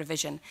budget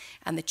revision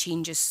and the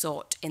changes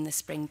sought in the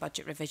spring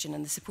budget revision,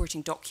 and the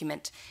supporting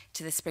document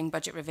to the spring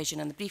budget revision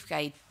and the brief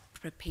guide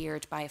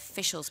prepared by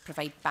officials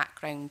provide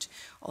background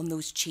on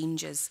those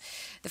changes.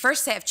 The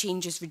first set of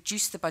changes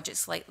reduced the budget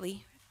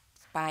slightly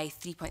by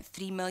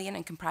 3.3 million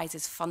and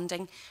comprises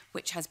funding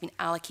which has been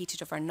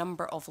allocated over a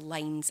number of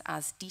lines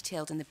as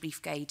detailed in the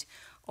brief guide,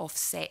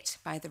 offset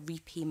by the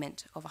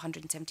repayment of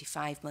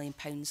 £175 million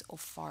of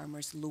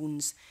farmers'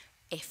 loans,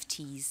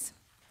 FTs.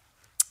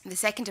 The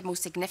second and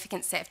most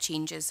significant set of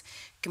changes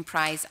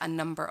comprise a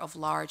number of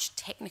large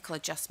technical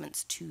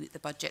adjustments to the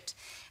budget,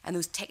 and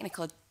those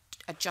technical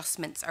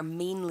adjustments are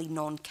mainly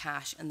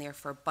non-cash and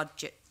therefore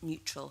budget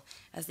neutral,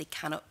 as they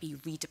cannot be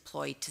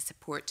redeployed to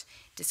support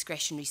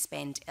discretionary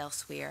spend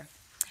elsewhere,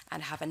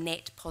 and have a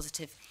net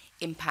positive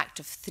impact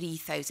of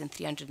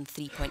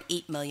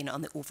 £3,303.8 million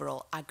on the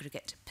overall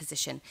aggregate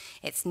position.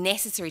 It's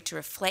necessary to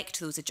reflect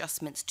those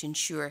adjustments to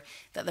ensure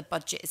that the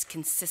budget is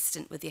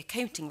consistent with the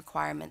accounting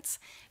requirements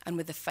and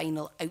with the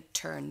final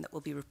outturn that will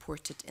be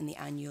reported in the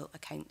annual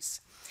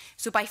accounts.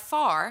 So by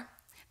far,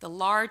 the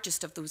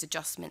largest of those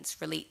adjustments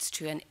relates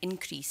to an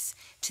increase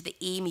to the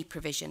AMI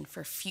provision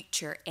for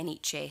future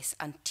NHS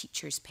and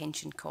teachers'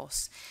 pension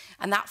costs.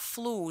 And that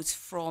flows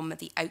from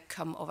the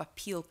outcome of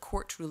appeal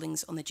court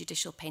rulings on the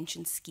judicial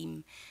pension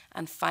scheme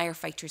and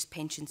firefighters'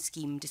 pension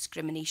scheme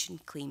discrimination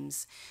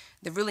claims.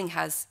 The ruling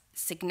has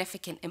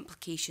significant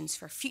implications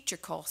for future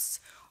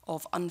costs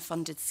of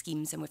unfunded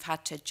schemes, and we've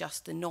had to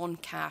adjust the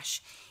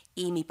non-cash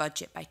AMI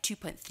budget by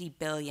 2.3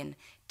 billion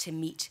to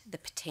meet the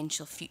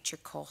potential future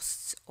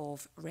costs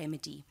of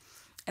remedy.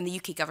 And the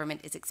UK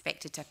Government is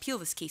expected to appeal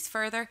this case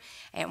further,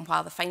 and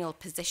while the final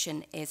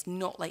position is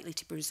not likely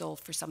to be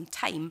resolved for some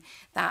time,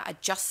 that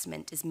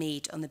adjustment is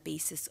made on the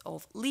basis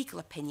of legal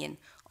opinion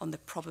on the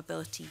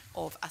probability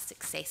of a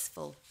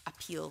successful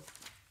appeal.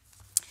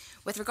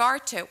 With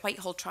regard to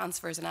Whitehall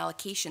transfers and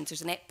allocations,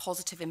 there's a net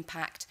positive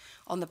impact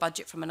on the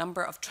budget from a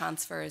number of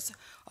transfers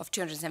of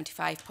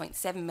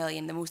 £275.7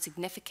 million, the most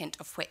significant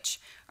of which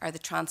are the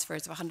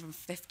transfers of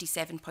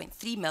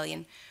 £157.3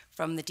 million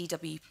from the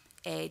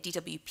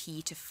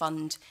DWP to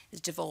fund the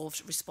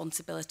devolved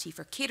responsibility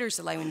for carers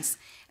allowance,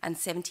 and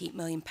 £78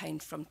 million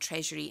from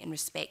Treasury in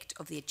respect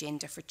of the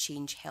Agenda for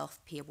Change Health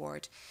Pay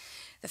Award.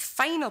 The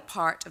final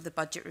part of the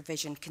budget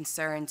revision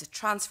concerns a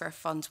transfer of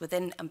funds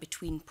within and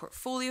between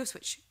portfolios,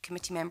 which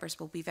committee members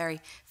will be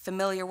very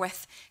familiar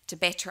with, to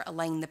better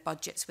align the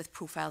budgets with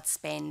profiled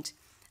spend.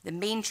 The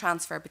main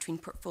transfer between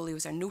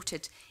portfolios are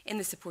noted in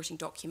the supporting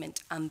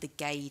document and the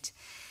guide.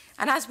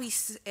 And as we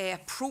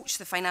approach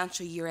the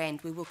financial year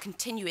end, we will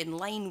continue in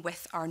line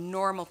with our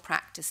normal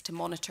practice to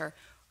monitor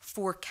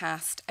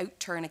forecast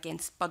outturn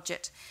against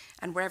budget,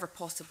 and wherever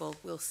possible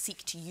we'll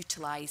seek to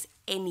utilise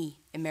any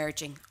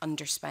emerging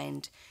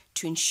underspend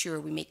to ensure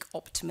we make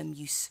optimum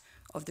use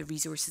of the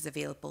resources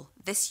available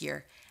this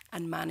year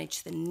and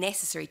manage the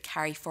necessary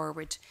carry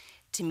forward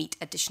to meet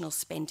additional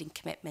spending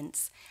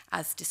commitments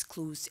as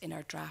disclosed in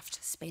our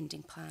draft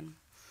spending plan.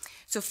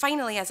 So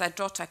finally, as I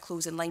draw to a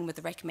close in line with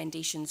the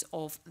recommendations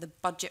of the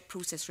Budget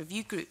Process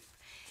Review Group,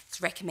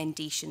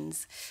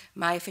 recommendations,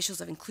 my officials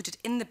have included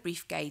in the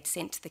brief guide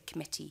sent to the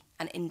committee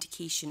an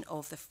indication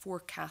of the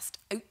forecast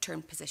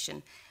outturn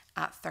position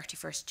at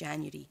 31st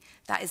January.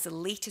 That is the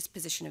latest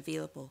position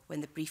available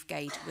when the brief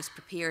guide was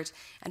prepared,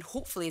 and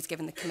hopefully has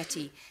given the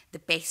committee the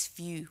best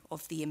view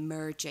of the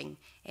emerging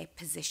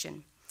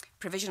position.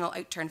 Provisional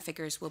outturn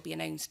figures will be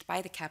announced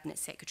by the Cabinet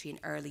Secretary in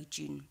early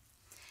June.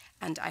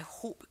 and I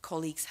hope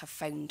colleagues have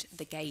found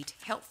the guide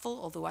helpful,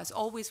 although as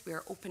always we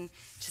are open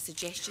to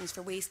suggestions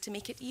for ways to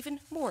make it even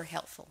more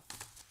helpful.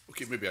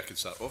 Okay, maybe I can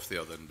start off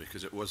there then,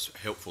 because it was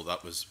helpful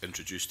that was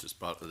introduced as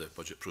part of the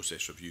Budget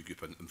Process Review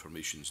Group and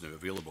information is now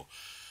available.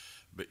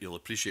 But you'll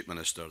appreciate,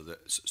 Minister,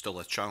 that it's still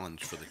a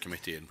challenge for the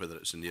committee, and whether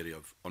it's in the area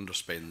of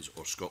underspends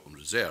or Scotland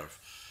Reserve,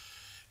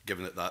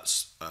 given that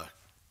that's a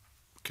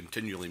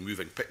continually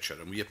moving picture,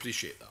 and we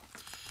appreciate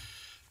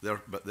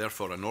that. But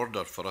therefore, in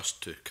order for us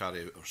to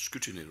carry out our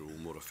scrutiny role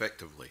more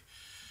effectively,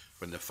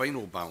 when the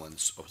final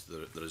balance of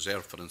the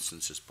reserve, for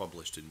instance, is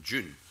published in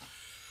June,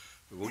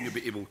 will you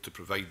be able to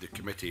provide the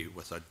committee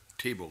with a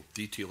table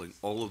detailing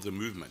all of the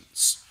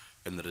movements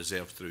in the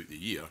reserve throughout the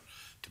year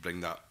to bring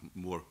that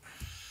more,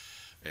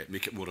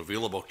 make it more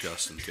available to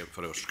us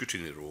for our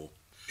scrutiny role?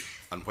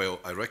 And while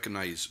I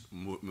recognise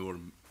more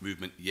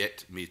movement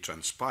yet may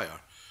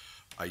transpire,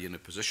 are you in a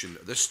position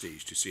at this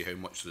stage to see how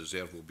much the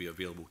reserve will be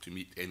available to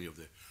meet any of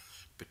the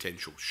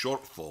potential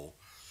shortfall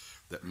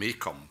that may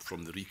come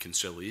from the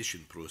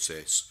reconciliation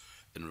process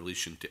in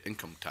relation to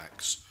income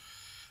tax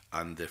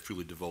and the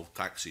fully devolved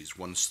taxes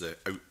once the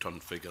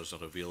outturned figures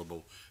are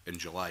available in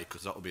July,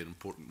 because that will be an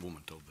important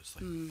moment,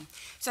 obviously.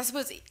 So I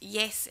suppose,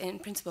 yes, in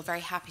principle,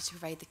 very happy to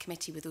provide the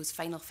committee with those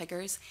final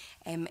figures.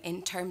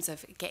 In terms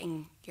of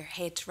getting your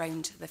head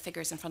around the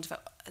figures in front of it,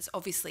 as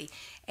obviously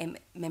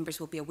members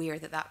will be aware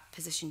that that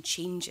position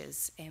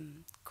changes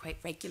quite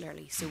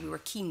regularly. So we were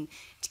keen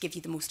to give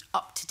you the most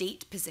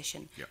up-to-date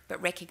position,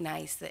 but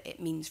recognise that it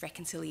means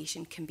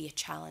reconciliation can be a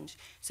challenge.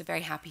 So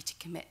very happy to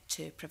commit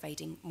to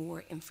providing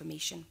more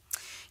information.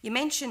 You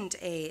mentioned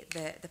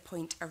the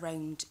point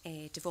around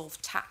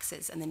devolved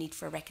taxes and the need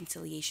for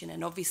reconciliation,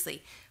 and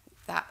obviously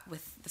that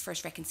with the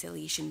first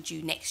reconciliation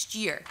due next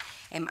year,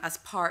 as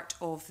part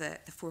of the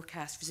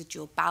forecast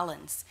residual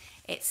balance,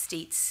 it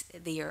states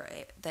there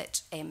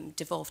that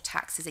devolved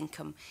taxes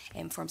income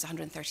forms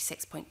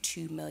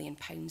 £136.2 million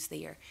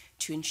there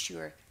to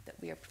ensure that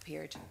we are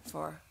prepared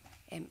for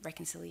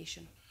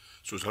reconciliation.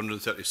 So it's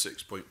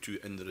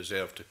 136.2 in the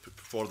reserve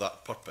for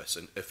that purpose,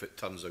 and if it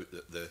turns out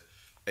that the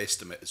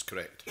estimate is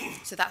correct.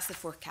 So that's the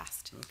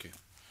forecast. Okay.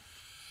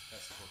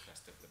 That's the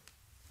forecast of the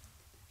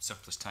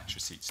surplus tax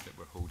receipts that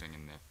we're holding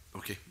in the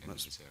okay. In the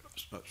reserve.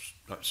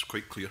 That's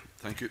quite clear.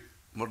 Thank you,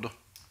 Murdo.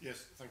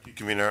 Yes, thank you,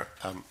 Convener.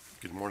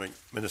 Good morning,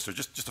 Minister.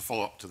 Just to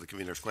follow up to the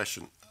Convener's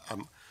question,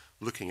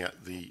 looking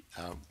at the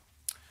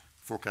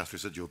forecast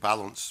residual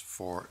balance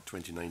for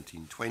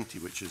 2019-20,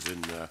 which is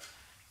in the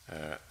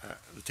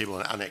table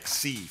in Annex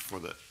C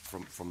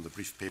from the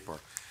brief paper,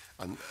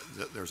 and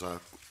there's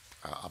a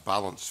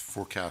balance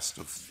forecast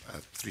of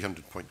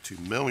 300.2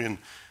 million,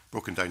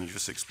 broken down. You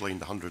just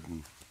explained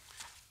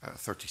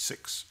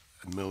 136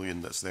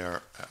 million that's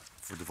there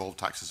for devolved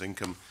taxes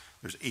income.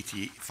 There's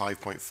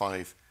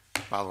 85.5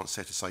 balance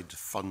set aside to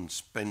fund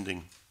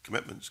spending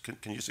commitments. Can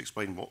you just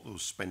explain what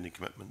those spending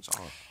commitments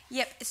are?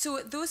 Yep. So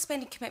those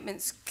spending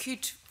commitments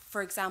could,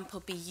 for example,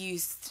 be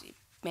used.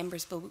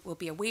 Members will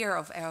be aware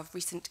of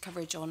recent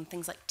coverage on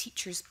things like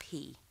teachers'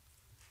 pay.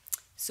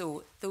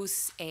 So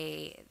those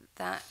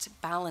that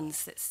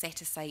balance that's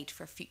set aside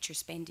for future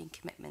spending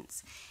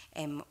commitments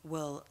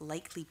will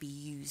likely be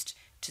used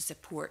to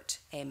support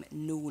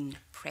known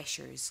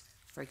pressures,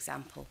 for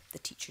example, the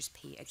teachers'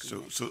 pay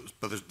agreement.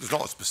 But there's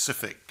not a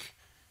specific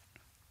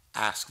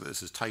ask that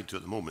this is tied to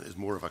at the moment. It's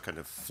more of a kind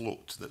of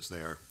float that's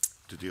there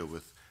to deal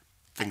with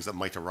things that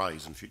might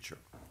arise in future.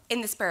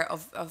 In the spirit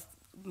of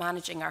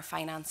managing our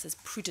finances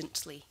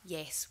prudently,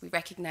 yes, we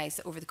recognise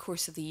that over the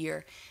course of the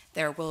year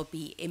there will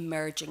be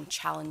emerging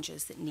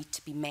challenges that need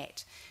to be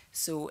met.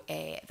 So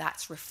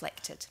that's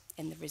reflected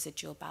in the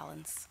residual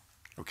balance.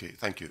 Okay,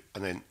 thank you.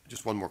 And then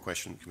just one more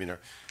question, Convener.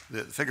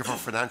 The figure for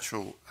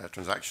financial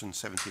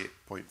transactions,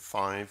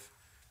 78.5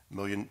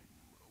 million,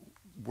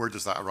 where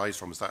does that arise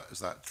from? Is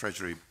that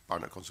Treasury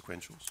Barnett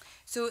consequentials?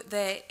 So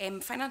the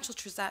financial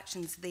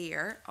transactions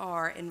there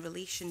are in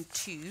relation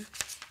to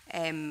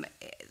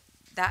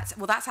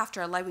that's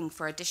after allowing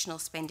for additional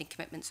spending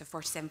commitments of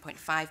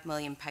 £47.5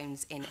 million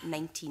in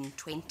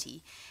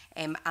 1920,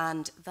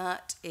 and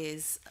that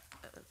is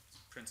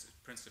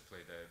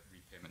principally the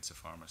repayments of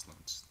farmers'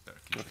 loans that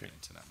are contributing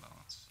to that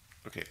balance.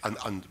 Okay,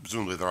 and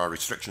presumably there are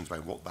restrictions by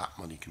what that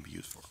money can be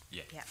used for.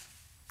 Yeah.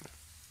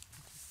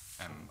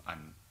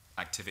 And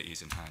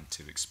activities in hand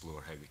to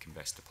explore how we can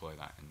best deploy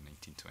that in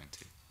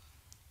 1920.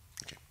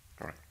 Okay,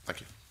 all right,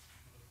 thank you.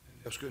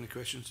 Anyone else got any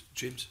questions?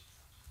 James?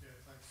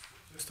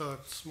 Just a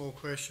small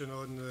question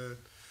on the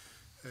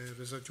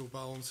residual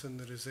balance in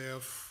the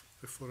reserve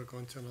before I go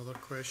on to another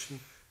question.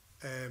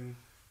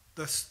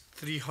 This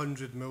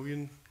 300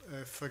 million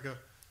figure,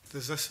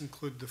 does this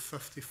include the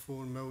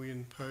 £54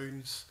 million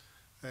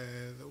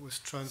that was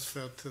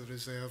transferred to the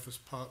reserve as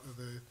part of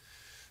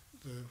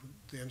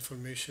the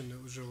information that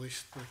was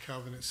released by the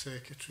Cabinet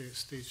Secretary at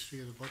stage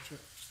 3 of the budget?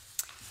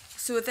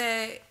 So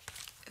the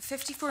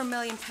 £54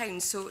 million,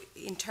 so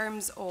in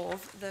terms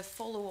of the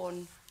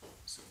follow-on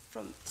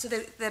from, so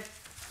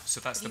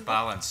that's the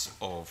balance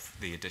of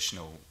the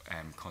additional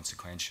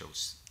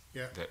consequentials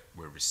that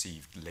were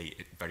received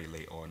very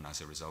late on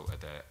as a result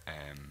of the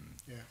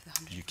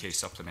UK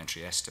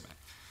supplementary estimate.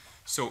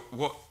 So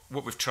what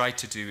we've tried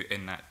to do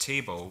in that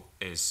table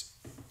is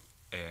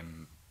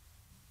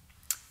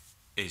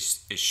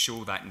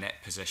show that net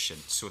position,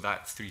 so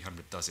that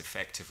 300 does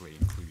effectively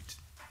include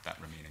that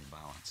remaining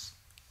balance.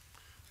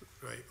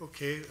 Right.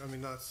 Okay. I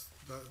mean that's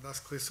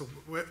clear. So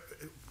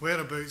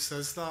whereabouts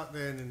is that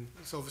then? And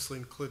it's obviously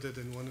included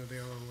in one of the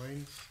other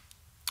lines.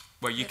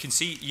 Well, you can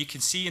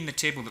see in the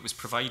table that was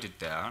provided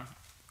there,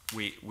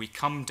 we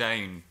come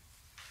down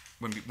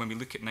when we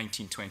look at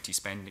 1920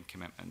 spending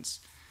commitments.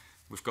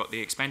 We've got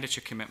the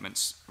expenditure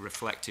commitments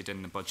reflected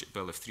in the budget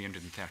bill of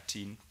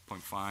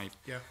 313.5.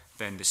 Yeah.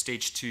 Then the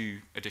stage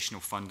 2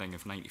 additional funding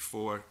of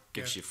 94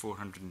 gives you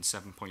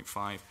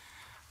 407.5,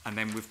 and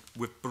then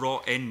we've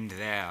brought in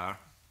there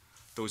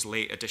those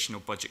late additional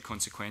budget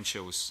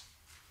consequentials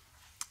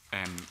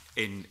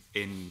in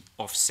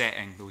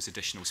offsetting those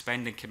additional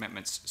spending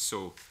commitments.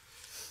 So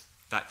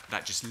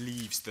that just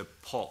leaves the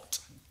pot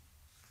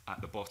at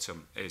the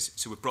bottom.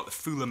 So we've brought the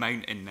full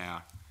amount in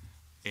there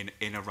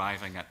in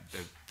arriving at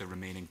the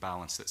remaining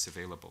balance that's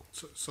available.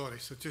 So, sorry,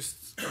 so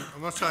just,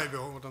 I'm not trying to be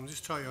awkward, I'm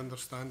just trying to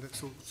understand it.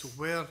 So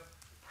where,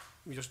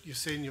 you're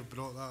saying you've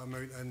brought that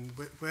amount in,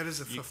 where is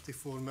the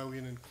 54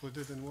 million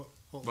included in what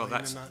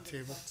line in that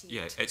table?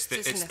 Yeah, it's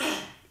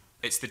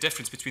the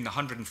difference between the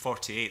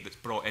 148 that's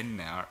brought in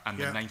there and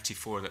the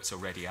 94 that's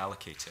already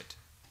allocated.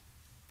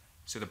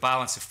 So the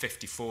balance of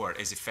 54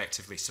 is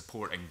effectively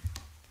supporting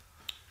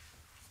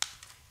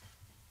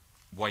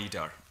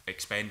wider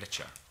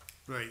expenditure.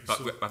 Right. But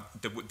so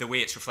the way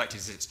it's reflected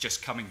is it's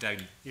just coming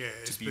down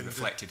to be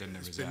reflected in the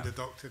reserve. It's been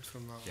deducted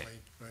from that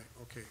line. Right.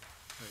 Okay.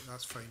 Right.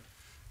 That's fine.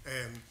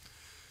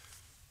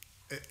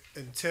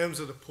 In terms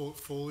of the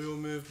portfolio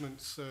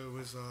movements, there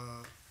was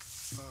a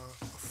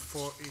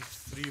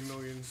 £43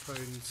 million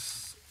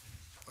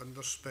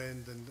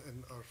underspend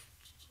in our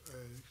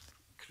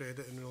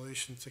credit in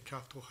relation to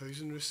capital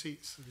housing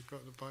receipts. Have you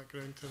got the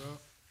background to that?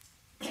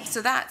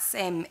 So that's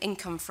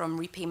income from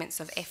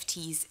repayments of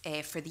FTs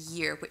for the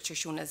year, which are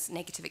shown as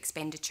negative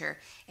expenditure,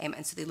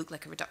 and so they look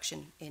like a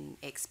reduction in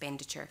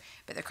expenditure,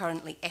 but they're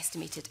currently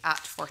estimated at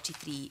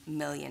 43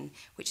 million,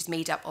 which is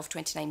made up of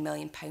 £29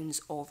 million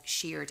of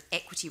shared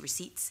equity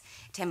receipts,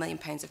 £10 million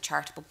of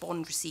charitable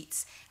bond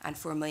receipts, and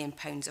 £4 million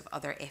of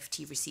other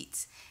FT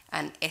receipts.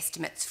 And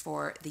estimates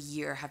for the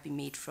year have been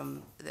made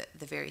from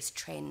the various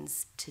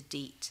trends to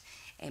date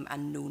and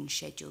known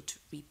scheduled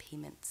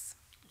repayments.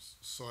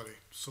 Sorry,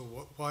 so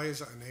why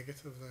is it a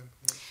negative then?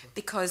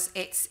 Because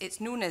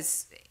it's known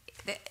as,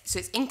 so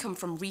it's income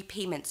from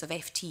repayments of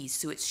FTs,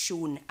 so it's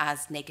shown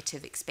as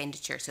negative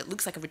expenditure. So it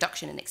looks like a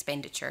reduction in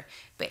expenditure,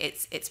 but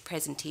it's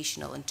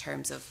presentational in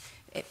terms of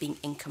it being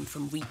income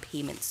from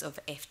repayments of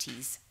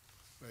FTs.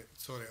 Right,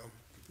 sorry, I'm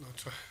not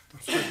trying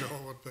to be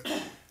awkward, but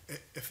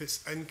if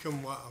it's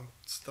income, I'm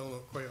still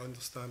not quite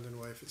understanding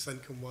why. If it's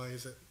income, why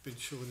has it been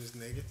shown as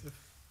negative?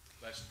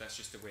 That's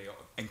just the way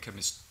income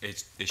is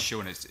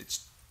shown.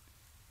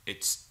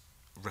 It's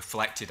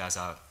reflected as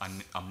a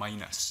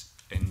minus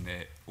in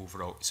the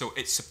overall. So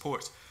it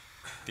supports.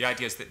 The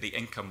idea is that the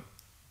income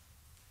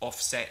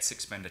offsets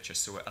expenditure,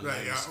 so it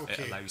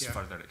allows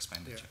further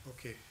expenditure. Yeah,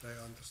 okay, right,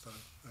 I understand.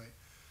 Right.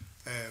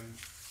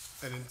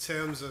 And in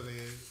terms of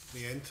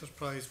the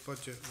enterprise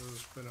budget,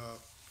 there's been a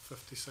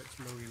 £56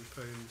 million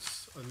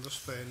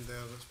underspend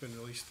there that's been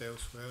released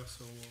elsewhere.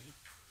 So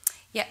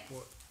yeah.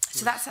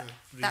 So that's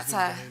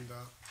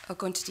I'll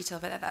go into detail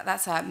about that.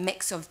 That's a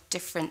mix of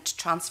different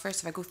transfers.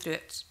 So if I go through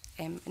it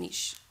in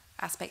each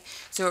aspect.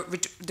 So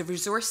the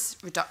resource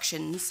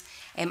reductions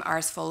are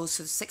as follows.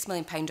 So £6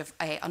 million of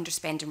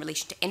underspend in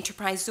relation to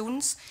enterprise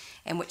zones,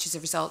 which is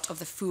a result of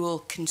the full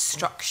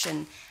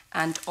construction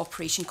and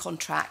operation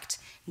contract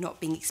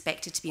not being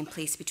expected to be in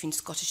place between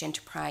Scottish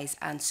Enterprise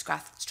and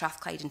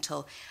Strathclyde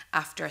until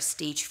after a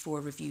stage 4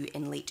 review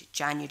in late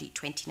January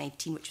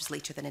 2019, which was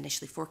later than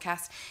initially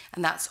forecast.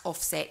 And that's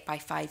offset by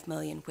 £5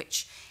 million,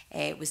 which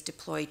was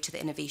deployed to the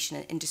Innovation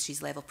and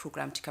Industries Level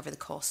Programme to cover the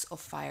costs of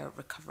Fire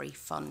Recovery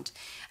Fund.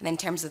 And then in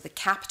terms of the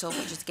capital,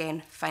 which is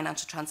again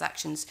financial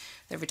transactions,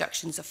 the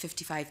reductions of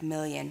 £55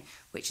 million,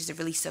 which is a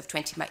release of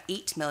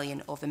 £28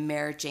 million of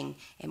emerging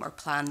or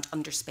planned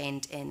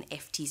underspend in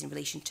FTs in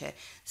relation to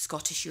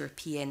Scottish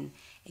European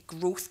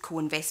Growth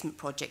Co-Investment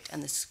Project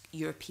and the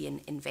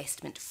European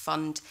Investment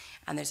Fund.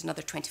 And there's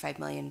another £25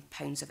 million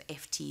of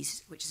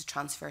FTs, which is a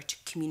transfer to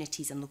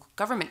communities and local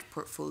government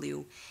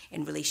portfolio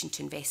in relation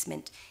to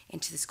investment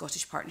into the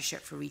Scottish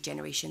Partnership for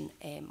Regeneration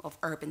of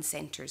Urban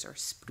Centres, or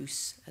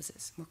SPRUCE as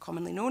it's more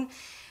commonly known.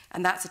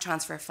 And that's a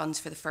transfer of funds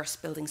for the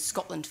First Building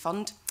Scotland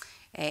Fund,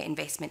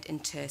 investment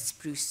into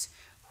Spruce,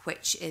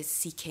 which is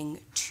seeking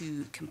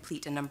to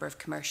complete a number of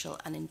commercial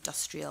and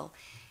industrial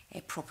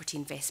property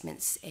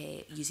investments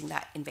using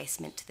that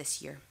investment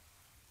this year.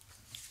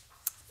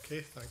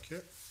 Okay, thank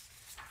you.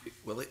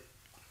 Willie?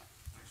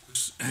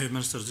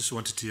 Minister, I just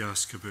wanted to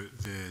ask about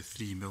the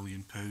 £3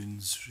 million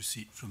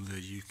receipt from the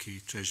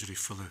UK Treasury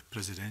for the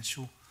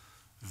presidential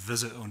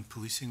visit on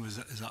policing. Is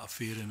that a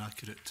fair and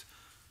accurate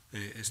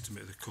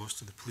estimate of the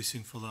cost of the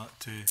policing for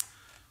that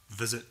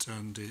visit,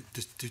 and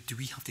do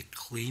we have to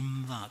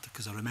claim that?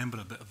 Because I remember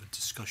a bit of a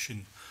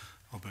discussion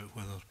about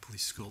whether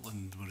Police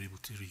Scotland were able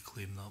to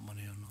reclaim that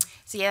money or not.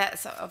 So yeah,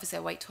 it's obviously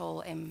a Whitehall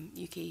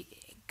UK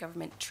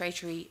Government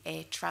Treasury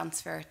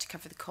transfer to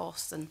cover the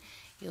costs, and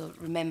you'll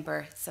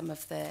remember some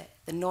of the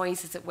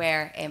noise, as it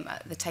were,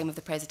 at the time of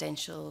the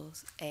presidential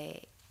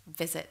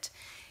visit.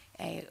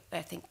 I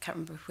can't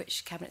remember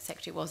which Cabinet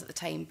Secretary it was at the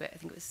time, but I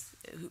think it was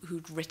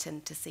who'd written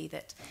to say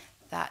that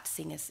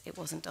seeing as it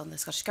wasn't on the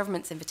Scottish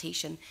Government's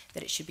invitation,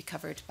 that it should be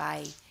covered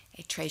by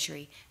a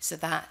Treasury. So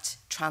that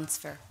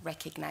transfer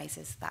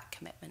recognises that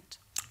commitment.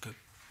 Good,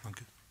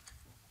 thank you.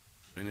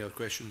 Any other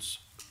questions?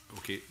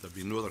 Okay, there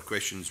be no other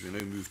questions. We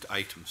now move to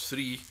item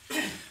 3,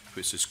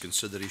 which is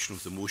consideration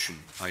of the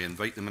motion. I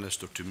invite the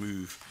Minister to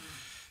move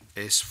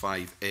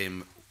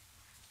S5M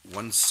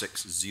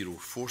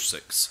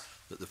 16046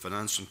 that the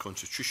Finance and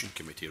Constitution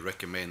Committee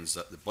recommends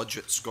that the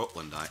Budget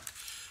Scotland Act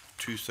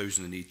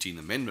 2018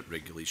 Amendment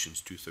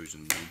Regulations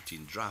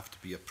 2019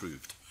 draft be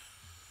approved.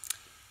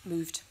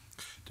 Moved.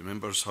 Do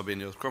members have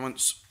any other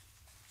comments?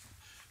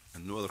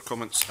 And no other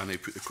comments, and I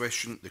put the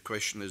question. The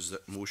question is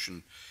that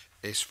motion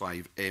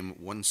S5M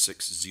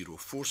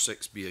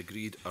 16046 be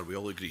agreed. Are we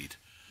all agreed?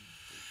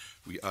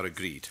 We are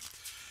agreed.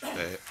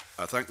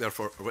 I thank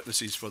therefore our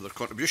witnesses for their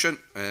contribution.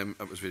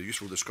 It was a very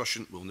useful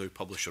discussion. We'll now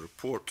publish a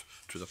report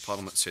to the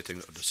Parliament setting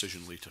out a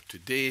decision later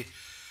today.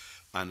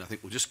 And I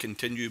think we'll just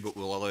continue, but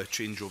we'll allow a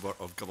changeover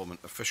of government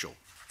official.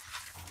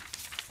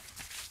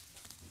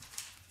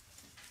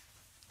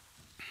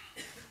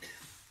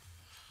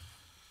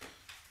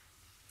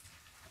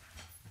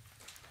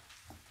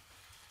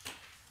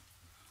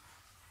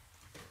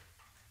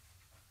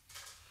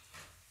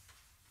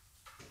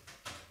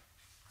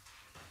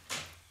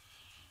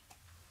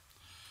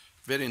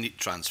 Very neat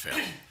transfer.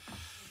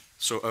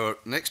 So our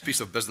next piece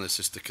of business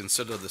is to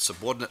consider the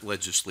subordinate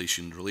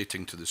legislation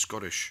relating to the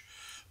Scottish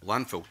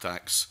landfill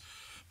tax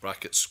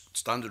brackets,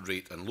 standard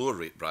rate and lower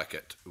rate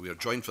bracket. We are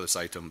joined for this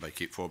item by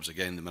Kate Forbes,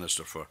 again the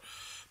Minister for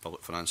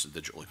Public Finance and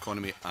Digital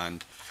Economy,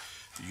 and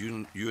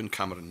Ewan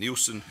Cameron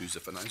Nielsen, who's the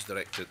Finance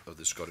Director of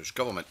the Scottish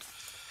Government.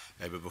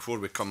 But before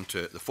we come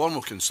to the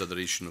formal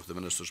consideration of the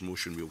Minister's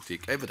motion, we will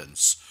take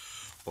evidence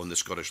on the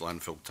Scottish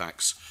landfill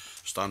tax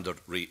standard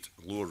rate,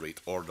 lower rate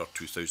order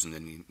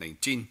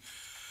 2019.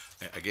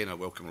 Again, I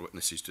welcome our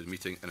witnesses to the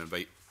meeting and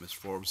invite Ms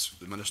Forbes,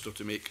 the Minister,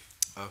 to make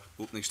an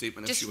opening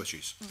statement if she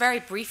wishes. Very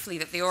briefly,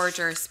 that the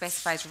order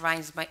specifies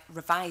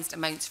revised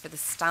amounts for the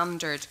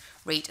standard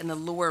rate and the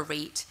lower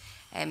rate.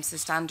 So the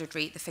standard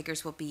rate, the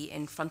figures will be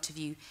in front of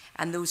you,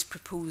 and those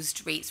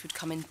proposed rates would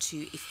come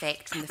into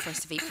effect from the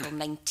 1st of April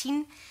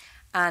 19.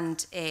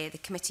 And the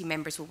committee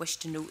members will wish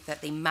to note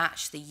that they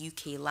match the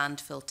UK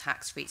landfill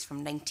tax rates from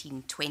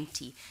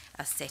 1920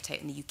 as set out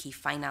in the UK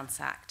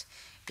Finance Act,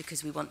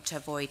 because we want to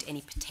avoid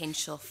any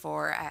potential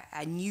for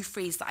a new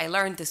phrase that I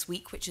learned this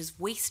week, which is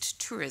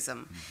waste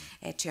tourism,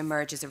 to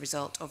emerge as a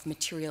result of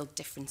material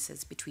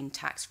differences between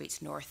tax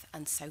rates north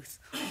and south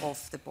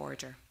of the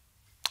border.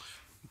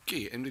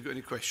 Okay, anybody got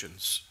any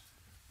questions?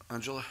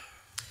 Angela?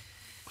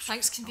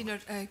 Thanks, Convener.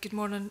 Good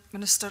morning,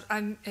 Minister.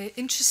 I'm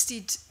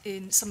interested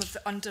in some of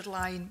the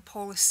underlying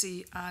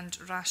policy and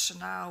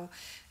rationale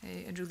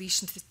in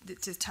relation to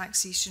the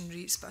taxation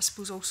rates, but I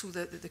suppose also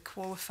the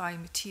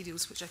qualifying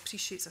materials, which I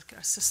appreciate is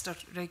a sister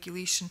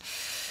regulation.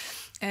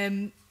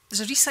 There's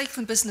a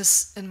recycling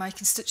business in my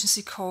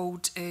constituency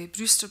called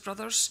Brewster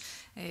Brothers.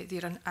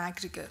 They're an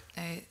aggregate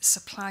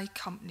supply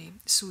company,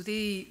 so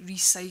they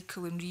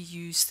recycle and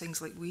reuse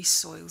things like waste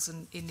soils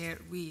and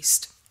inert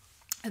waste.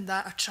 And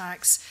that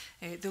attracts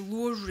the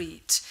lower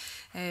rate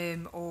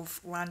of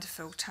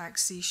landfill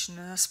taxation.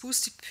 And I suppose,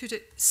 to put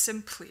it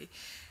simply,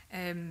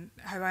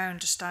 how I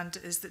understand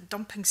it is that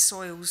dumping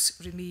soils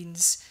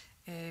remains,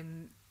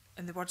 in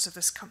the words of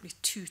this company,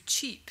 too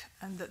cheap,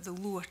 and that the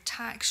lower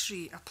tax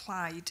rate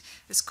applied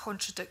is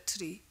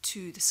contradictory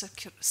to the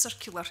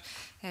circular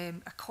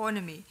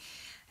economy,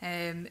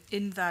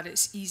 in that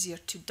it's easier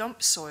to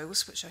dump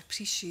soils, which I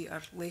appreciate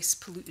are less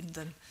polluting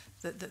than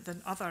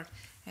other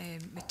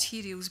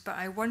materials. But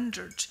I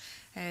wondered,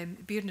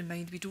 bearing in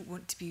mind we don't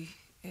want to be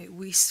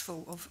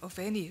wasteful of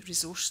any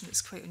resource, and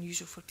it's quite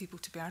unusual for people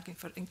to be arguing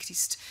for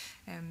increased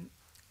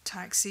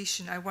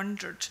taxation, I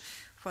wondered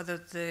whether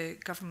the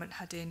government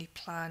had any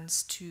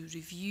plans to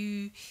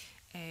review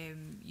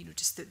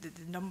just the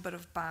number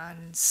of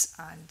bans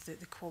and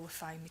the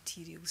qualifying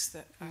materials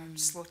that are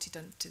slotted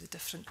into the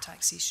different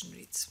taxation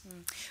rates.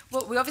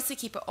 Well, we obviously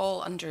keep it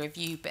all under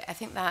review, but I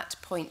think that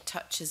point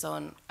touches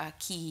on a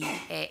key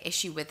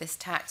issue with this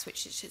tax,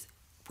 which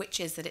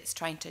is that it's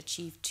trying to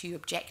achieve two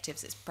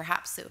objectives. It's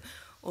perhaps the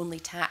only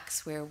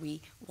tax where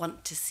we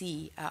want to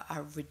see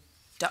a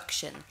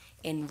reduction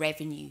in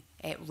revenue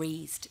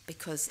raised,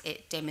 because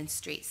it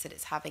demonstrates that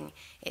it's having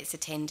its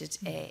attended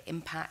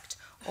impact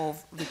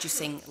of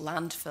reducing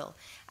landfill.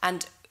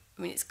 And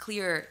I mean, it's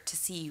clear to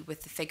see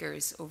with the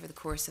figures over the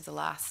course of the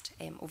last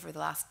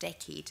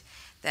decade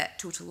that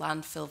total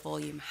landfill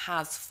volume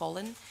has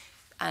fallen,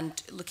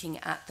 and looking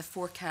at the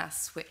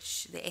forecasts,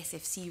 which the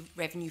SFC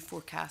revenue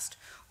forecast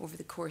over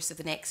the course of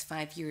the next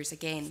 5 years,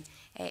 again,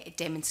 it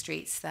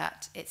demonstrates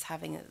that it's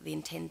having the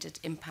intended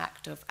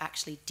impact of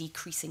actually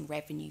decreasing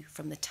revenue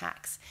from the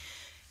tax.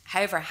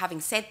 However,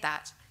 having said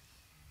that,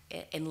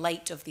 in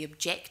light of the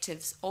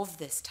objectives of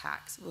this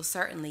tax, we'll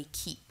certainly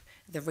keep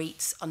the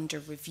rates under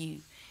review.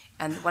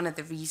 And one of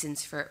the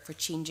reasons for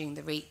changing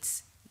the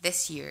rates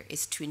this year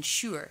is to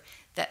ensure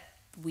that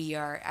we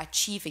are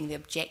achieving the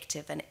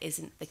objective, and it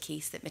isn't the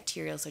case that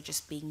materials are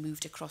just being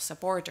moved across a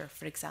border,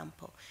 for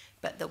example,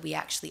 but that we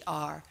actually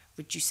are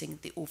reducing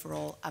the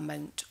overall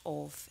amount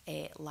of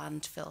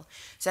landfill.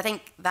 So I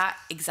think that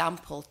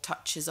example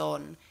touches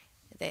on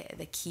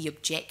the key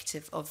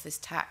objective of this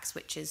tax,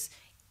 which is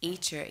A,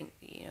 to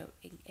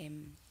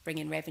bring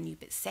in revenue,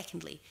 but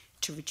secondly,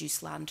 to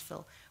reduce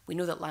landfill. We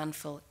know that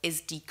landfill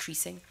is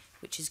decreasing,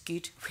 which is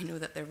good. We know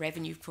that the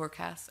revenue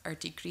forecasts are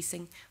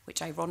decreasing,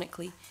 which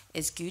ironically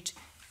is good.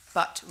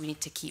 But we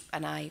need to keep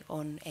an eye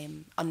on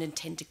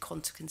unintended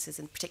consequences,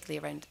 and particularly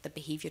around the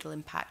behavioural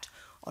impact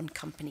on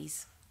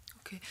companies.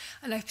 Okay,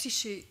 and I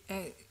appreciate,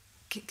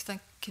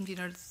 thank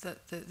Convener,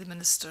 that the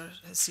Minister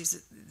says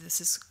that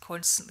this is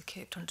constantly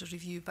kept under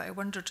review, but I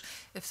wondered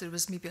if there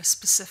was maybe a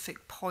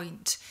specific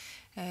point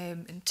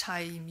in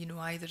time,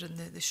 either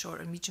in the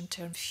short or medium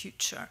term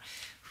future,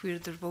 where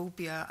there will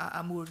be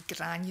a more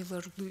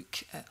granular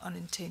look at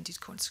unintended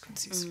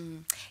consequences.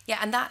 Yeah,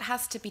 and that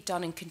has to be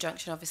done in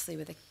conjunction, obviously,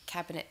 with the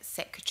Cabinet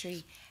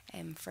Secretary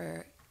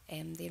for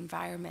the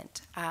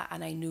Environment.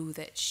 And I know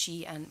that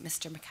she and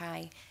Mr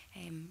Mackay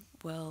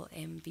will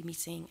be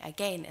meeting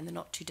again in the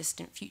not too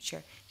distant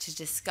future to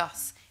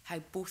discuss how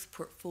both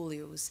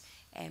portfolios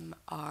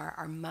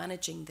are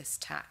managing this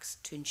tax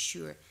to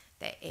ensure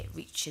that it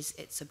reaches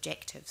its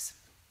objectives.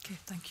 Okay,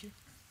 thank you.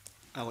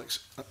 Alex,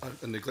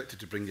 I neglected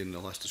to bring in the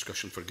last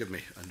discussion, forgive me,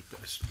 and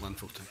it's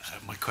landfill tax.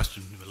 My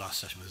question in the last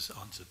session was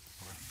answered.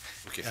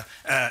 Okay.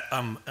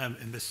 On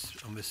this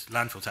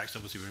landfill tax,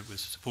 obviously we're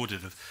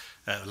supportive of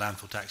the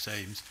landfill tax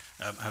aims.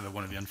 However,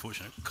 one of the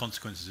unfortunate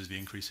consequences is the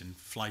increase in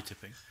fly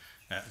tipping.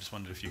 I just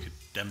wondered if you could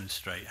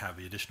demonstrate how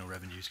the additional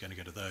revenue is going to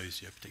go to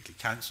those, particularly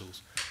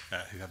councils,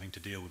 who are having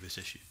to deal with this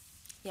issue.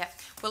 Yeah,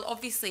 well,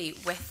 obviously,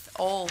 with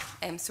all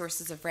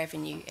sources of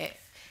revenue,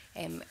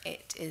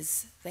 it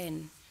is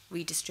then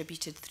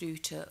redistributed through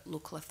to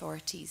local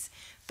authorities.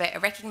 But I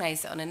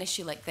recognise that on an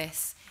issue like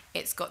this,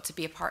 it's got to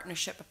be a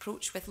partnership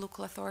approach with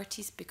local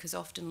authorities, because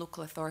often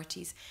local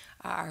authorities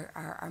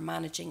are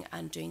managing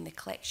and doing the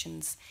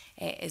collections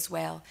as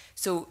well.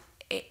 So,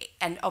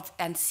 and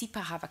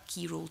SEPA have a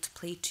key role to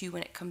play too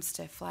when it comes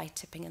to fly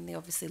tipping, and they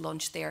obviously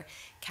launched their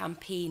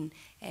campaign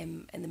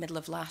in the middle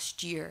of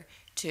last year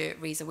to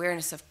raise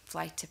awareness of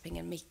fly tipping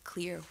and make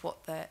clear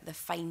what the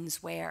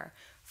fines were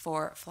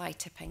for fly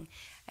tipping.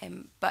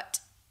 But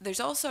there's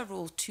also a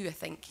role too, I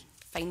think,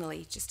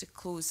 finally, just to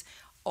close,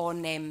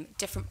 on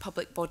different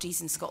public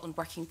bodies in Scotland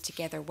working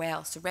together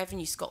well. So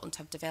Revenue Scotland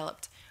have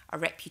developed a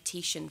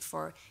reputation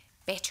for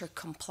better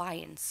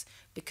compliance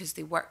because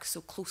they work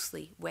so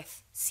closely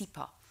with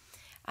SEPA.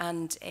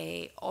 And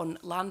on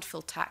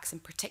landfill tax in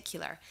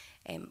particular,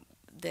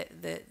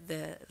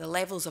 the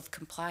levels of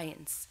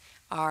compliance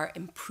are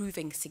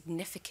improving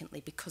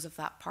significantly because of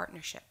that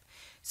partnership.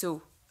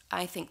 So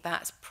I think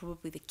that's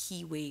probably the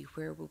key way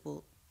where we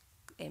will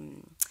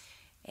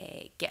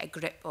get a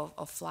grip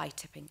of fly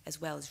tipping, as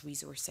well as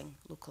resourcing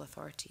local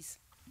authorities.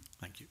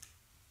 Thank you.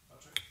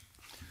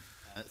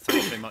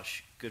 Thanks very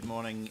much. Good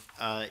morning.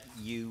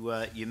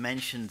 You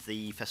mentioned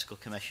the Fiscal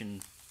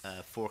Commission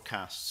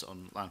forecasts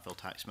on landfill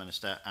tax,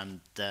 Minister,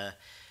 and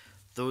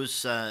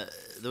those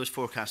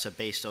forecasts are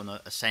based on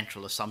a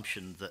central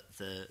assumption that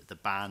the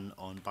ban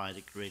on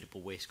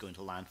biodegradable waste going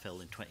to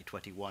landfill in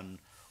 2021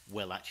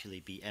 will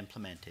actually be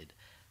implemented.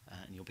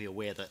 And you'll be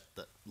aware that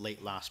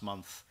late last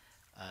month,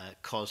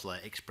 COSLA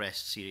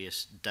expressed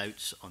serious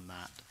doubts on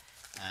that,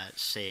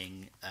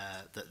 saying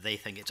that they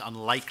think it's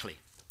unlikely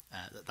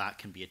that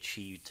can be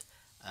achieved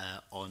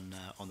on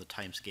the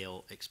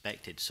timescale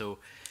expected. So,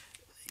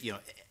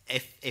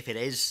 if it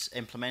is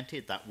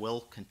implemented, that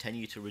will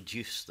continue to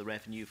reduce the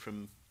revenue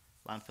from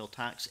landfill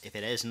tax. If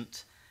it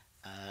isn't,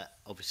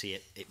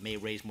 obviously it may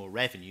raise more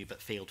revenue but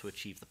fail to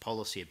achieve the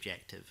policy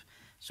objective.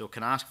 So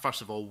can I ask,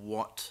 first of all,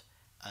 what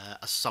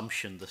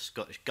assumption the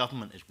Scottish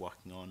Government is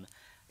working on?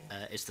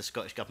 Is the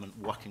Scottish Government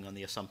working on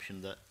the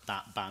assumption that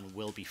that ban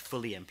will be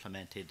fully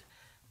implemented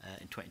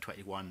in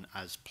 2021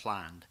 as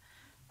planned?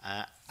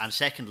 And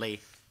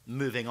secondly,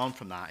 moving on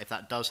from that, if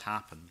that does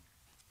happen,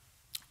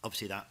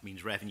 obviously that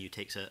means revenue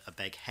takes a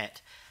big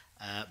hit,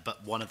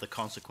 but one of the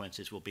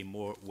consequences will be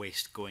more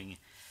waste going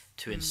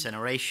to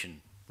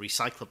incineration,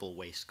 recyclable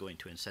waste going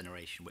to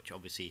incineration, which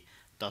obviously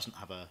doesn't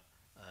have a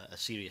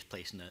serious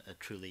place in a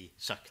truly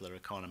circular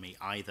economy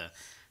either.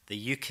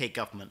 The UK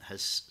government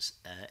has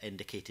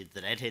indicated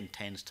that it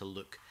intends to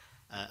look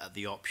at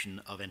the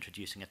option of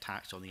introducing a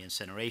tax on the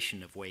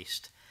incineration of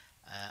waste.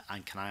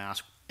 And can I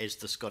ask, is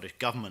the Scottish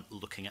Government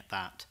looking at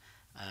that,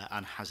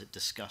 and has it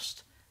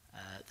discussed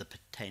the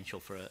potential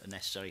for a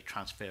necessary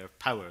transfer of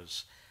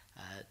powers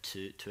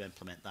to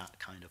implement that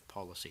kind of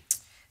policy.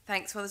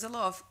 Thanks. Well, there's a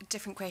lot of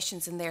different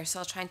questions in there, so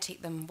I'll try and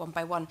take them one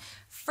by one.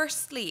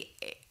 Firstly,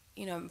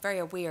 I'm very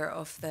aware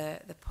of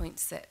the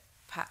points that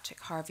Patrick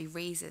Harvie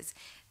raises.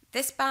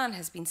 This ban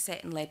has been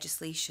set in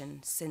legislation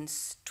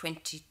since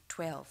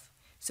 2012.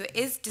 So it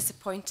is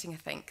disappointing, I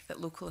think, that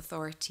local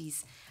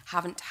authorities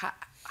having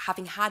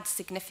had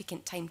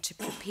significant time to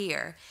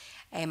prepare,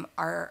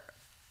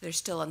 there's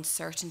still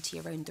uncertainty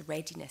around the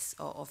readiness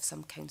of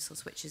some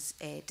councils, which is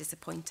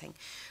disappointing.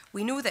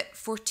 We know that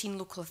 14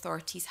 local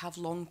authorities have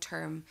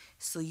long-term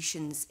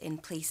solutions in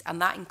place, and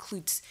that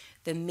includes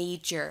the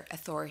major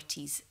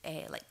authorities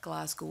like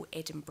Glasgow,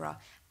 Edinburgh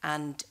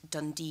and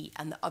Dundee,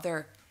 and the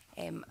other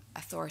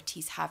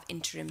authorities have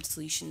interim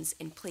solutions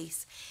in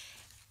place.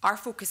 Our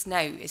focus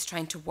now is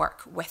trying to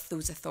work with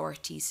those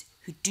authorities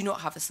who do not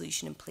have a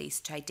solution in place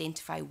to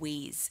identify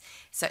ways,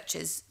 such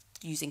as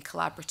using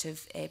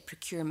collaborative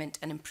procurement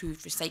and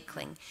improved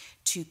recycling,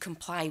 to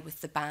comply with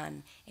the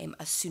ban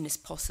as soon as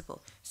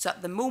possible. So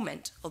at the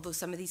moment, although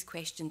some of these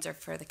questions are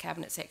for the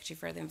Cabinet Secretary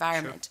for the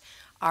Environment,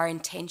 our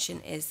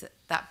intention is that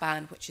that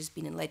ban, which has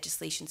been in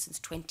legislation since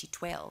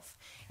 2012,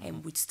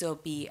 would still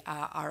be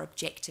our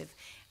objective.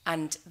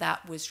 And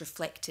that was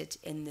reflected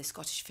in the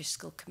Scottish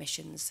Fiscal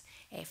Commission's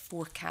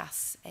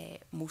forecasts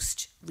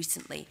most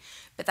recently.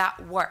 But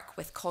that work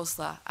with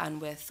COSLA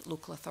and with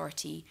local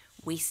authority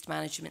waste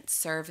management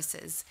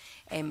services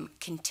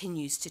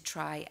continues to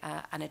try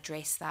and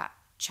address that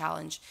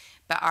challenge.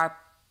 But our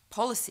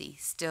policy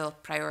still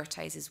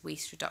prioritises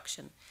waste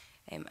reduction,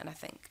 and I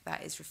think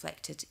that is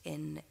reflected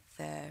in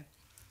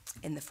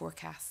the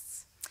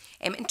forecasts.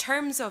 In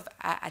terms of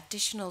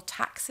additional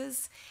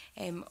taxes,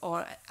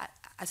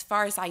 as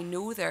far as I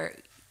know,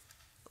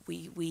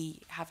 we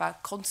have a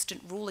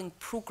constant rolling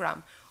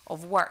programme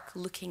of work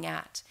looking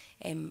at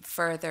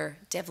further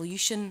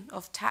devolution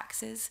of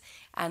taxes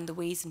and the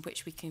ways in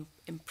which we can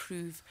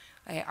improve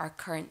our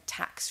current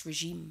tax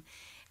regime.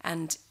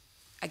 And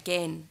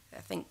again, I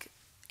think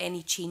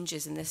any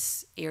changes in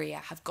this area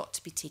have got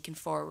to be taken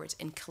forward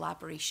in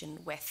collaboration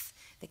with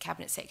the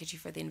Cabinet Secretary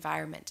for the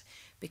Environment,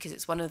 because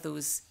it's one of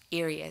those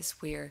areas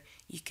where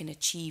you can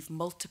achieve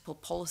multiple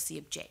policy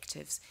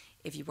objectives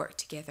if you work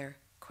together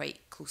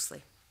quite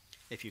closely.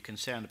 If you're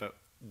concerned about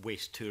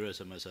waste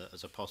tourism as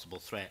a possible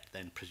threat,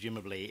 then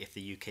presumably if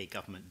the UK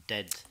government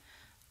did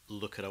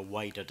look at a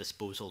wider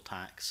disposal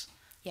tax,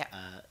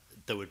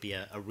 there would be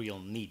a real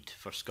need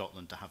for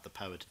Scotland to have the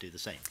power to do the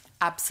same.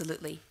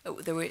 Absolutely.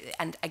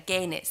 And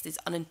again, it's these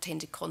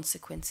unintended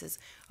consequences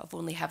of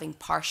only having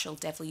partial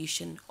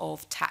devolution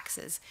of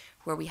taxes,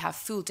 where we have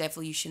full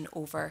devolution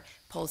over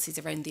policies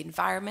around the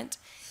environment.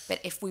 But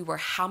if we were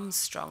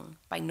hamstrung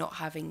by not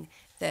having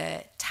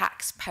the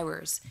tax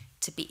powers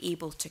to be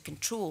able to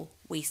control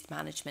waste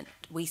management,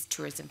 waste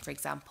tourism, for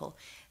example,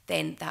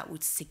 then that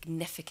would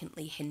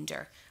significantly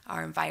hinder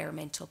our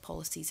environmental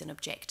policies and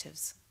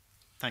objectives.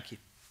 Thank you.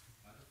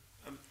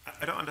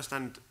 I don't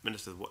understand,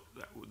 Minister, what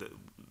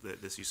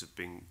this use of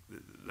the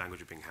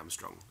language of being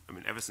hamstrung. I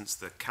mean, ever since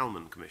the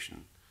Calman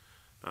Commission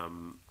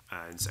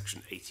in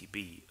Section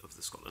 80B of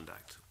the Scotland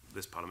Act,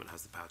 this Parliament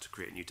has the power to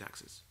create new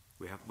taxes.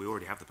 We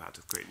already have the power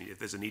to create new. If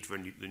there's a need for a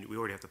new, we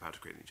already have the power to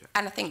create new taxes.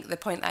 And I think the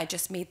point that I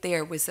just made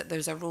there was that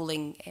there's a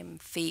rolling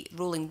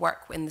work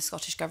in the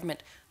Scottish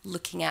Government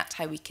looking at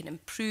how we can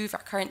improve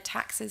our current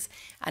taxes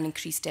and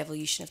increase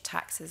devolution of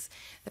taxes.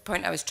 The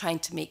point I was trying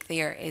to make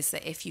there is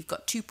that if you've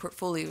got two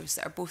portfolios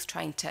that are both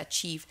trying to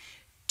achieve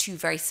two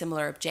very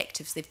similar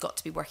objectives, they've got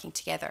to be working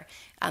together,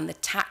 and the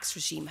tax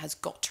regime has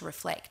got to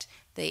reflect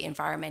the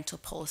environmental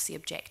policy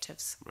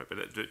objectives. Right,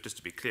 but just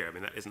to be clear, I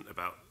mean, that isn't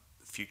about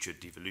future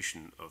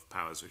devolution of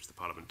powers which the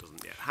Parliament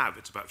doesn't yet have.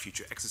 It's about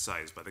future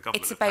exercise by the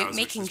government. It's about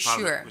making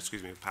sure.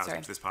 Of powers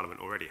which this Parliament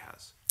already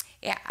has.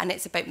 Yeah, and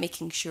it's about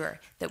making sure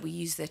that we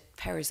use the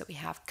powers that we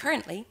have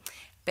currently.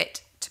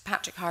 But to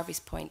Patrick Harvie's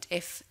point,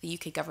 if the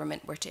UK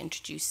government were to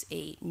introduce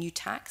a new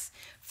tax,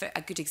 for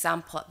a good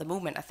example at the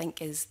moment, I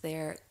think, is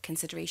their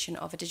consideration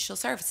of a digital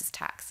services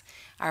tax.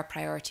 Our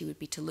priority would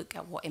be to look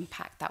at what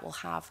impact that will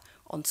have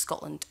on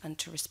Scotland and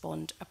to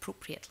respond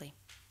appropriately.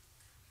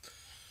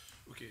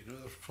 Okay, no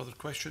other further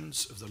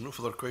questions? If there are no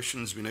further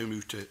questions, we now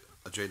move to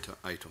agenda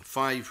item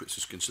 5, which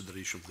is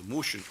consideration of the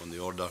motion on the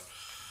order.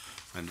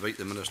 I invite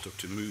the Minister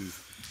to move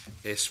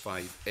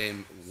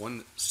S5M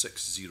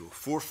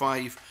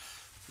 16045.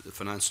 The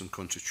Finance and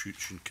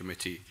Constitution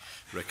Committee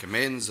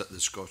recommends that the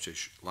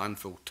Scottish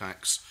Landfill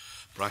Tax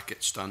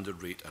bracket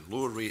standard rate and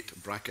lower rate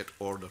bracket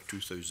order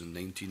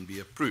 2019 be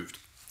approved.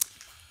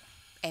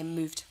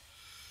 Moved.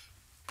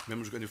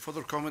 Members got any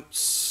further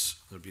comments?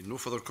 There have been no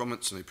further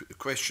comments, and I put the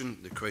question.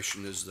 The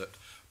question is that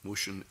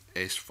motion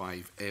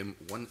S5M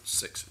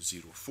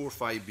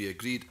 16045 be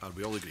agreed. Are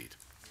we all agreed?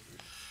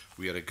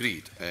 We are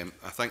agreed.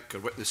 I thank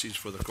our witnesses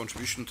for their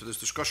contribution to this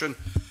discussion.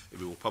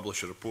 We will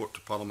publish a report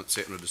to Parliament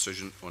setting a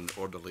decision on the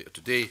order later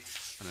today,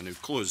 and I now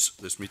close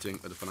this meeting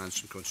of the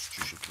Finance and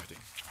Constitution Committee.